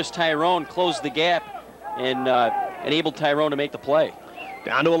Clarkson, but Chris Tyrone closed the gap and enabled Tyrone to make the play.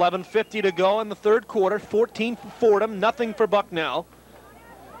 Down to 11:50 to go in the 3rd quarter. 14 for Fordham, nothing for Bucknell.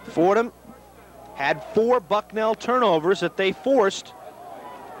 Fordham had 4 Bucknell turnovers that they forced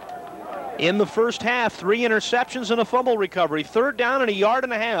in the first half. 3 interceptions and a fumble recovery. 3rd down and a yard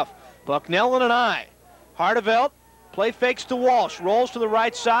and a half. Bucknell and an eye. Hardevelt, play fakes to Walsh, rolls to the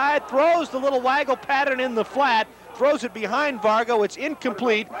right side, throws the little waggle pattern in the flat, throws it behind Vargo. It's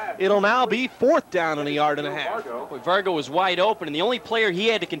incomplete. It'll now be 4th down and a yard and a half. Boy, Vargo was wide open, and the only player he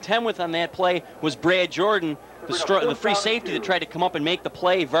had to contend with on that play was Brad Jordan, the free safety that tried to come up and make the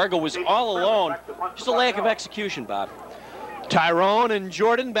play. Vargo was all alone. Just a lack of execution, Bob. Tyrone and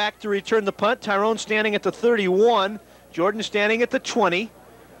Jordan back to return the punt. Tyrone standing at the 31. Jordan standing at the 20.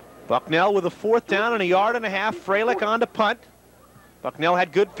 Bucknell with a 4th down and a yard and a half. Freilich on to punt. Bucknell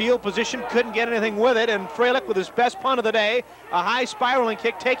had good field position, couldn't get anything with it, and Freilich with his best punt of the day. A high spiraling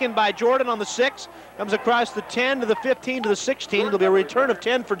kick taken by Jordan on the 6. Comes across the 10 to the 15 to the 16. It'll be a return of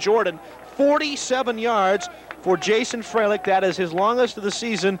 10 for Jordan. 47 yards for Jason Freilich. That is his longest of the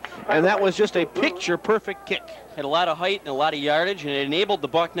season, and that was just a picture-perfect kick. Had a lot of height and a lot of yardage, and it enabled the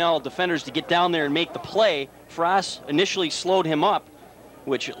Bucknell defenders to get down there and make the play. Frost initially slowed him up,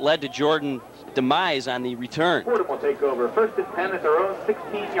 which led to Jordan's demise on the return. Fordham will take over 1st and 10 at their own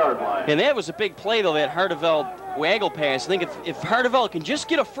 16-yard line. And that was a big play, though, that Hardevelt waggle pass. I think if Hardevelt can just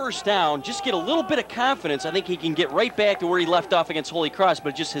get a 1st down, just get a little bit of confidence, I think he can get right back to where he left off against Holy Cross, but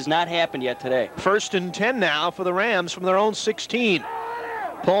it just has not happened yet today. 1st and 10 now for the Rams from their own 16.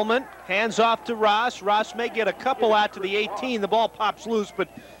 Pullman hands off to Ross. Ross may get a couple out to the 18. The ball pops loose, but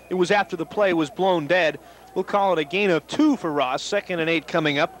it was after the play was blown dead. We'll call it a gain of 2 for Ross. 2nd and 8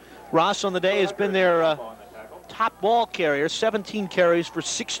 coming up. Ross on the day has been their top ball carrier, 17 carries for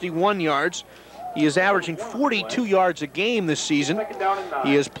 61 yards. He is averaging 42 yards a game this season.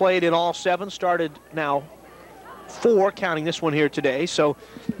 He has played in all 7, started now 4, counting this one here today, so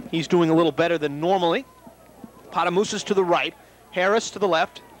he's doing a little better than normally. Potamousas to the right, Harris to the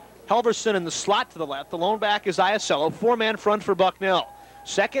left, Helverson in the slot to the left. The lone back is Iasello, 4-man front for Bucknell.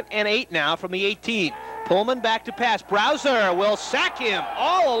 2nd and 8 now from the 18. Pullman back to pass. Browser will sack him.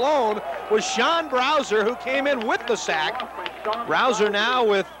 All alone was Sean Browser, who came in with the sack. Browser now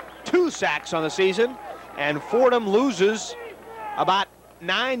with 2 sacks on the season, and Fordham loses about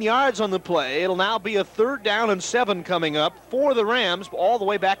 9 yards on the play. It'll now be a 3rd down and 7 coming up for the Rams, all the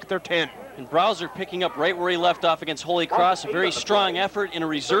way back at their 10. And Browser picking up right where he left off against Holy Cross. A very strong effort in a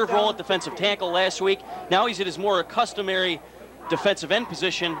reserve role at defensive tackle last week. Now he's at his more customary defensive end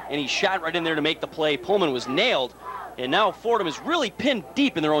position, and he shot right in there to make the play. Pullman was nailed, and now Fordham is really pinned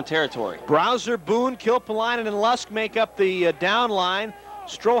deep in their own territory. Browser, Boone, Kilpalainen, and Lusk make up the down line.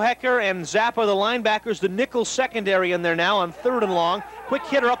 Strohecker and Zappa, the linebackers, the nickel secondary in there now on 3rd and long. Quick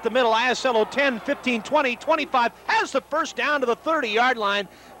hitter up the middle. Iasello 10, 15, 20, 25. Has the 1st down to the 30-yard line.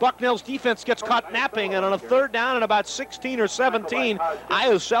 Bucknell's defense gets caught napping, and on a 3rd down and about 16 or 17,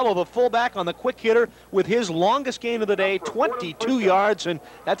 Iasello, the fullback, on the quick hitter with his longest gain of the day, 22 yards, and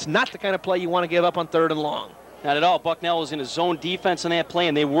that's not the kind of play you want to give up on 3rd and long. Not at all. Bucknell was in a zone defense on that play,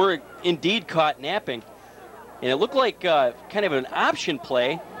 and they were indeed caught napping. And it looked like kind of an option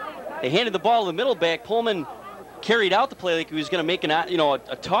play. They handed the ball to the middle back. Pullman carried out the play like he was going to make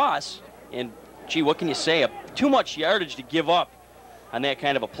a toss. And, gee, what can you say? Too much yardage to give up on that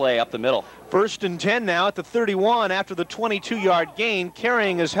kind of a play up the middle. 1st and 10 now at the 31 after the 22-yard gain.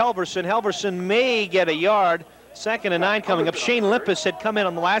 Carrying is Helverson. Helverson may get a yard. 2nd and 9 coming up. Shane Limpus had come in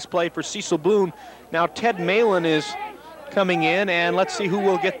on the last play for Cecil Boone. Now Ted Malin is coming in, and let's see who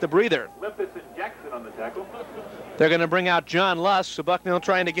will get the breather. Limpus and Jackson on the tackle. They're going to bring out John Lusk, so Bucknell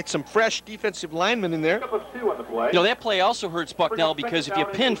trying to get some fresh defensive linemen in there. That play also hurts Bucknell because if you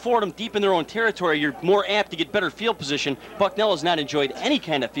pin Fordham deep in their own territory, you're more apt to get better field position. Bucknell has not enjoyed any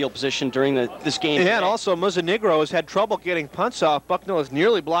kind of field position during this game. Yeah, and also Muzzanigro has had trouble getting punts off. Bucknell has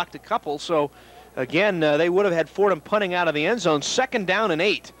nearly blocked a couple, so again, they would have had Fordham punting out of the end zone. 2nd down and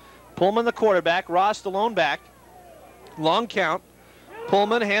 8. Pullman the quarterback, Ross the lone back. Long count.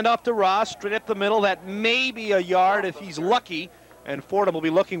 Pullman, handoff to Ross, straight up the middle. That may be a yard if he's lucky. And Fordham will be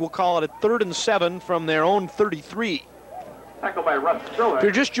looking, we'll call it a 3rd and 7 from their own 33. Tackled by Russ Strohecker. If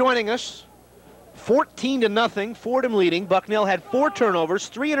you're just joining us, 14-0, Fordham leading. Bucknell had 4 turnovers,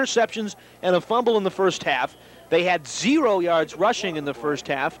 3 interceptions, and a fumble in the first half. They had 0 yards rushing in the first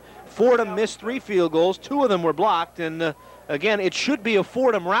half. Fordham missed 3 field goals. 2 of them were blocked. And again, it should be a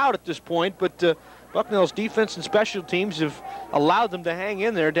Fordham rout at this point, but Bucknell's defense and special teams have allowed them to hang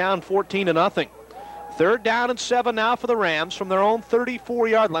in there, down 14-0. 3rd down and 7 now for the Rams from their own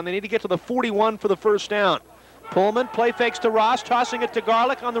 34-yard line. They need to get to the 41 for the 1st down. Pullman play fakes to Ross, tossing it to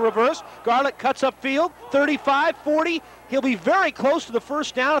Garlick on the reverse. Garlick cuts upfield, 35, 40. He'll be very close to the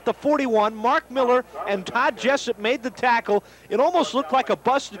first down at the 41. Mark Miller and Todd Jessup made the tackle. It almost looked like a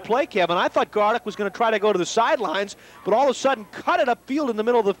busted play, Kevin. I thought Garlick was going to try to go to the sidelines, but all of a sudden cut it upfield in the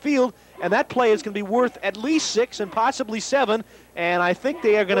middle of the field, and that play is going to be worth at least 6 and possibly 7, and I think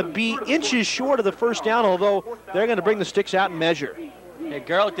they are going to be inches short of the first down, although they're going to bring the sticks out and measure. Yeah,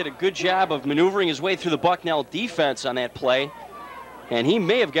 Garlick did a good job of maneuvering his way through the Bucknell defense on that play, and he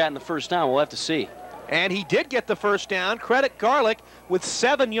may have gotten the first down. We'll have to see. And he did get the first down. Credit Garlick with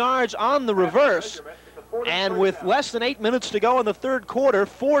 7 yards on the reverse. And with less than 8 minutes to go in the third quarter,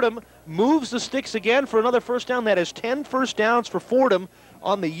 Fordham moves the sticks again for another first down. That is 10 first downs for Fordham.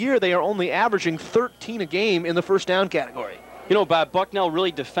 On the year, they are only averaging 13 a game in the first down category. You know, Bob, Bucknell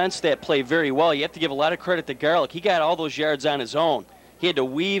really defends that play very well. You have to give a lot of credit to Garlick. He got all those yards on his own. He had to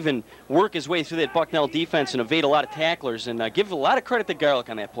weave and work his way through that Bucknell defense and evade a lot of tacklers, and give a lot of credit to Garlick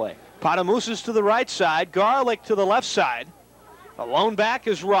on that play. Patamousas to the right side, Garlick to the left side. The lone back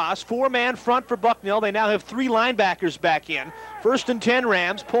is Ross. 4-man front for Bucknell. They now have 3 linebackers back in. 1st and 10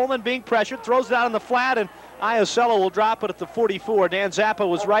 Rams. Pullman being pressured, throws it out on the flat, and Iosello will drop it at the 44. Dan Zappa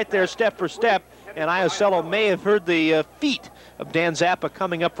was right there step for step, and Iosello may have heard the feet of Dan Zappa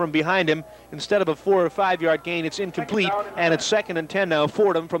coming up from behind him. Instead of a 4 or 5 yard gain, it's incomplete, and it's 2nd and 10 now.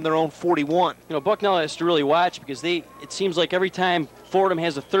 Fordham from their own 41. You know, Bucknell has to really watch because it seems like every time Fordham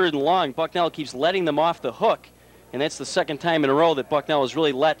has a 3rd and long, Bucknell keeps letting them off the hook, and that's the 2nd time in a row that Bucknell has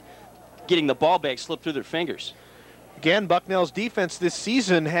really let getting the ball back slip through their fingers. Again, Bucknell's defense this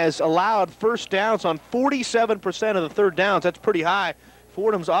season has allowed first downs on 47% of the 3rd downs. That's pretty high.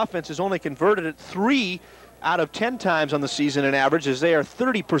 Fordham's offense has only converted it 3 out of 10 times on the season in average, as they are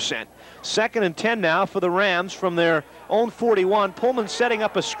 30%. 2nd and 10 now for the Rams from their own 41. Pullman setting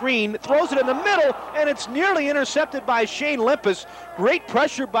up a screen, throws it in the middle, and it's nearly intercepted by Shane Limpus. Great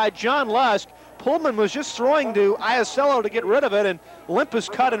pressure by John Lusk. Pullman was just throwing to Iosello to get rid of it, and Limpus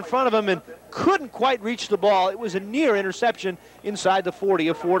cut in front of him and couldn't quite reach the ball. It was a near interception inside the 40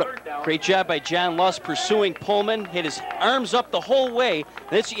 of Fordham. Great job by John Lusk pursuing Pullman. Hit his arms up the whole way.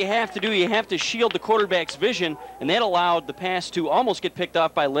 That's what you have to do. You have to shield the quarterback's vision, and that allowed the pass to almost get picked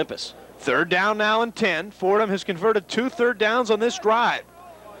off by Limpus. 3rd down now and 10. Fordham has converted 2 third downs on this drive.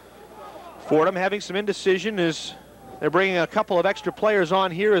 Fordham having some indecision as they're bringing a couple of extra players on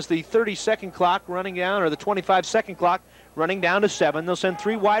here as the 30-second clock running down, or the 25-second clock running down to 7. They'll send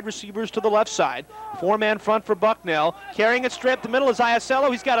 3 wide receivers to the left side. 4-man front for Bucknell. Carrying it straight up the middle is Iosello.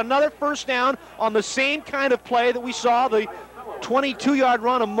 He's got another first down on the same kind of play that we saw, the 22-yard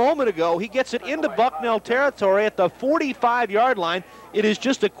run a moment ago. He gets it into Bucknell territory at the 45-yard line. It is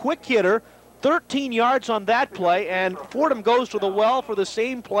just a quick hitter. 13 yards on that play, and Fordham goes to the well for the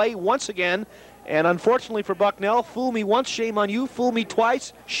same play once again. And unfortunately for Bucknell, fool me once, shame on you. Fool me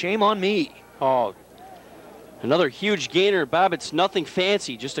twice, shame on me. Oh, another huge gainer, Bob. It's nothing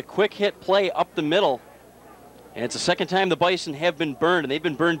fancy, just a quick hit play up the middle. And it's the 2nd time the Bison have been burned, and they've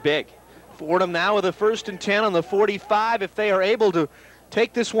been burned big. Fordham now with a 1st and 10 on the 45. If they are able to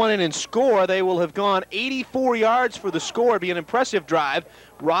take this one in and score, they will have gone 84 yards for the score. It'd be an impressive drive.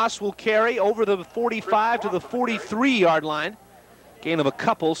 Ross will carry over the 45 to the 43-yard line. Gain of a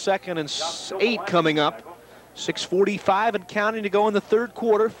couple. 2nd and 8 coming up. 6:45 and counting to go in the 3rd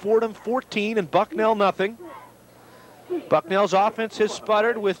quarter. Fordham 14 and Bucknell nothing. Bucknell's offense has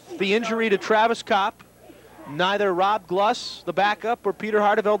sputtered with the injury to Travis Kopp. Neither Rob Gluss, the backup, or Peter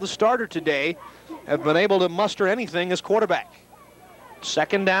Hardeveld, the starter today, have been able to muster anything as quarterback.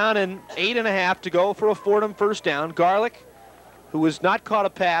 2nd down and 8.5 to go for a Fordham first down. Garlick, who has not caught a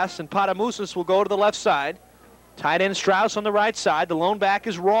pass, and Patamousas will go to the left side. Tight end Strauss on the right side. The lone back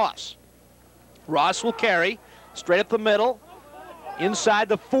is Ross. Ross will carry straight up the middle, inside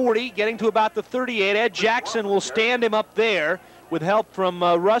the 40, getting to about the 38. Ed Jackson will stand him up there with help from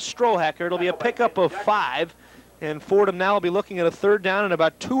Russ Strohacker. It'll be a pickup of 5, and Fordham now will be looking at a 3rd down and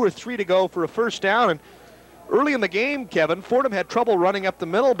about 2 or 3 to go for a first down. And early in the game, Kevin, Fordham had trouble running up the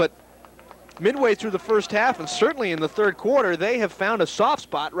middle, but midway through the first half and certainly in the 3rd quarter, they have found a soft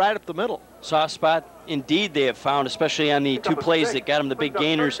spot right up the middle. Soft spot indeed they have found, especially on the 2 plays that got them the big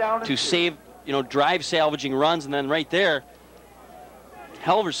gainers to save, drive salvaging runs. And then right there,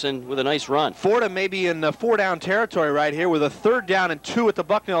 Halverson with a nice run. Fordham may be in 4-down territory right here with a 3rd down and 2 at the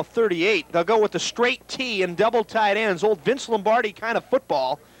Bucknell 38. They'll go with the straight T and double tight ends, old Vince Lombardi kind of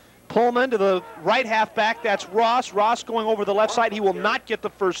football. Pullman to the right halfback, that's Ross. Ross going over the left side. He will not get the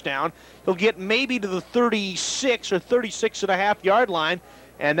first down. He'll get maybe to the 36 or 36.5-yard line.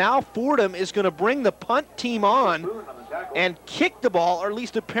 And now Fordham is going to bring the punt team on and kick the ball, or at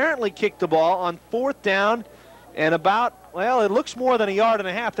least apparently kick the ball on 4th down and about, well, it looks more than a yard and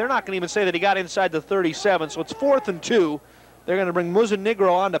a half. They're not going to even say that he got inside the 37, so it's 4th and 2. They're going to bring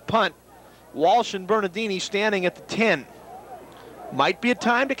Montenegro on to punt. Walsh and Bernardini standing at the 10. Might be a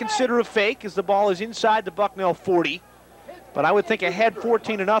time to consider a fake as the ball is inside the Bucknell 40. But I would think ahead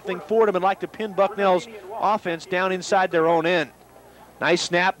 14-0, Fordham would like to pin Bucknell's offense down inside their own end. Nice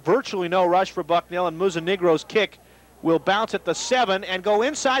snap, virtually no rush for Bucknell, and Montenegro's kick will bounce at the 7 and go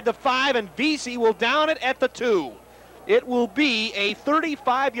inside the 5, and Vesey will down it at the 2. It will be a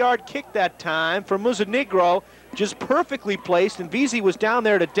 35-yard kick that time for Montenegro, just perfectly placed, and Vesey was down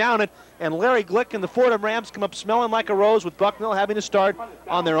there to down it, and Larry Glick and the Fordham Rams come up smelling like a rose with Bucknell having to start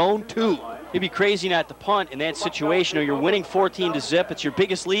on their own 2. It'd be crazy not to punt in that situation, or you're winning 14-0. It's your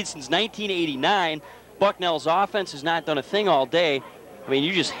biggest lead since 1989. Bucknell's offense has not done a thing all day. I mean,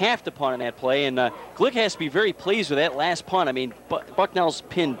 you just have to punt on that play, and Glick has to be very pleased with that last punt. I mean, Bucknell's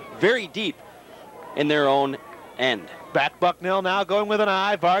pinned very deep in their own end. Back Bucknell now going with an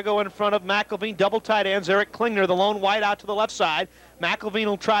eye. Vargo in front of McElveen. Double tight ends. Eric Klingner, the lone wide out to the left side. McElveen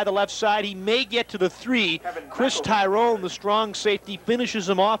will try the left side. He may get to the 3. Chris Tyrone, the strong safety, finishes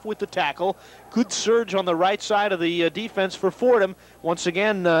him off with the tackle. Good surge on the right side of the defense for Fordham. Once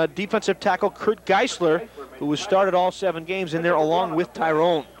again, defensive tackle Kurt Geisler, who has started all 7 games in there along with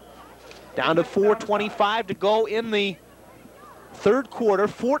Tyrone. Down to 4:25 to go in the third quarter,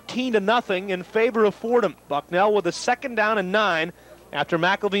 14-0 in favor of Fordham. Bucknell with a 2nd down and 9 after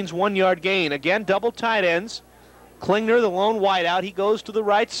McElveen's 1-yard gain. Again, double tight ends. Klingner, the lone wideout, he goes to the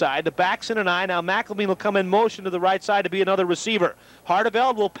right side. The back's in an eye. Now McElveen will come in motion to the right side to be another receiver.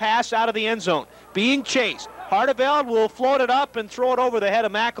 Hardeveld will pass out of the end zone. Being chased. Hardeveld will float it up and throw it over the head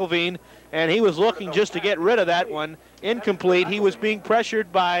of McElveen, and he was looking just to get rid of that one. Incomplete. He was being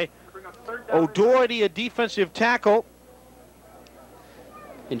pressured by O'Doherty, a defensive tackle.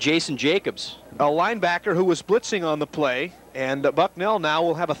 And Jason Jacobs, a linebacker who was blitzing on the play. And Bucknell now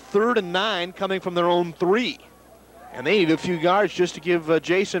will have a 3rd and 9 coming from their own 3. And they need a few yards just to give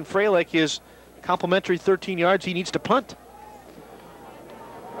Jason Freilich his complimentary 13 yards he needs to punt.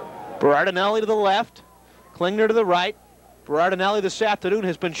 Berardinelli to the left, Klingner to the right. Berardinelli this afternoon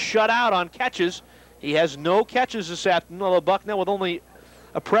has been shut out on catches. He has no catches this afternoon, although Bucknell with only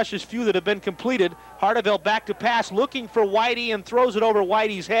a precious few that have been completed. Hardeveld back to pass, looking for Whitey, and throws it over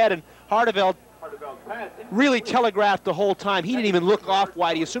Whitey's head, and Hardeveld really telegraphed the whole time. He didn't even look off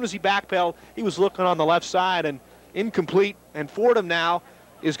Whitey. As soon as he backpedaled, he was looking on the left side, and incomplete. And Fordham now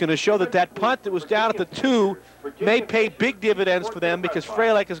is going to show that that punt that was down at the 2 may pay big dividends for them, because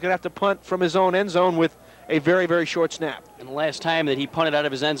Freilich is going to have to punt from his own end zone with a very, very short snap. And the last time that he punted out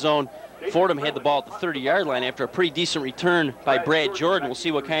of his end zone, Fordham had the ball at the 30-yard line after a pretty decent return by Brad Jordan. We'll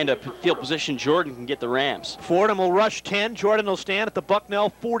see what kind of field position Jordan can get the Rams. Fordham will rush 10. Jordan will stand at the Bucknell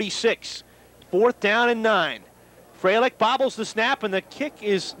 46. 4th down and 9. Freilich bobbles the snap, and the kick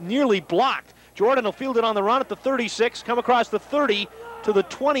is nearly blocked. Jordan will field it on the run at the 36, come across the 30 to the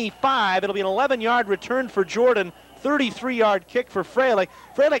 25. It'll be an 11-yard return for Jordan, 33-yard kick for Freilich.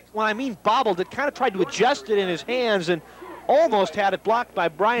 Freilich, when I mean bobbled, it kind of tried to adjust it in his hands and almost had it blocked by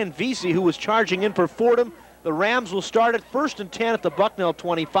Brian Vesey, who was charging in for Fordham. The Rams will start at 1st and 10 at the Bucknell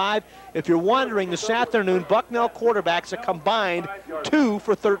 25. If you're wondering, this afternoon, Bucknell quarterbacks a combined 2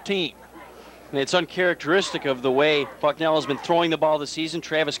 for 13. And it's uncharacteristic of the way Bucknell has been throwing the ball this season.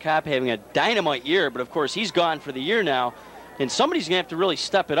 Travis Kopp having a dynamite year, but of course he's gone for the year now. And somebody's going to have to really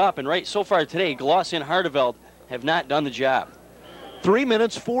step it up. And right so far today, Gloss and Hardeveld have not done the job. 3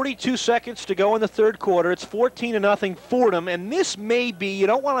 minutes, 42 seconds to go in the third quarter. It's 14-0 Fordham. And this may be, you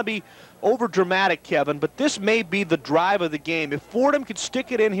don't want to be over dramatic, Kevin, but this may be the drive of the game. If Fordham could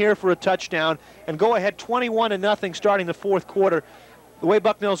stick it in here for a touchdown and go ahead 21-0 starting the fourth quarter, the way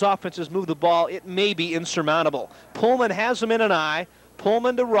Bucknell's offense has moved the ball, it may be insurmountable. Pullman has him in an eye.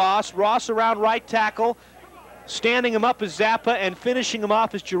 Pullman to Ross. Ross around right tackle. Standing him up is Zappa, and finishing him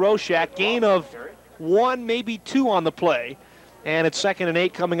off is Jaroszak. Gain of 1, maybe 2 on the play. And it's 2nd and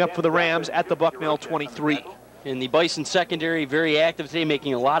 8 coming up for the Rams at the Bucknell 23. In the Bison secondary, very active today,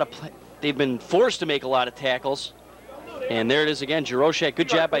 making a lot of they've been forced to make a lot of tackles. And there it is again, Jaroszak. Good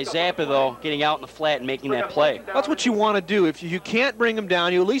job by Zappa, though, getting out in the flat and making that play. That's what you want to do. If you can't bring them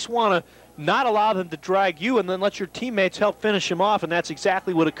down, you at least want to not allow them to drag you and then let your teammates help finish him off, and that's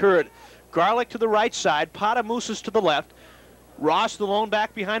exactly what occurred. Garlick to the right side, Patamoussis to the left. Ross, the lone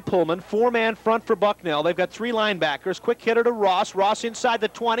back behind Pullman. 4-man front for Bucknell. They've got 3 linebackers. Quick hitter to Ross. Ross inside the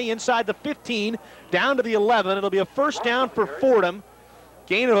 20, inside the 15, down to the 11. It'll be a 1st down for Fordham.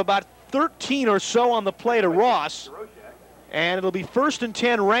 Gain of about 13 or so on the play to Ross. And it'll be 1st and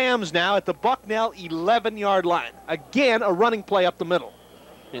 10 Rams now at the Bucknell 11-yard line. Again, a running play up the middle.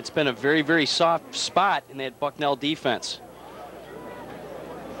 And it's been a very, very soft spot in that Bucknell defense.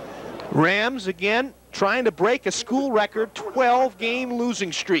 Rams again trying to break a school record 12-game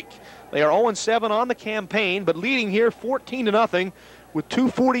losing streak. They are 0-7 on the campaign, but leading here 14-0 with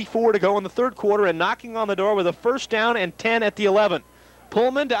 2:44 to go in the third quarter and knocking on the door with a first down and 10 at the 11.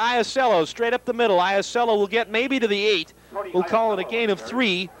 Pullman to Iasello, straight up the middle. Iasello will get maybe to the 8. We'll call it a gain of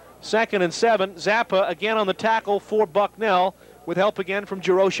 3. 2nd and 7. Zappa again on the tackle for Bucknell with help again from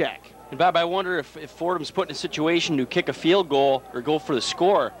Jaroszak. And Bob, I wonder if Fordham's put in a situation to kick a field goal or go for the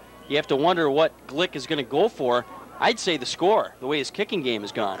score. You have to wonder what Glick is going to go for. I'd say the score, the way his kicking game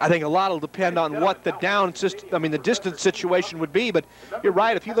has gone. I think a lot will depend on what the the distance situation would be, but you're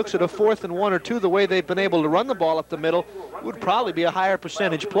right. If he looks at a 4th and 1 or 2, the way they've been able to run the ball up the middle, it would probably be a higher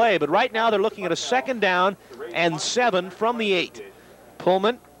percentage play. But right now they're looking at a 2nd down and 7 from the 8.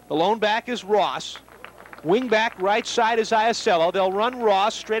 Pullman, the lone back is Ross. Wing back right side is Iasello. They'll run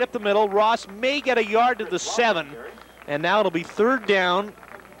Ross straight up the middle. Ross may get a yard to the 7, and now it'll be 3rd down,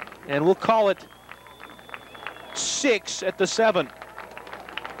 and we'll call it 6 at the 7.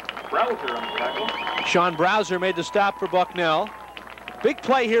 Sean Browser made the stop for Bucknell. Big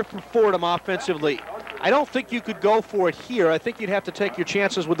play here for Fordham offensively. I don't think you could go for it here. I think you'd have to take your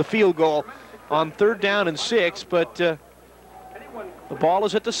chances with the field goal on 3rd down and 6, but the ball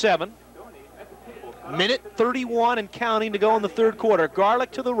is at the 7. Minute 31 and counting to go in the third quarter.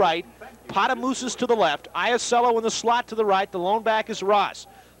 Garlick to the right, Potamoussis to the left, Iasello in the slot to the right. The lone back is Ross.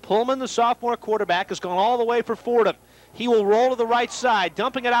 Pullman, the sophomore quarterback, has gone all the way for Fordham. He will roll to the right side,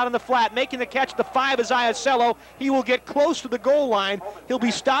 dumping it out in the flat, making the catch. The 5 is Iasello. He will get close to the goal line. He'll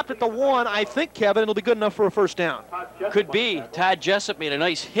be stopped at the 1. I think, Kevin, it'll be good enough for a first down. Could be. Todd Jessup made a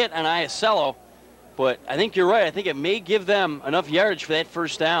nice hit on Iasello, but I think you're right. I think it may give them enough yardage for that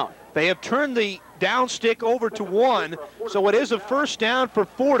first down. They have turned the down stick over to 1, so it is a first down for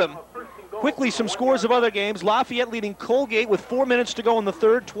Fordham. Quickly, some scores of other games. Lafayette leading Colgate with 4 minutes to go in the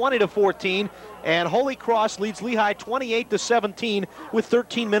third, 20-14. And Holy Cross leads Lehigh 28-17 with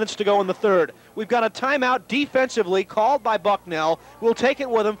 13 minutes to go in the third. We've got a timeout defensively called by Bucknell. We'll take it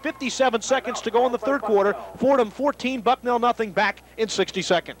with them. 57 seconds to go in the third quarter. Fordham 14, Bucknell nothing, back in 60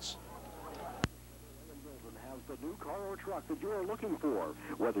 seconds. Truck that you are looking for.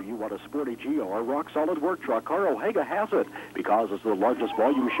 Whether you want a sporty Geo or rock-solid work truck, Carl Haga has it. Because it's the largest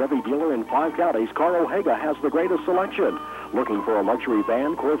volume Chevy dealer in 5 counties, Carl Haga has the greatest selection. Looking for a luxury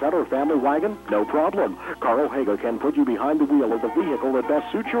van, Corvette, or family wagon? No problem. Carl Haga can put you behind the wheel of the vehicle that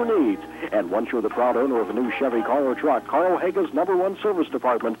best suits your needs. And once you're the proud owner of a new Chevy car or truck, Carl Haga's #1 service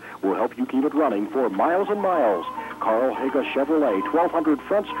department will help you keep it running for miles and miles. Carl Haga Chevrolet, 1200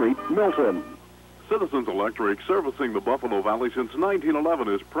 Front Street, Milton. Citizens Electric, servicing the Buffalo Valley since 1911,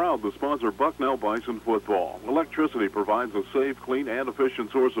 is proud to sponsor Bucknell Bison football. Electricity provides a safe, clean, and efficient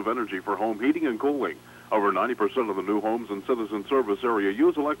source of energy for home heating and cooling. Over 90% of the new homes in Citizen Service area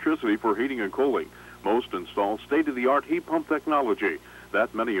use electricity for heating and cooling. Most install state-of-the-art heat pump technology.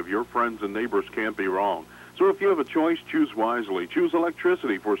 That many of your friends and neighbors can't be wrong. So if you have a choice, choose wisely. Choose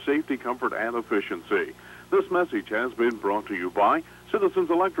electricity for safety, comfort, and efficiency. This message has been brought to you by Citizens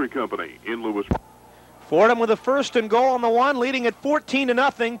Electric Company in Lewisburg. Fordham with a 1st and goal on the 1, leading at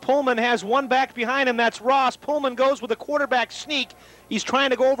 14-0. Pullman has one back behind him. That's Ross. Pullman goes with a quarterback sneak. He's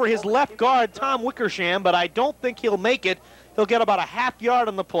trying to go over his left guard, Tom Wickersham, but I don't think he'll make it. He'll get about a half yard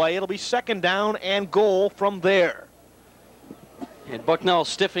on the play. It'll be 2nd down and goal from there. And Bucknell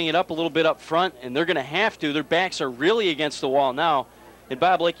stiffening it up a little bit up front, and they're going to have to. Their backs are really against the wall now. And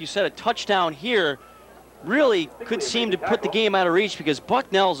Bob, like you said, a touchdown here really could seem to put the game out of reach because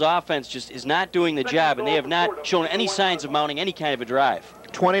Bucknell's offense just is not doing the job, and they have not shown any signs of mounting any kind of a drive.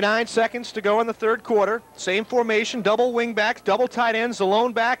 29 seconds to go in the third quarter. Same formation, double wing backs, double tight ends. The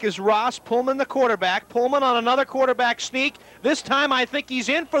lone back is Ross. Pullman the quarterback. Pullman on another quarterback sneak. This time I think he's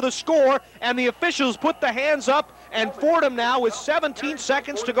in for the score, and the officials put the hands up, and Fordham now with 17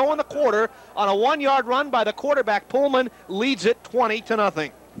 seconds to go in the quarter on a 1-yard run by the quarterback. Pullman leads it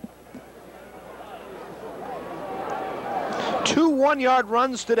 20-0. 2 1-yard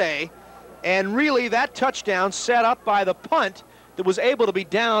runs today, and really that touchdown set up by the punt that was able to be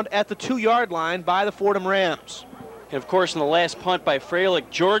downed at the 2-yard line by the Fordham Rams. And of course, in the last punt by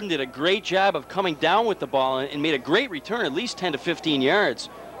Freilich, Jordan did a great job of coming down with the ball and made a great return, at least 10 to 15 yards.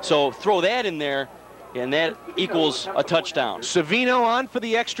 So throw that in there, and that equals a touchdown. Savino on for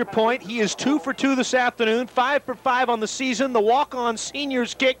the extra point. He is 2 for 2 this afternoon, 5 for 5 on the season. The walk-on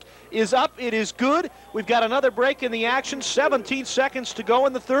senior's kick is up. It is good. We've got another break in the action. 17 seconds to go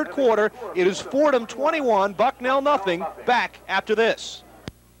in the third quarter. It is Fordham 21, Bucknell nothing. Back after this.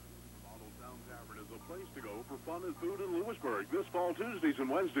 Model Town Tavern is a place to go for fun and food in Lewisburg. Lewisburg, this fall Tuesdays and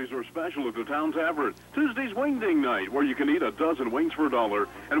Wednesdays are special at the Town Tavern. Tuesday's Wing Ding Night, where you can eat a dozen wings for $1,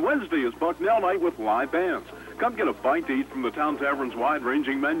 and Wednesday is Bucknell Night with live bands. Come get a bite to eat from the Town Tavern's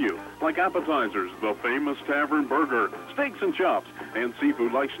wide-ranging menu, like appetizers, the famous Tavern Burger, steaks and chops, and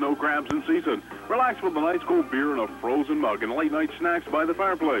seafood like snow crabs in season. Relax with a nice cool beer and a frozen mug and late-night snacks by the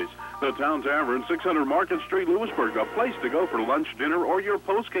fireplace. The Town Tavern, 600 Market Street, Lewisburg, a place to go for lunch, dinner, or your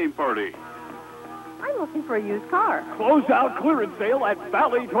post-game party. I'm looking for a used car. Closeout clearance sale at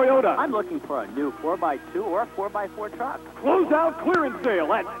Valley Toyota. I'm looking for a new 4x2 or 4x4 truck. Closeout clearance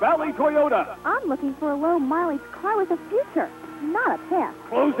sale at Valley Toyota. I'm looking for a low-mileage car with a future, not a past.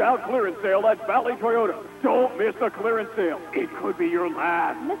 Closeout clearance sale at Valley Toyota. Don't miss the clearance sale. It could be your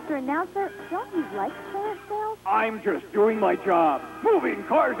last. Mr. Announcer, don't you like clearance sales? I'm just doing my job. Moving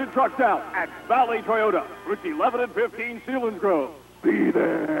cars and trucks out at Valley Toyota. Routes 11 and 15, Sealands Grove. Be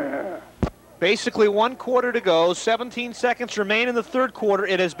there. Basically 1 quarter to go, 17 seconds remain in the third quarter.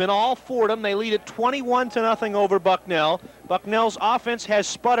 It has been all Fordham. They lead it 21-0 over Bucknell. Bucknell's offense has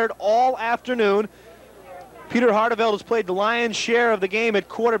sputtered all afternoon. Peter Hardeveld has played the lion's share of the game at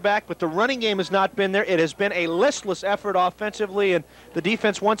quarterback, but the running game has not been there. It has been a listless effort offensively, and the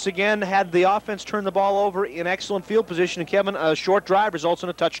defense once again had the offense turn the ball over in excellent field position. And Kevin, a short drive results in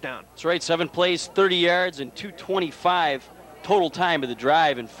a touchdown. That's right, 7 plays, 30 yards, and 2:25 total time of the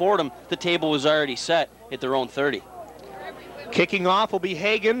drive. And Fordham, the table was already set at their own 30. Kicking off will be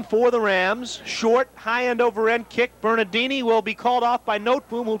Hagan for the Rams. Short, high-end over-end kick. Bernardini will be called off by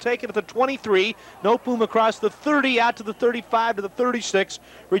Noteboom, who'll take it at the 23. Noteboom across the 30, out to the 35, to the 36.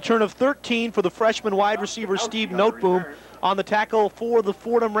 Return of 13 for the freshman wide receiver Steve Noteboom on the tackle for the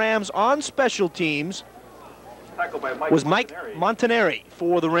Fordham Rams. On special teams was Mike Montanari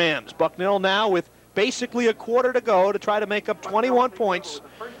for the Rams. Bucknell now with basically a quarter to go to try to make up 21 points.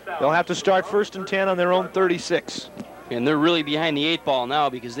 They'll have to start 1st and 10 on their own 36. And they're really behind the 8 ball now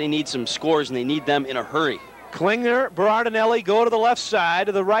because they need some scores, and they need them in a hurry. Klinger, Berardinelli go to the left side.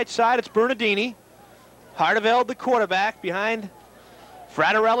 To the right side, it's Bernardini. Hardeveld, the quarterback, behind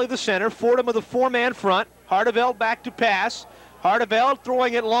Fraterelli, the center. Fordham with a 4-man front. Hardeveld back to pass. Hardeveld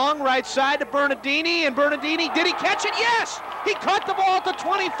throwing it long, right side to Bernardini, and Bernardini, did he catch it? Yes! He caught the ball at the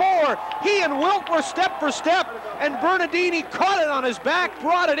 24. He and Wilt were step for step, and Bernardini caught it on his back,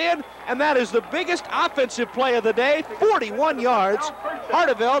 brought it in, and that is the biggest offensive play of the day, 41 yards.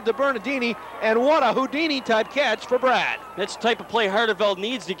 Hardeveld to Bernardini, and what a Houdini-type catch for Brad. That's the type of play Hardeveld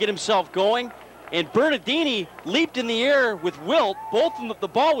needs to get himself going. And Bernardini leaped in the air with Wilt. Both of them, the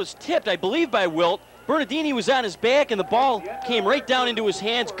ball was tipped, I believe, by Wilt. Bernardini was on his back, and the ball came right down into his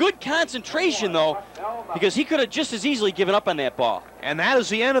hands. Good concentration, though, because he could have just as easily given up on that ball. And that is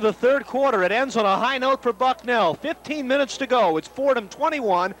the end of the third quarter. It ends on a high note for Bucknell. 15 minutes to go. It's Fordham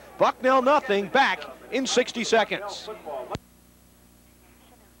 21, Bucknell nothing. Back in 60 seconds.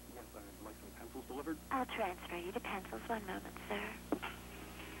 I'll transfer you to pencils. 1 moment, sir.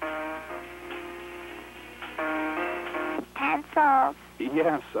 Pencils.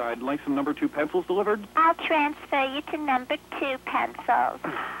 Yes, I'd like some number 2 pencils delivered. I'll transfer you to number 2 pencils.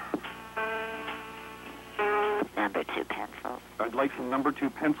 Number 2 pencils. I'd like some number 2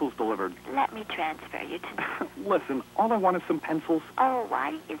 pencils delivered. Let me transfer you to... Listen, all I want is some pencils. Oh,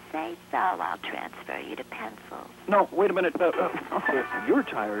 why do you say so? I'll transfer you to pencils. No, wait a minute. If you're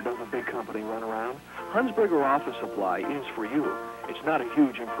tired of a big company runaround, Hunsberger Office Supply is for you. It's not a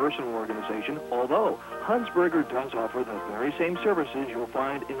huge impersonal organization, although Hunsberger does offer the very same services you'll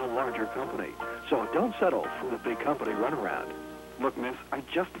find in a larger company. So don't settle for the big company runaround. Look, miss, I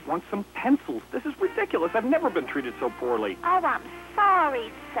just want some pencils. This is ridiculous. I've never been treated so poorly. Oh, I'm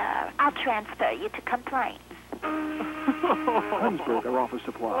sorry, sir. I'll transfer you to complaints. Hunsberger Office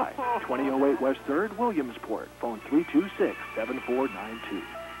Supply, 2008 West 3rd, Williamsport. Phone 326-7492.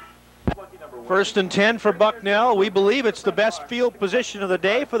 1st and 10 for Bucknell. We believe it's the best field position of the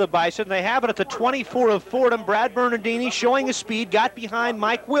day for the Bison. They have it at the 24 of Fordham. Brad Bernardini showing his speed, got behind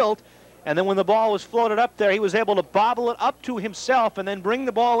Mike Wilt, and then when the ball was floated up there, he was able to bobble it up to himself and then bring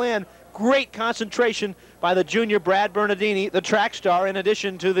the ball in. Great concentration by the junior Brad Bernardini, the track star, in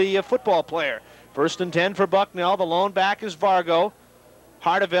addition to the football player. 1st and 10 for Bucknell. The lone back is Vargo.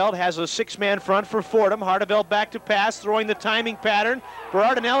 Hardeveld has a 6-man front for Fordham. Hardeveld back to pass, throwing the timing pattern.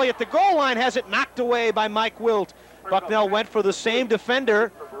 Berardinelli at the goal line has it knocked away by Mike Wilt. Bucknell went for the same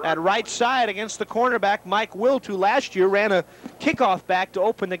defender at right side against the cornerback, Mike Wilt, who last year ran a kickoff back to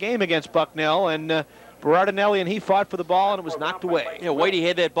open the game against Bucknell. And Berardinelli and he fought for the ball, and it was knocked away. Yeah, Whitey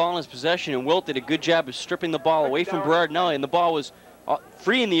had that ball in his possession, and Wilt did a good job of stripping the ball away from Berardinelli, and the ball was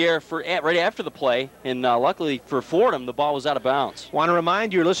free in the air right after the play, and luckily for Fordham, the ball was out of bounds. Want to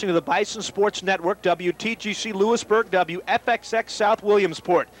remind you, you're listening to the Bison Sports Network, WTGC Lewisburg, WFXX South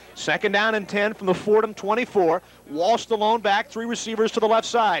Williamsport. Second down and 10 from the Fordham 24. Walsh the lone back, 3 receivers to the left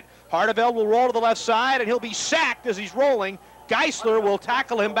side. Hardeveld will roll to the left side, and he'll be sacked as he's rolling. Geisler will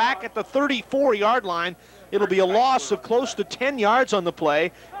tackle him back at the 34-yard line. It'll be a loss of close to 10 yards on the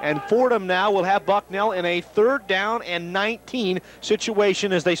play, and Fordham now will have Bucknell in a 3rd down and 19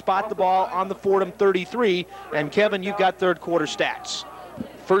 situation as they spot the ball on the Fordham 33. And Kevin, you've got third quarter stats.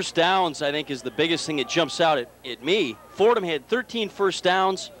 First downs, I think, is the biggest thing that jumps out at me. Fordham had 13 first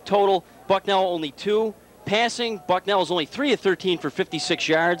downs total, Bucknell only 2. Passing, Bucknell is only 3 of 13 for 56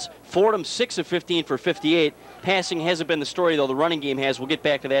 yards. Fordham 6 of 15 for 58. Passing hasn't been the story, though. The running game has. We'll get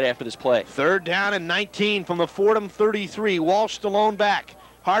back to that after this play. 3rd down and 19 from the Fordham 33. Walsh the lone back.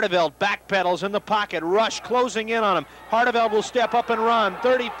 Hardeveld backpedals in the pocket. Rush closing in on him. Hardeveld will step up and run.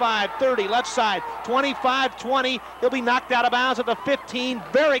 35-30, left side. 25-20. He'll be knocked out of bounds at the 15.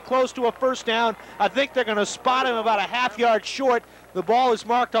 Very close to a first down. I think they're going to spot him about a half-yard short. The ball is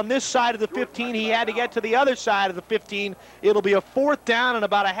marked on this side of the 15. He had to get to the other side of the 15. It'll be a 4th down and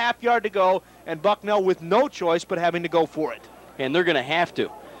about a half yard to go, and Bucknell with no choice but having to go for it. And they're going to have to.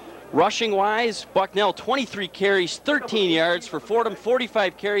 Rushing-wise, Bucknell 23 carries, 13 yards. For Fordham,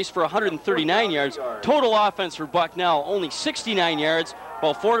 45 carries for 139 yards. Total offense for Bucknell, only 69 yards,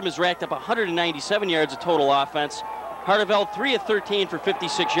 while Fordham has racked up 197 yards of total offense. Hardeveld 3 of 13 for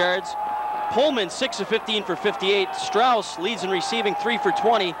 56 yards. Pullman 6 of 15 for 58. Strauss leads in receiving, 3 for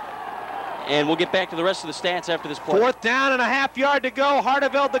 20. And we'll get back to the rest of the stats after this play. 4th down and a half yard to go.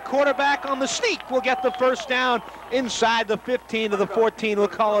 Hardeveld, the quarterback, on the sneak will get the first down inside the 15 to the 14. We'll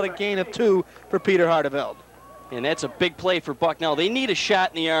call it a gain of 2 for Peter Hardeveld. And that's a big play for Bucknell. They need a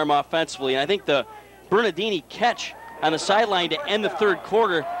shot in the arm offensively, and I think the Bernardini catch on the sideline to end the 3rd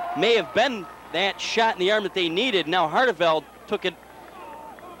quarter may have been that shot in the arm that they needed. Now Hardeveld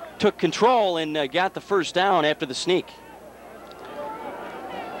took control and got the first down after the sneak.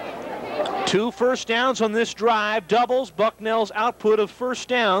 2 first downs on this drive, doubles Bucknell's output of first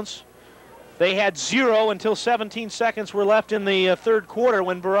downs. They had 0 until 17 seconds were left in the 3rd quarter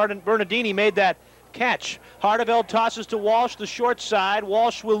when Bernardini made that catch. Hardeveld tosses to Walsh, the short side.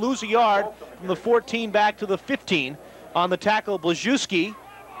 Walsh will lose a yard from the 14 back to the 15. On the tackle, Blazewski,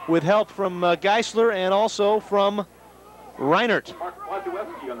 with help from Geisler and also from Reinert.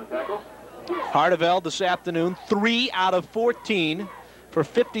 Hardeveld this afternoon, 3 out of 14 for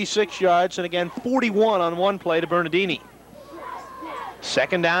 56 yards, and again 41 on one play to Bernardini.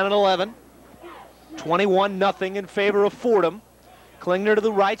 2nd down and 11. 21-0 in favor of Fordham. Klingner to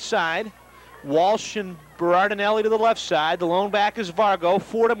the right side. Walsh and Berardinelli to the left side. The lone back is Vargo.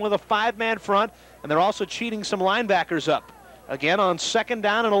 Fordham with a 5-man front, and they're also cheating some linebackers up. Again on 2nd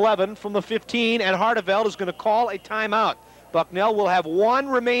down and 11 from the 15, and Hardeveld is going to call a timeout. Bucknell will have 1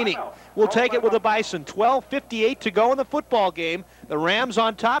 remaining. We'll take it with the Bison. 12:58 to go in the football game. The Rams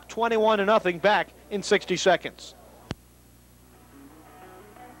on top, 21-0, back in 60 seconds.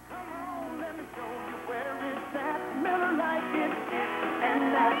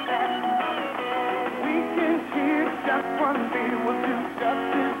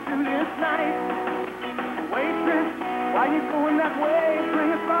 Why you going that way?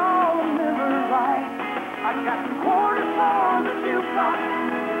 Bring us all a Miller Lite. I got some quarters for the jukebox.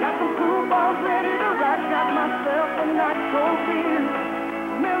 Got some pool balls ready to rock. Got myself a nice cold beer.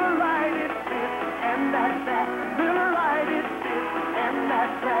 Miller Lite, it's this and that's that. Miller Lite, it's this and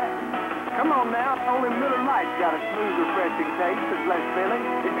that's that. Come on now, only Miller Lite's got a smooth, refreshing taste that's less filling.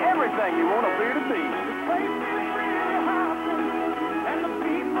 It's everything you want a beer to be. The place is really hopping, and the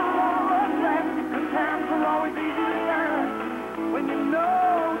people all are glad. The times are always easy to find when you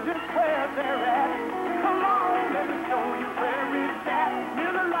know just where they're at. Come on, let me show you where it's at.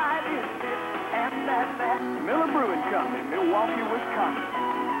 Miller Lite is this and that's that. Miller Brewing Company, Milwaukee, Wisconsin.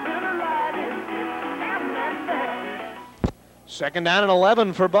 Miller Lite is this and that's that. 2nd down and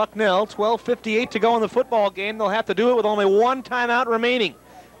 11 for Bucknell. 12:58 to go in the football game. They'll have to do it with only 1 timeout remaining.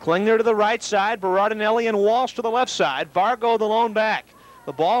 Klingner to the right side, Berardinelli and Walsh to the left side. Vargo the lone back.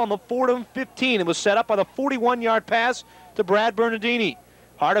 The ball on the Fordham 15. It was set up by the 41-yard pass to Brad Bernardini.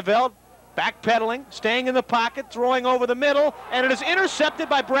 Hardeveld backpedaling, staying in the pocket, throwing over the middle, and it is intercepted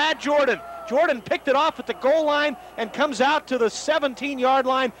by Brad Jordan. Jordan picked it off at the goal line and comes out to the 17-yard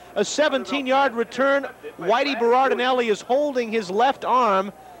line. A 17-yard return. Whitey Berardinelli is holding his left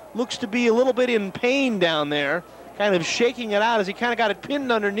arm. Looks to be a little bit in pain down there, kind of shaking it out as he kind of got it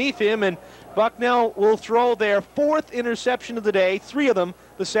pinned underneath him, and Bucknell will throw their 4th interception of the day, 3 of them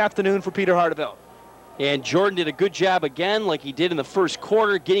this afternoon for Peter Hardeveld. And Jordan did a good job again, like he did in the first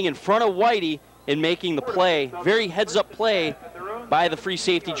quarter, getting in front of Whitey and making the play. Very heads-up play by the free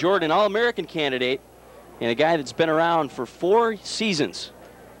safety Jordan, an All-American candidate, and a guy that's been around for 4 seasons.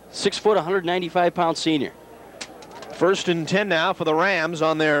 6 foot, 195-pound senior. 1st and 10 now for the Rams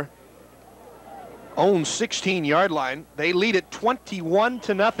on their own 16-yard line. They lead it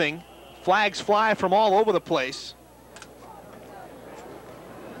 21-0. Flags fly from all over the place.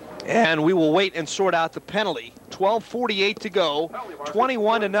 And we will wait and sort out the penalty. 12:48 to go,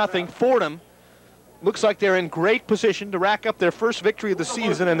 21-0. Fordham looks like they're in great position to rack up their first victory of the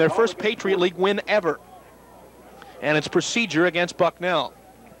season and their first Patriot League win ever. And it's procedure against Bucknell.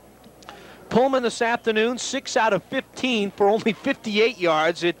 Pullman this afternoon, 6 out of 15 for only 58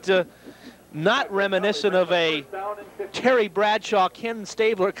 yards. Not reminiscent of a Terry Bradshaw, Ken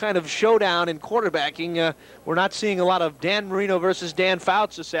Stabler kind of showdown in quarterbacking. We're not seeing a lot of Dan Marino versus Dan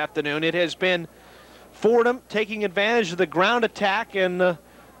Fouts this afternoon. It has been Fordham taking advantage of the ground attack and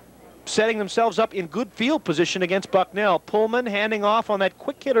setting themselves up in good field position against Bucknell. Pullman handing off on that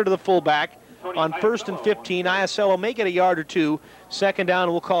quick hitter to the fullback on 1st and 15. Iasello may get a yard or two. 2nd down,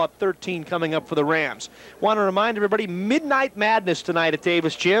 we'll call it 13 coming up for the Rams. Want to remind everybody, Midnight Madness tonight at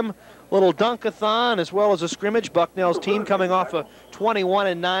Davis Gym. Little dunk-a-thon as well as a scrimmage. Bucknell's team coming off a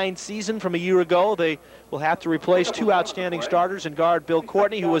 21-9 season from a year ago. They will have to replace 2 outstanding starters in guard Bill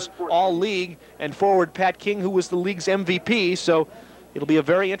Courtney, who was all-league, and forward Pat King, who was the league's MVP. So it'll be a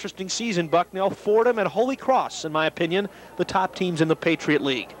very interesting season. Bucknell, Fordham, and Holy Cross, in my opinion, the top teams in the Patriot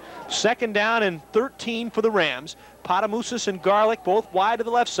League. 2nd down and 13 for the Rams. Potamoussis and Garlick both wide to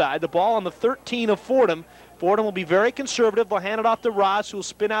the left side. The ball on the 13 of Fordham. Fordham will be very conservative. They'll hand it off to Ross, who will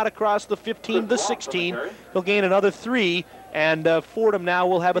spin out across the 15 to the 16. He'll gain another 3, and Fordham now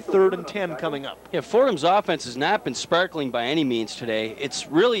will have a 3rd and 10 coming up. Yeah, Fordham's offense has not been sparkling by any means today. It's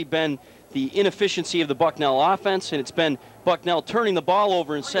really been the inefficiency of the Bucknell offense, and it's been Bucknell turning the ball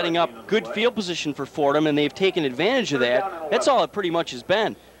over and setting up good field position for Fordham, and they've taken advantage of that. That's all it pretty much has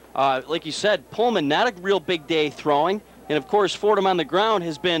been. Like you said, Pullman, not a real big day throwing, and of course Fordham on the ground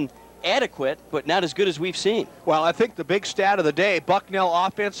has been adequate, but not as good as we've seen. Well, I think the big stat of the day, Bucknell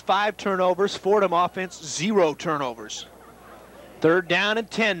offense 5 turnovers, Fordham offense 0 turnovers. 3rd down and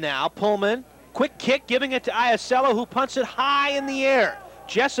 10 now. Pullman, quick kick, giving it to Iasello, who punts it high in the air.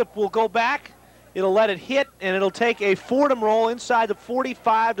 Jessup will go back. It'll let it hit, and it'll take a Fordham roll inside the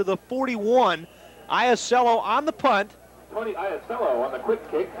 45 to the 41. Iasello on the punt. Tony Iasello on the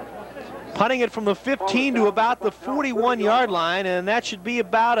quick kick. Punting it from the 15 to about the 41-yard line, and that should be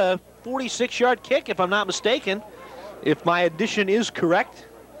about a 46-yard kick, if I'm not mistaken, if my addition is correct.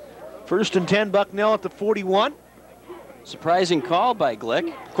 1st and 10, Bucknell at the 41. Surprising call by Glick.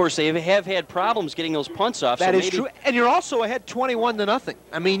 Of course, they have had problems getting those punts off. That is true, and you're also ahead 21-0.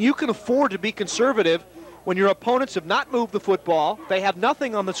 I mean, you can afford to be conservative when your opponents have not moved the football. They have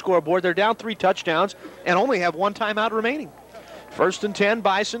nothing on the scoreboard. They're down 3 touchdowns and only have 1 timeout remaining. 1st and 10,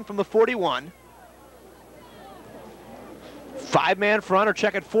 Bison from the 41. 5-man front, or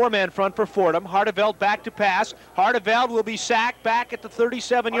check it, 4-man front for Fordham. Hardeveld back to pass. Hardeveld will be sacked back at the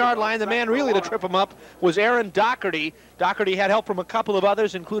 37-yard line. The man really to trip him up was Aaron Doherty. Doherty had help from a couple of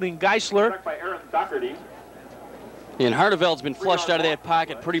others, including Geisler. By Aaron Doherty. And Hardeveld's been flushed out of that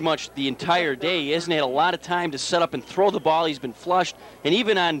pocket pretty much the entire day. He hasn't had a lot of time to set up and throw the ball. He's been flushed, and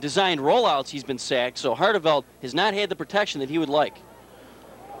even on designed rollouts, he's been sacked. So Hardeveld has not had the protection that he would like.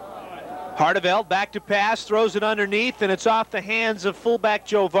 Hardeveld back to pass, throws it underneath, and it's off the hands of fullback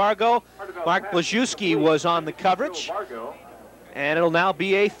Joe Vargo. Mark Blazewski was on the coverage. And it'll now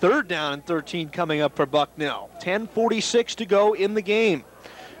be a 3rd down and 13 coming up for Bucknell. 10:46 to go in the game.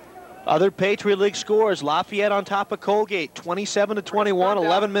 Other Patriot League scores, Lafayette on top of Colgate, 27-21,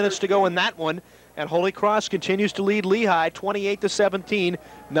 11 minutes to go in that one. And Holy Cross continues to lead Lehigh, 28-17,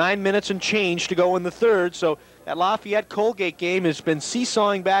 9 minutes and change to go in the 3rd. So that Lafayette-Colgate game has been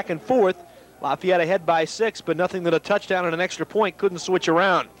seesawing back and forth. Lafayette ahead by 6, but nothing that a touchdown and an extra point couldn't switch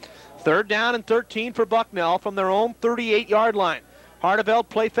around. 3rd down and 13 for Bucknell from their own 38-yard line. Hardeveld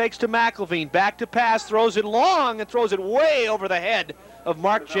play fakes to McElveen, back to pass, throws it long and throws it way over the head of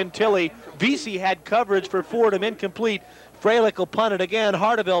Mark Gentile. Vesey had coverage for Fordham, incomplete. Freilich will punt it again.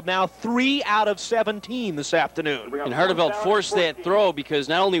 Hardeveld now 3 out of 17 this afternoon. And Hardeveld forced that throw because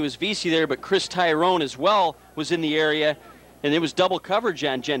not only was Vesey there, but Chris Tyrone as well was in the area, and it was double coverage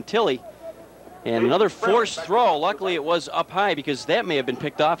on Gentile. And another forced throw. Luckily it was up high because that may have been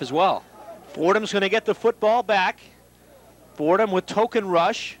picked off as well. Fordham's going to get the football back. Fordham with token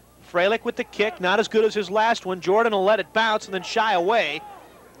rush. Freilich with the kick, not as good as his last one. Jordan will let it bounce and then shy away.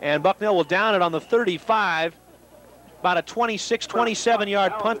 And Bucknell will down it on the 35. About a 26,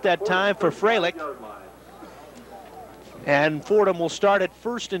 27-yard punt that time for Freilich. And Fordham will start at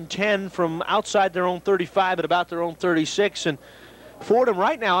 1st and 10 from outside their own 35 at about their own 36. And Fordham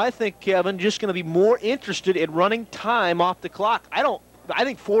right now, I think, Kevin, just going to be more interested in running time off the clock. I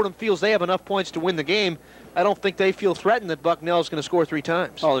think Fordham feels they have enough points to win the game. I don't think they feel threatened that Bucknell is going to score 3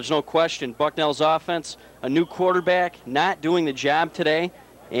 times. Oh, there's no question. Bucknell's offense, a new quarterback, not doing the job today.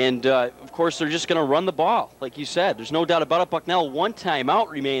 And, of course, they're just going to run the ball, like you said. There's no doubt about it. Bucknell, 1 timeout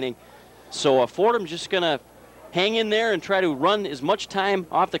remaining. So Fordham's just going to hang in there and try to run as much time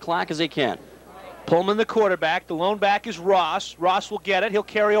off the clock as they can. Pullman, the quarterback. The lone back is Ross. Ross will get it. He'll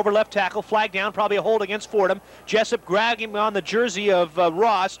carry over left tackle. Flag down. Probably a hold against Fordham. Jessup grabbing on the jersey of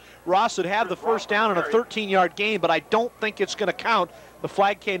Ross. Ross would have the first down in a 13-yard gain, but I don't think it's going to count. The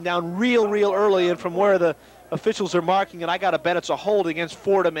flag came down real early, and from where the officials are marking it, I got to bet it's a hold against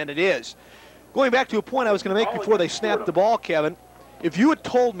Fordham, and it is. Going back to a point I was going to make before they snapped the ball, Kevin, if you had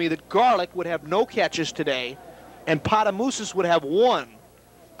told me that Garlick would have no catches today and Patamoussis would have 1,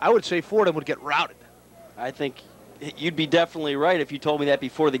 I would say Fordham would get routed. I think you'd be definitely right if you told me that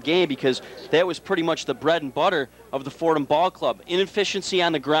before the game, because that was pretty much the bread and butter of the Fordham Ball Club. Inefficiency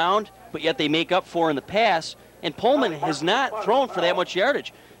on the ground, but yet they make up for in the pass, and Pullman has not thrown for that much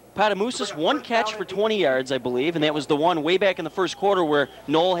yardage. Patamoussis 1 catch for 20 yards, I believe, and that was the one way back in the first quarter where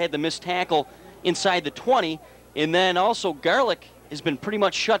Knoll had the missed tackle inside the 20, and then also Garlick has been pretty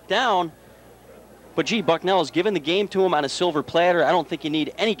much shut down. But, gee, Bucknell has given the game to him on a silver platter. I don't think you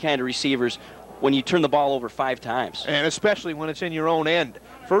need any kind of receivers when you turn the ball over 5 times. And especially when it's in your own end.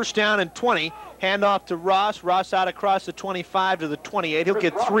 1st down and 20. Handoff to Ross. Ross out across the 25 to the 28. He'll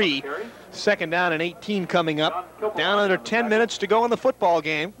get 3. 2nd down and 18 coming up. Down under 10 minutes to go in the football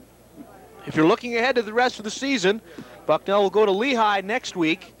game. If you're looking ahead to the rest of the season, Bucknell will go to Lehigh next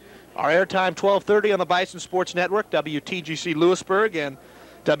week. Our airtime 12:30 on the Bison Sports Network, WTGC Lewisburg, and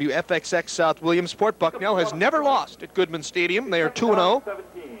WFXX South Williamsport. Bucknell has never lost at Goodman Stadium. They are 2-0.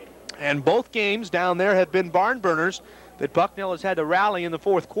 And both games down there have been barn burners that Bucknell has had to rally in the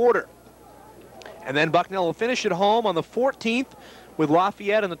 4th quarter. And then Bucknell will finish at home on the 14th with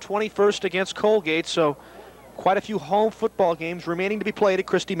Lafayette and the 21st against Colgate. So quite a few home football games remaining to be played at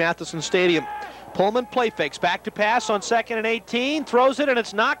Christy Matheson Stadium. Pullman play fakes, back to pass on 2nd and 18, throws it, and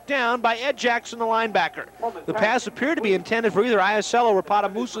it's knocked down by Ed Jackson, the linebacker. The pass appeared to be intended for either Iasella or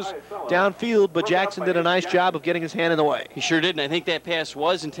Patamoussis downfield, but Jackson did a nice job of getting his hand in the way. He sure did, and I think that pass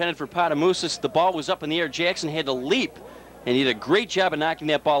was intended for Patamoussis. The ball was up in the air. Jackson had to leap, and he did a great job of knocking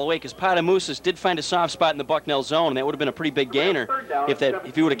that ball away, because Patamoussis did find a soft spot in the Bucknell zone, and that would have been a pretty big gainer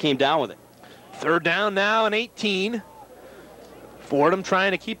if he would have came down with it. 3rd down now and 18. Fordham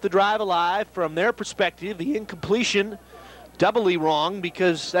trying to keep the drive alive. From their perspective, the incompletion doubly wrong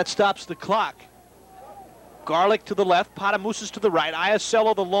because that stops the clock. Garlick to the left, Patamoussis to the right,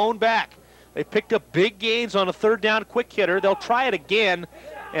 Iasella the lone back. They picked up big gains on a 3rd down quick hitter. They'll try it again,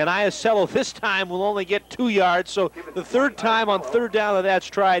 and Iasella this time will only get 2 yards. So the 3rd time on 3rd down that that's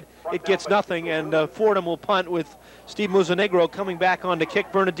tried, it gets nothing, and Fordham will punt with Steve Muzzanegro coming back on to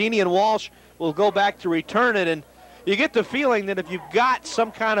kick. Bernardini and Walsh will go back to return it, and you get the feeling that if you've got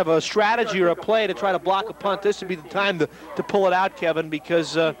some kind of a strategy or a play to try to block a punt, this would be the time to pull it out, Kevin,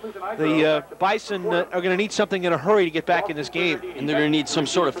 because the Bison are going to need something in a hurry to get back in this game. And they're going to need some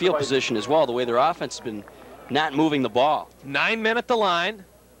sort of field position as well, the way their offense has been not moving the ball. 9 men at the line.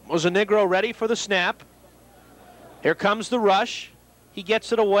 Muzzanegro ready for the snap. Here comes the rush. He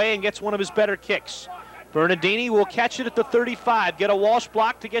gets it away and gets one of his better kicks. Bernardini will catch it at the 35, get a Walsh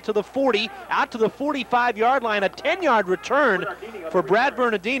block to get to the 40, out to the 45-yard line, a 10-yard return for Brad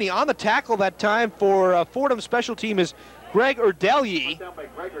Bernardini. On the tackle that time for Fordham special team is Greg Erdelyi.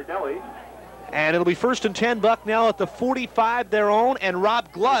 And it'll be 1st and 10 Bucknell at the 45 their own, and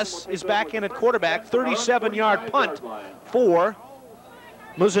Rob Gluss is back in at quarterback, 37-yard punt for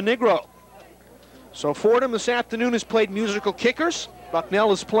Muzzanegro. So Fordham this afternoon has played musical kickers.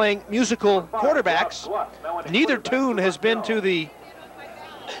 Bucknell is playing musical quarterbacks. Neither tune has been to the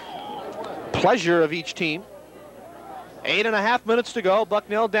pleasure of each team. 8.5 minutes to go.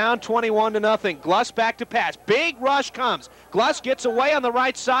 Bucknell down 21-0. Gluss back to pass. Big rush comes. Gluss gets away on the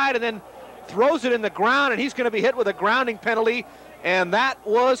right side and then throws it in the ground, and he's going to be hit with a grounding penalty, and that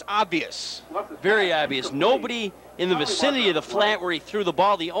was obvious. Very obvious. Nobody in the vicinity of the flat where he threw the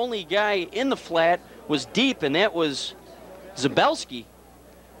ball. The only guy in the flat was deep, and that was Zabelski,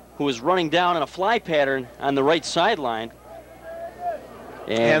 who was running down in a fly pattern on the right sideline.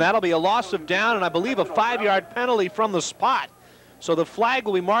 And that'll be a loss of down, and I believe a 5-yard penalty from the spot. So the flag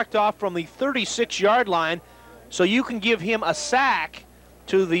will be marked off from the 36-yard line, so you can give him a sack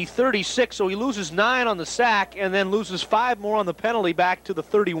to the 36, so he loses 9 on the sack and then loses 5 more on the penalty back to the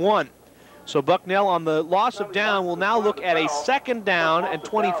 31. So Bucknell on the loss of down will now look at a 2nd down and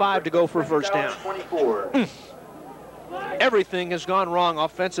 25 to go for first down. Everything has gone wrong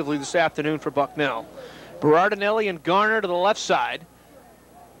offensively this afternoon for Bucknell. Berardinelli and Garner to the left side.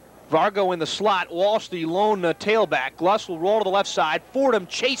 Vargo in the slot. Walsh the lone tailback. Gluss will roll to the left side. Fordham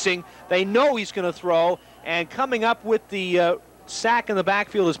chasing. They know he's going to throw. And coming up with the sack in the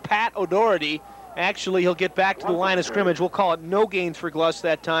backfield is Pat O'Doherty. Actually, he'll get back to the line of scrimmage. We'll call it no gains for Gluss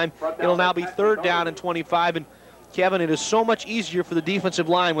that time. It'll now be 3rd down and 25. And Kevin, it is so much easier for the defensive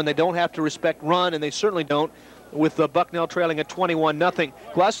line when they don't have to respect run, and they certainly don't, with Bucknell trailing at 21-0.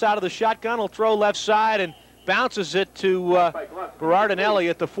 Gluss out of the shotgun will throw left side and bounces it to Berardinelli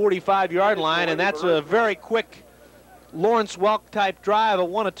at the 45-yard line, and that's a very quick Lawrence Welk type drive, a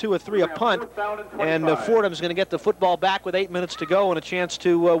 1, a 2, a 3, a punt, and Fordham's going to get the football back with 8 minutes to go and a chance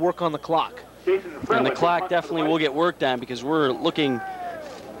to work on the clock. And the clock definitely will get worked on because we're looking,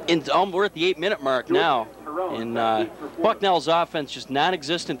 we're at the 8-minute mark now, and Bucknell's offense just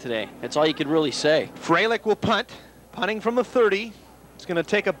non-existent today. That's all you could really say. Freilich will punt, punting from the 30. It's going to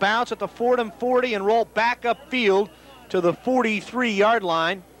take a bounce at the Fordham 40 and roll back upfield to the 43-yard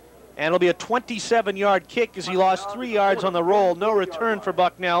line. And it'll be a 27-yard kick as he lost 3 yards on the roll. No return for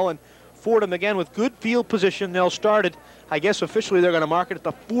Bucknell. And Fordham again with good field position. They'll start it. I guess officially they're going to mark it at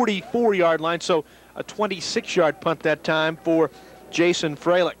the 44-yard line. So a 26-yard punt that time for Jason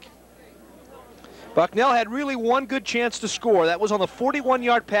Freilich. Bucknell had really one good chance to score. That was on the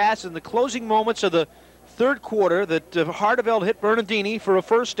 41-yard pass in the closing moments of the 3rd quarter that Hardeveld hit Bernardini for a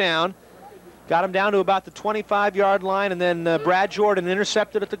first down. Got him down to about the 25-yard line, and then Brad Jordan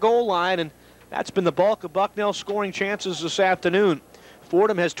intercepted at the goal line, and that's been the bulk of Bucknell's scoring chances this afternoon.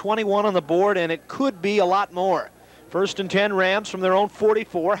 Fordham has 21 on the board, and it could be a lot more. 1st and 10 Rams from their own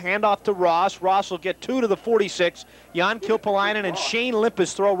 44. Handoff to Ross. Ross will get 2 to the 46. Jan Kilpalainen and Shane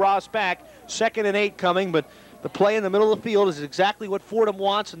Limpus throw Ross back. 2nd and 8 coming, but the play in the middle of the field is exactly what Fordham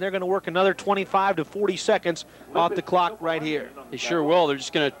wants, and they're going to work another 25 to 40 seconds off the clock right here. They sure will. They're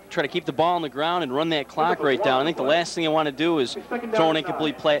just going to try to keep the ball on the ground and run that clock right down. I think the last thing they want to do is throw an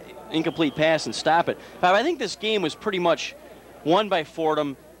incomplete pass and stop it. But I think this game was pretty much won by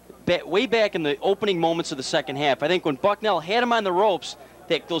Fordham way back in the opening moments of the second half. I think when Bucknell had them on the ropes,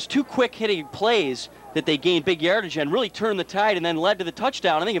 those 2 quick hitting plays that they gained big yardage and really turned the tide and then led to the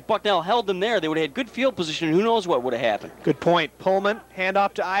touchdown. I think if Bucknell held them there, they would have had good field position, and who knows what would have happened. Good point. Pullman,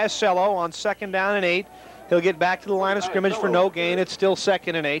 handoff to Iasello on 2nd down and 8. He'll get back to the line of scrimmage for no gain. It's still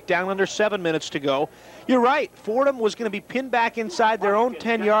 2nd and 8, down under 7 minutes to go. You're right. Fordham was going to be pinned back inside their own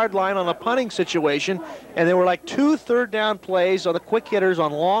 10-yard line on a punting situation, and there were like 2 third-down plays on the quick hitters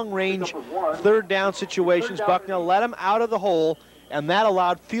on long-range third-down situations. Bucknell let them out of the hole, and that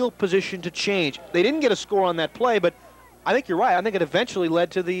allowed field position to change. They didn't get a score on that play, but I think you're right. I think it eventually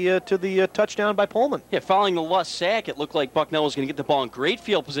led to the touchdown by Pullman. Yeah, following the lost sack, it looked like Bucknell was going to get the ball in great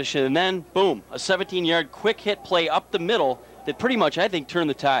field position, and then, boom, a 17-yard quick hit play up the middle that pretty much, I think, turned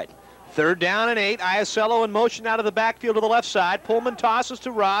the tide. 3rd down and 8. Iasello in motion out of the backfield to the left side. Pullman tosses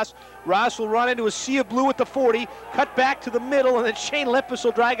to Ross. Ross will run into a sea of blue at the 40, cut back to the middle, and then Shane Limpus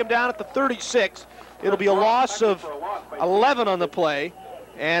will drag him down at the 36. It'll be a loss of 11 on the play.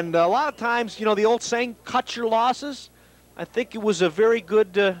 And a lot of times, you know, the old saying, cut your losses. I think it was a very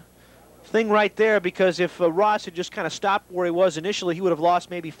good thing right there, because if Ross had just kind of stopped where he was initially, he would have lost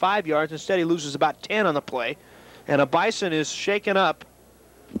maybe 5 yards. Instead, he loses about 10 on the play. And a Bison is shaken up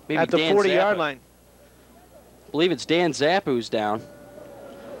at the 40-yard line. I believe it's Dan Zappa who's down.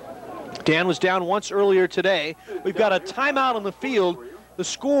 Dan was down once earlier today. We've got a timeout on the field. The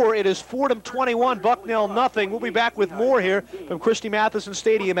score, it is Fordham 21, Bucknell nothing. We'll be back with more here from Christy Matheson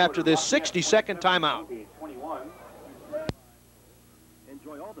Stadium after this 60-second timeout.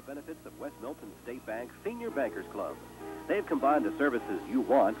 Enjoy all the benefits of West Milton State Bank Senior Bankers Club. They've combined the services you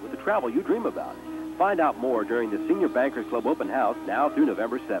want with the travel you dream about. Find out more during the Senior Bankers Club open house now through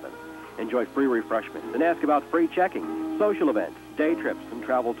November 7th. Enjoy free refreshments and ask about free checking, social events, day trips, and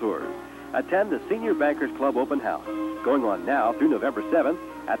travel tours. Attend the Senior Bankers Club open house, going on now through November 7th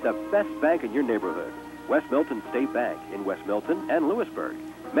at the best bank in your neighborhood, West Milton State Bank in West Milton and Lewisburg.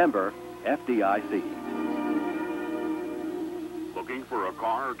 Member FDIC. Looking for a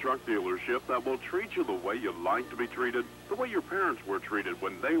car or truck dealership that will treat you the way you'd like to be treated, the way your parents were treated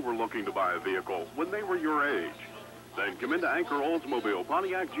when they were looking to buy a vehicle, when they were your age? Then come into Anchor Oldsmobile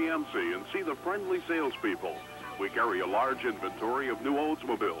Pontiac GMC and see the friendly salespeople. We carry a large inventory of new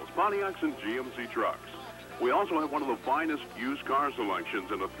Oldsmobiles, Pontiacs, and GMC trucks. We also have one of the finest used car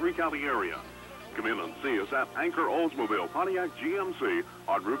selections in the 3-county area. Come in and see us at Anchor Oldsmobile Pontiac GMC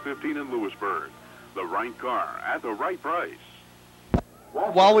on Route 15 in Lewisburg. The right car at the right price.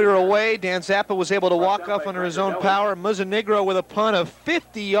 while we were away, Dan Zappa was able to walk off under his own power. Montenegro with a punt of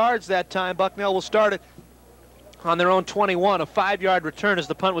 50 yards that time. Bucknell will start it on their own 21, a 5-yard return as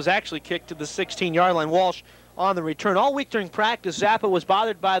the punt was actually kicked to the 16-yard line. Walsh on the return. All week during practice, Zappa was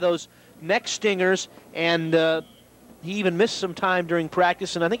bothered by those neck stingers, and he even missed some time during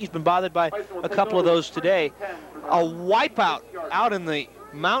practice, and I think he's been bothered by a couple of those today. A wipeout out in the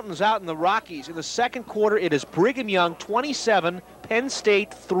mountains, out in the Rockies. In the second quarter, it is Brigham Young 27, Penn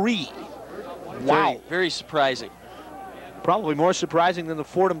State 3. Wow. Very surprising. Probably more surprising than the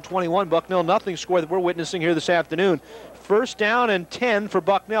Fordham 21, Bucknell nothing score that we're witnessing here this afternoon. First down and 10 for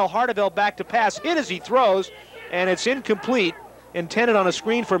Bucknell. Hardeveld back to pass, hit as he throws, and it's incomplete. Intended on a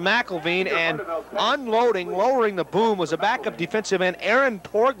screen for McElveen, and unloading, lowering the boom, was a backup defensive end, Aaron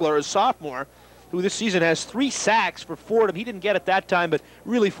Torgler, a sophomore, who this season has 3 sacks for Fordham. He didn't get it that time, but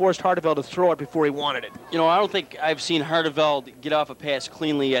really forced Hardeveld to throw it before he wanted it. You know, I don't think I've seen Hardeveld get off a pass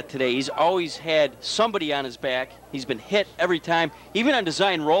cleanly yet today. He's always had somebody on his back. He's been hit every time. Even on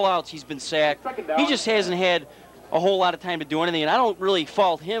design rollouts, he's been sacked. He just hasn't had a whole lot of time to do anything, and I don't really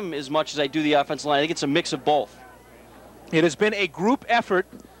fault him as much as I do the offensive line. I think it's a mix of both. It has been a group effort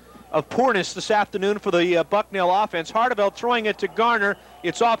of poorness this afternoon for the Bucknell offense. Hardeveld throwing it to Garner.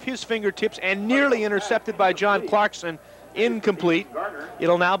 It's off his fingertips and nearly intercepted by John Clarkson. Incomplete.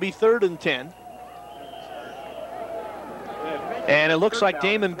 It'll now be 3rd and 10. And it looks like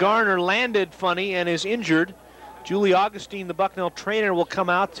Damon Garner landed funny and is injured. Julie Augustine, the Bucknell trainer, will come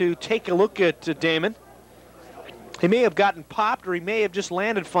out to take a look at Damon. He may have gotten popped, or he may have just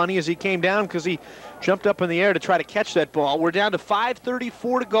landed funny as he came down because he jumped up in the air to try to catch that ball. We're down to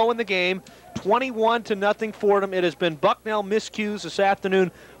 5:34 to go in the game. 21-0 Fordham. It has been Bucknell miscues this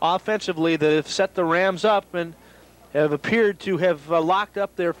afternoon offensively that have set the Rams up and have appeared to have locked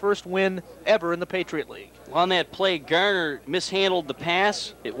up their first win ever in the Patriot League. On that play, Garner mishandled the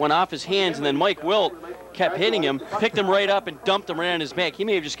pass. It went off his hands, and then Mike Wilt kept hitting him, picked him right up, and dumped him right on his back. He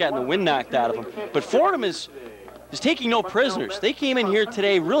may have just gotten the wind knocked out of him. But Fordham is taking no prisoners. They came in here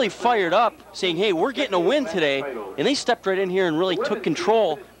today really fired up, saying, hey, we're getting a win today, and they stepped right in here and really took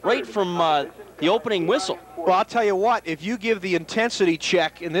control right from the opening whistle. Well, I'll tell you what, if you give the intensity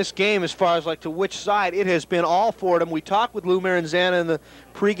check in this game as far as like to which side, it has been all Fordham. We talked with Lou Maranzana in the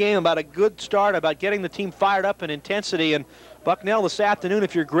pregame about a good start, about getting the team fired up in intensity, and Bucknell this afternoon,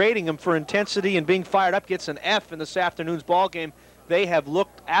 if you're grading them for intensity and being fired up, gets an F in this afternoon's ball game. They have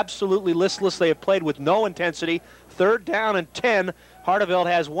looked absolutely listless. They have played with no intensity. 3rd down and 10. Hardeveld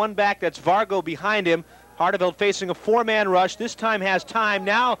has one back. That's Vargo behind him. Hardeveld facing a 4-man rush. This time has time.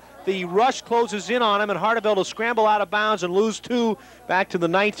 Now the rush closes in on him, and Hardeveld will scramble out of bounds and lose 2 back to the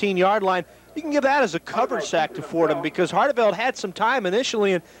 19-yard line. You can give that as a cover sack to Fordham because Hardeveld had some time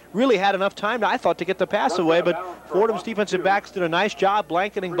initially and really had enough time, I thought, to get the pass away, but Fordham's defensive backs did a nice job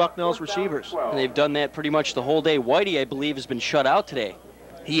blanketing Bucknell's receivers. And they've done that pretty much the whole day. Whitey, I believe, has been shut out today.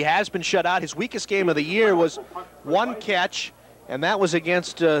 He has been shut out. His weakest game of the year was 1 catch, and that was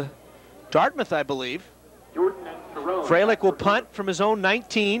against Dartmouth, I believe. Freilich will punt from his own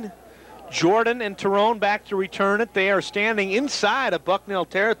 19. Jordan and Tyrone back to return it. They are standing inside of Bucknell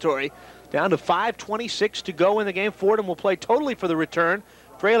territory. Down to 5:26 to go in the game. Fordham will play totally for the return.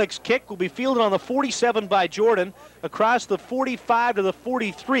 Freilich's kick will be fielded on the 47 by Jordan. Across the 45 to the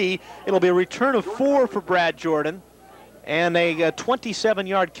 43, it'll be a return of 4 for Brad Jordan. And a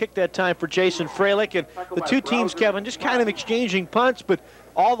 27-yard kick that time for Jason Freilich. And the two teams, Kevin, just kind of exchanging punts, but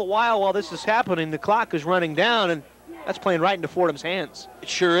all the while this is happening, the clock is running down, and that's playing right into Fordham's hands. It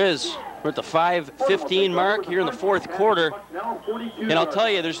sure is. We're at the 5:15 mark here in the 4th quarter. And I'll tell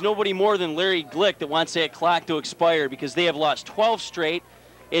you, there's nobody more than Larry Glick that wants that clock to expire because they have lost 12 straight.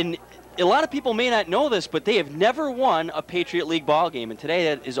 And a lot of people may not know this, but they have never won a Patriot League ball game. And today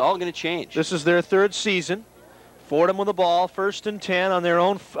that is all going to change. This is their 3rd season. Fordham with the ball, 1st and 10 on their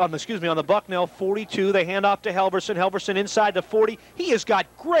own, on the Bucknell 42. They hand off to Helverson. Helverson inside the 40. He has got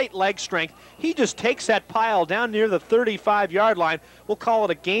great leg strength. He just takes that pile down near the 35-yard line. We'll call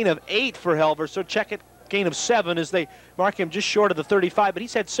it a gain of 8 for Helverson. So check it, gain of 7 as they mark him just short of the 35. But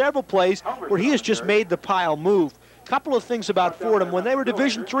he's had several plays where he has just made the pile move. Couple of things about Fordham. When they were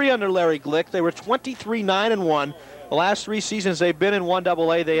Division III under Larry Glick, they were 23-9-1. The last 3 seasons they've been in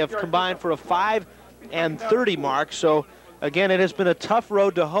 1AA. They have combined for a 5-30 mark. So again, it has been a tough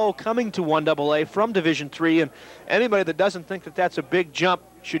road to hoe coming to 1AA from Division III, and anybody that doesn't think that that's a big jump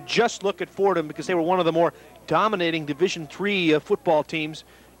should just look at Fordham because they were one of the more dominating Division III football teams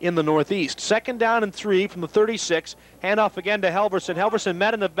in the Northeast. 2nd down and 3 from the 36. Handoff again to Helverson. Helverson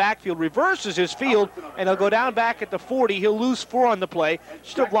met in the backfield, reverses his field, and he'll go down back at the 40. He'll lose 4 on the play.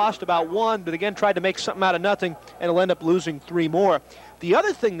 Still lost about 1, but again tried to make something out of nothing, and he'll end up losing 3 more. The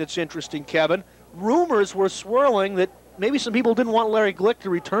other thing that's interesting, Kevin, rumors were swirling that maybe some people didn't want Larry Glick to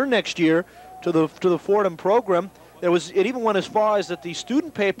return next year to the Fordham program. It even went as far as that the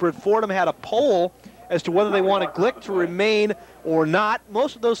student paper at Fordham had a poll as to whether they wanted Glick to remain or not.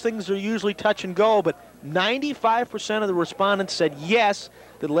 Most of those things are usually touch and go, but 95% of the respondents said yes,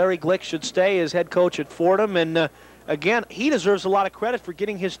 that Larry Glick should stay as head coach at Fordham. And again, he deserves a lot of credit for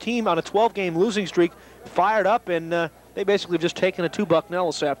getting his team on a 12-game losing streak fired up, and they basically have just taken it to Bucknell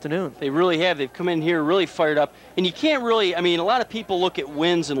this afternoon. They really have. They've come in here really fired up. And you can't really, I mean, a lot of people look at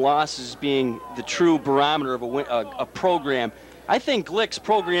wins and losses as being the true barometer of a program. I think Glick's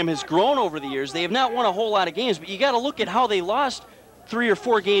program has grown over the years. They have not won a whole lot of games, but you got to look at how they lost 3 or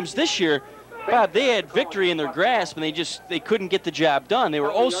 4 games this year. Bob, they had victory in their grasp, and they couldn't get the job done. They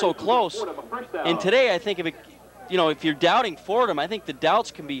were oh so close. And today, I think if you're doubting Fordham, I think the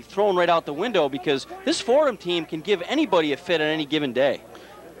doubts can be thrown right out the window, because this Fordham team can give anybody a fit on any given day.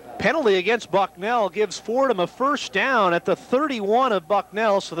 Penalty against Bucknell gives Fordham a first down at the 31 of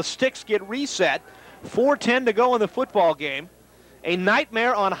Bucknell, so the sticks get reset. 4:10 to go in the football game. A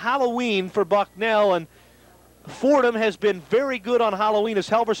nightmare on Halloween for Bucknell, and Fordham has been very good on Halloween as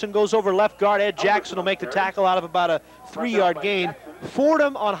Helverson goes over left guard. Ed Jackson will make the tackle out of about a 3-yard gain.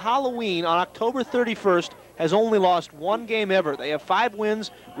 Fordham on Halloween on October 31st has only lost 1 game ever. They have 5 wins,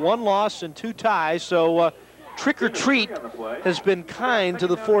 1 loss, and 2 ties, so trick or treat has been kind to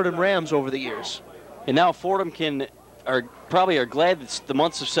the Fordham Rams over the years. And now Fordham probably are glad that the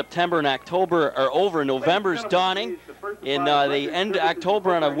months of September and October are over. November's dawning, and they end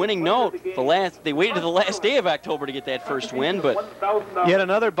October on a winning note. They waited to the last day of October to get that first win, but yet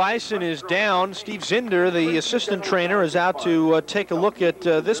another Bison is down. Steve Zinder, the assistant trainer, is out to take a look at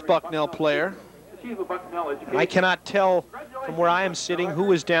this Bucknell player. I cannot tell from where I am sitting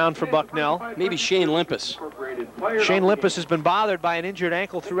who is down for Bucknell. Maybe Shane Limpus. Shane Limpus has been bothered by an injured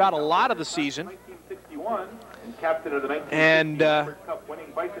ankle throughout a lot of the season. And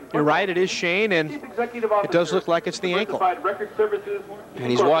you're right, it is Shane, and it does look like it's the ankle.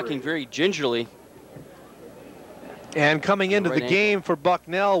 And he's walking very gingerly. And coming into the game for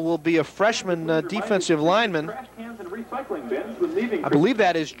Bucknell will be a freshman defensive lineman. I believe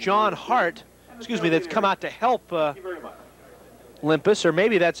that is John Hart, that's come out to help Limpus, or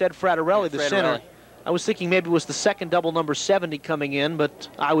maybe that's Ed Fraterelli, the center. I was thinking maybe it was the second double number 70 coming in, but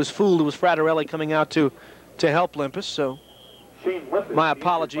I was fooled. It was Fraterelli coming out to help Limpus, so my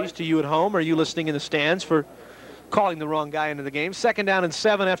apologies to you at home or you listening in the stands for calling the wrong guy into the game. 2nd down and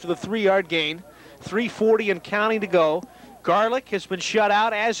 7 after the 3-yard gain. 3:40 and counting to go. Garlick has been shut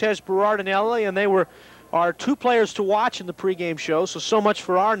out, as has Berardinelli, and they were our 2 players to watch in the pregame show, so much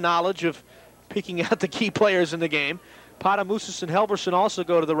for our knowledge of picking out the key players in the game. Patamoussis and Helverson also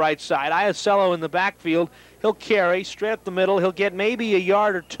go to the right side. Iacello in the backfield. He'll carry straight up the middle. He'll get maybe a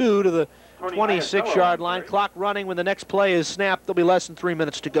yard or 2 to the 26-yard line. Clock running. When the next play is snapped, there'll be less than 3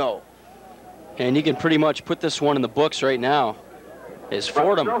 minutes to go. And you can pretty much put this one in the books right now, as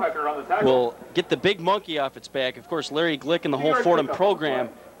Fordham will get the big monkey off its back. Of course, Larry Glick and the whole Fordham program,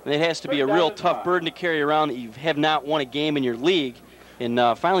 and it has to be a real tough burden to carry around that you have not won a game in your league. And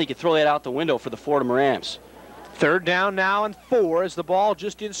finally, you can throw that out the window for the Fordham Rams. 3rd down now and 4 as the ball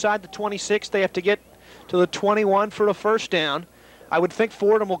just inside the 26. They have to get to the 21 for a first down. I would think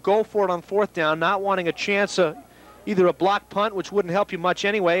Fordham will go for it on 4th down, not wanting a chance of either a block punt, which wouldn't help you much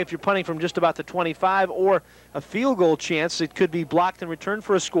anyway if you're punting from just about the 25, or a field goal chance. It could be blocked and returned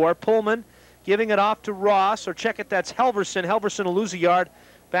for a score. Pullman giving it off to Ross, or check it, that's Helverson. Helverson will lose a yard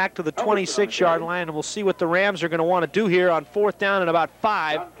back to the 26-yard line, and we'll see what the Rams are going to want to do here on 4th down and about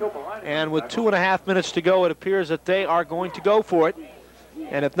 5. And with 2.5 minutes to go, it appears that they are going to go for it.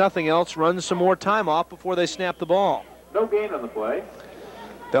 And if nothing else, run some more time off before they snap the ball. No gain on the play.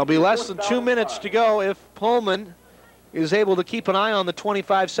 There'll be less than 2 minutes to go if Pullman is able to keep an eye on the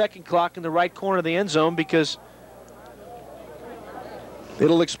 25-second clock in the right corner of the end zone, because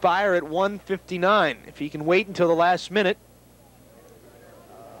it'll expire at 1:59. If he can wait until the last minute.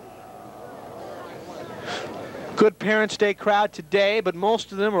 Good Parents' Day crowd today, but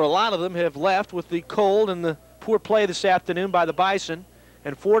most of them, or a lot of them, have left with the cold and the poor play this afternoon by the Bison.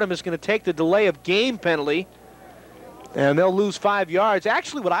 And Fordham is going to take the delay of game penalty, and they'll lose 5 yards.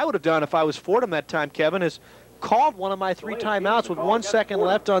 Actually, what I would have done if I was Fordham that time, Kevin, is called one of my 3 timeouts with 1 second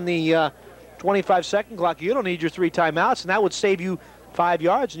left on the 25-second clock. You don't need your 3 timeouts, and that would save you 5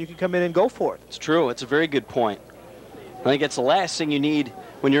 yards, and you can come in and go for it. It's true. It's a very good point. I think that's the last thing you need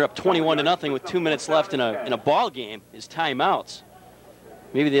when you're up 21-0 with 2 minutes left in a ball game is timeouts.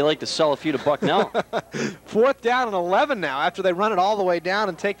 Maybe they like to sell a few to Bucknell. 4th down and 11 now after they run it all the way down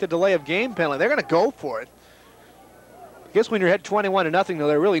and take the delay of game penalty. They're going to go for it. I guess when you're ahead 21-0, though,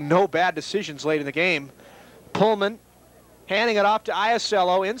 there are really no bad decisions late in the game. Pullman handing it off to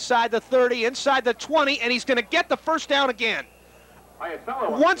Iasello inside the 30, inside the 20, and he's going to get the first down again.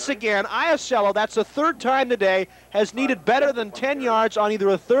 Once again, Iasello, that's the third time today, has needed better than 10 yards on either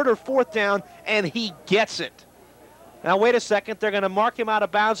a third or fourth down, and he gets it. Now, wait a second. They're going to mark him out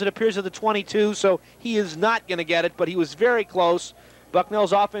of bounds, it appears, at the 22, so he is not going to get it, but he was very close.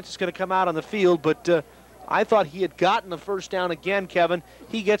 Bucknell's offense is going to come out on the field, but I thought he had gotten the first down again, Kevin.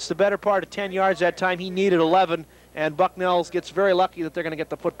 He gets the better part of 10 yards that time. He needed 11, and Bucknell gets very lucky that they're going to get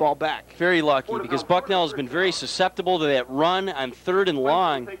the football back. Very lucky, because Bucknell has been very susceptible to that run on 3rd and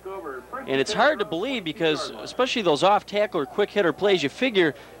long. And it's hard to believe because, especially those off-tackle or quick-hitter plays, you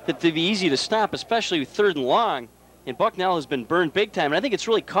figure that they'd be easy to stop, especially with 3rd and long. And Bucknell has been burned big time. And I think it's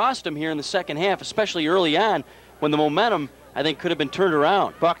really cost him here in the second half, especially early on when the momentum, I think, could have been turned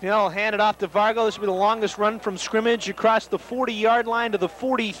around. Bucknell handed off to Vargo. This will be the longest run from scrimmage across the 40-yard line to the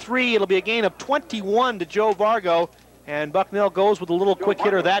 43. It'll be a gain of 21 to Joe Vargo. And Bucknell goes with a little quick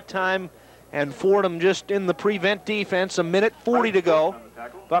hitter that time. And Fordham just in the prevent defense. A minute 40 to go.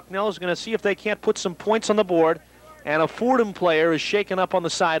 Bucknell is going to see if they can't put some points on the board. And a Fordham player is shaken up on the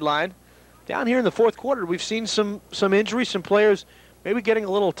sideline. Down here in the fourth quarter, we've seen some injuries, some players maybe getting a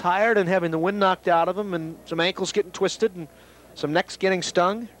little tired and having the wind knocked out of them, and some ankles getting twisted and some necks getting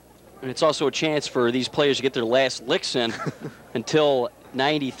stung. And it's also a chance for these players to get their last licks in until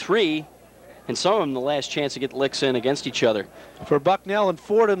 93, and some of them the last chance to get licks in against each other. For Bucknell and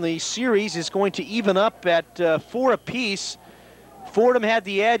Fordham, the series is going to even up at 4 apiece. Fordham had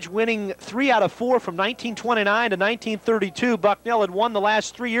the edge, winning 3 out of 4 from 1929 to 1932. Bucknell had won the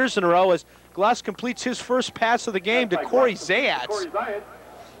last 3 years in a row as Gluss completes his first pass of the game to Corey Zayats.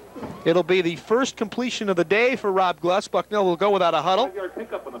 It'll be the first completion of the day for Rob Gluss. Bucknell will go without a huddle.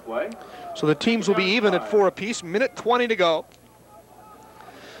 So the teams will be even at 4 apiece. Minute 20 to go.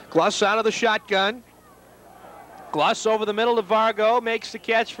 Gluss out of the shotgun. Gluss over the middle to Vargo. Makes the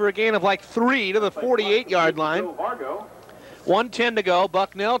catch for a gain of like 3 to the 48-yard line. 1:10 to go.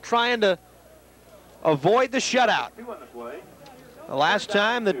 Bucknell trying to avoid the shutout. The last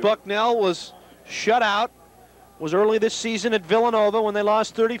time that Bucknell was shut out was early this season at Villanova when they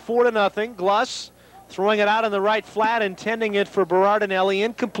lost 34-0. Gluss throwing it out in the right flat, intending it for Berardinelli.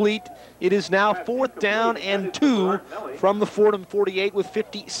 Incomplete. It is now 4th down and 2 from the Fordham 48 with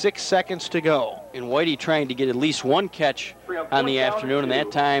 56 seconds to go. And Whitey trying to get at least one catch on the afternoon, and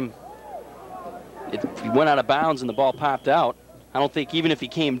that time he went out of bounds and the ball popped out. I don't think even if he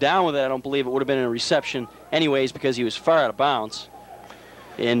came down with it, I don't believe it would have been a reception anyways because he was far out of bounds.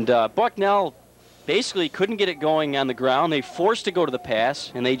 And Bucknell basically couldn't get it going on the ground. They forced to go to the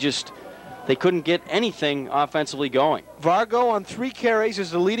pass, and they couldn't get anything offensively going. Vargo on 3 carries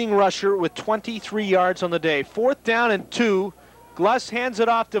is the leading rusher with 23 yards on the day. 4th down and 2. Gluss hands it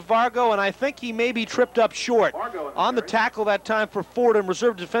off to Vargo, and I think he may be tripped up short. On the tackle that time for Fordham,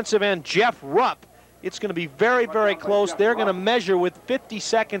 reserve defensive end Jeff Rupp. It's going to be very, very close. They're going to measure with 50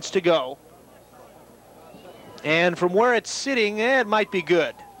 seconds to go. And from where it's sitting, it might be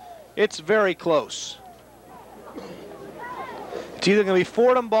good. It's very close. It's either going to be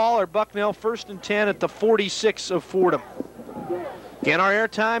Fordham ball or Bucknell 1st and 10 at the 46 of Fordham. Again, our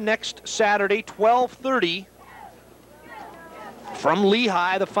airtime next Saturday, 12:30. From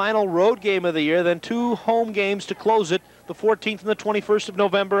Lehigh, the final road game of the year, then 2 home games to close it, the 14th and the 21st of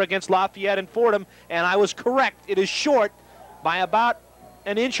November against Lafayette and Fordham. And I was correct. It is short by about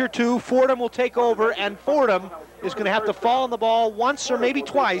an inch or 2. Fordham will take over, and Fordham is going to have to fall on the ball once or maybe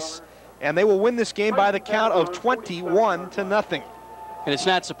twice, and they will win this game by the count of 21-0. And it's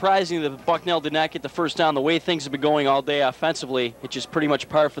not surprising that Bucknell did not get the first down. The way things have been going all day offensively, it's just pretty much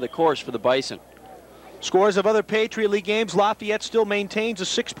par for the course for the Bison. Scores of other Patriot League games, Lafayette still maintains a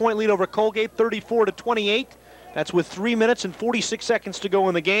 6-point lead over Colgate, 34-28. That's with 3 minutes and 46 seconds to go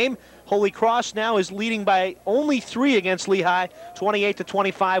in the game. Holy Cross now is leading by only 3 against Lehigh,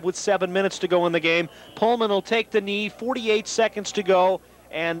 28-25 with 7 minutes to go in the game. Pullman will take the knee, 48 seconds to go,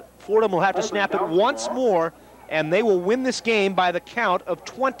 and Fordham will have to snap it once more, and they will win this game by the count of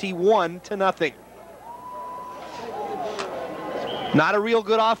 21-0. Not a real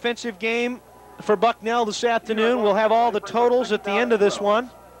good offensive game for Bucknell this afternoon. We'll have all the totals at the end of this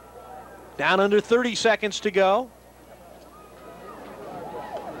one. Down under 30 seconds to go.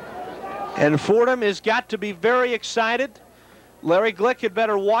 And Fordham has got to be very excited. Larry Glick had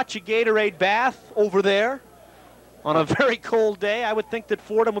better watch a Gatorade bath over there on a very cold day. I would think that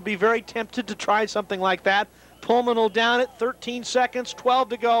Fordham would be very tempted to try something like that. Pullman will down it, 13 seconds, 12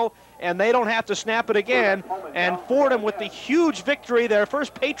 to go, and they don't have to snap it again. And Fordham with the huge victory, their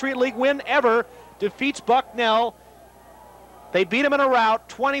first Patriot League win ever, defeats Bucknell They beat them in a rout,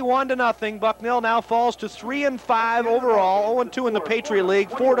 21-0. Bucknell now falls to 3-5 overall, 0-2 in the Patriot League.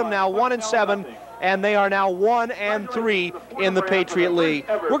 Fordham now 1-7, and they are now 1-3 in the Patriot League.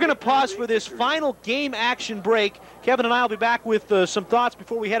 We're going to pause for this final game action break. Kevin and I will be back with some thoughts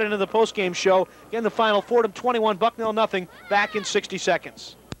before we head into the postgame show. Again, the final: Fordham 21, Bucknell 0. Back in 60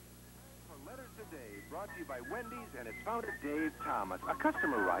 seconds. Letters to Dave, brought to you by Wendy's and its founder, Dave Thomas. A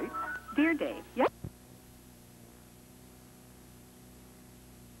customer writes, Dear Dave, yes.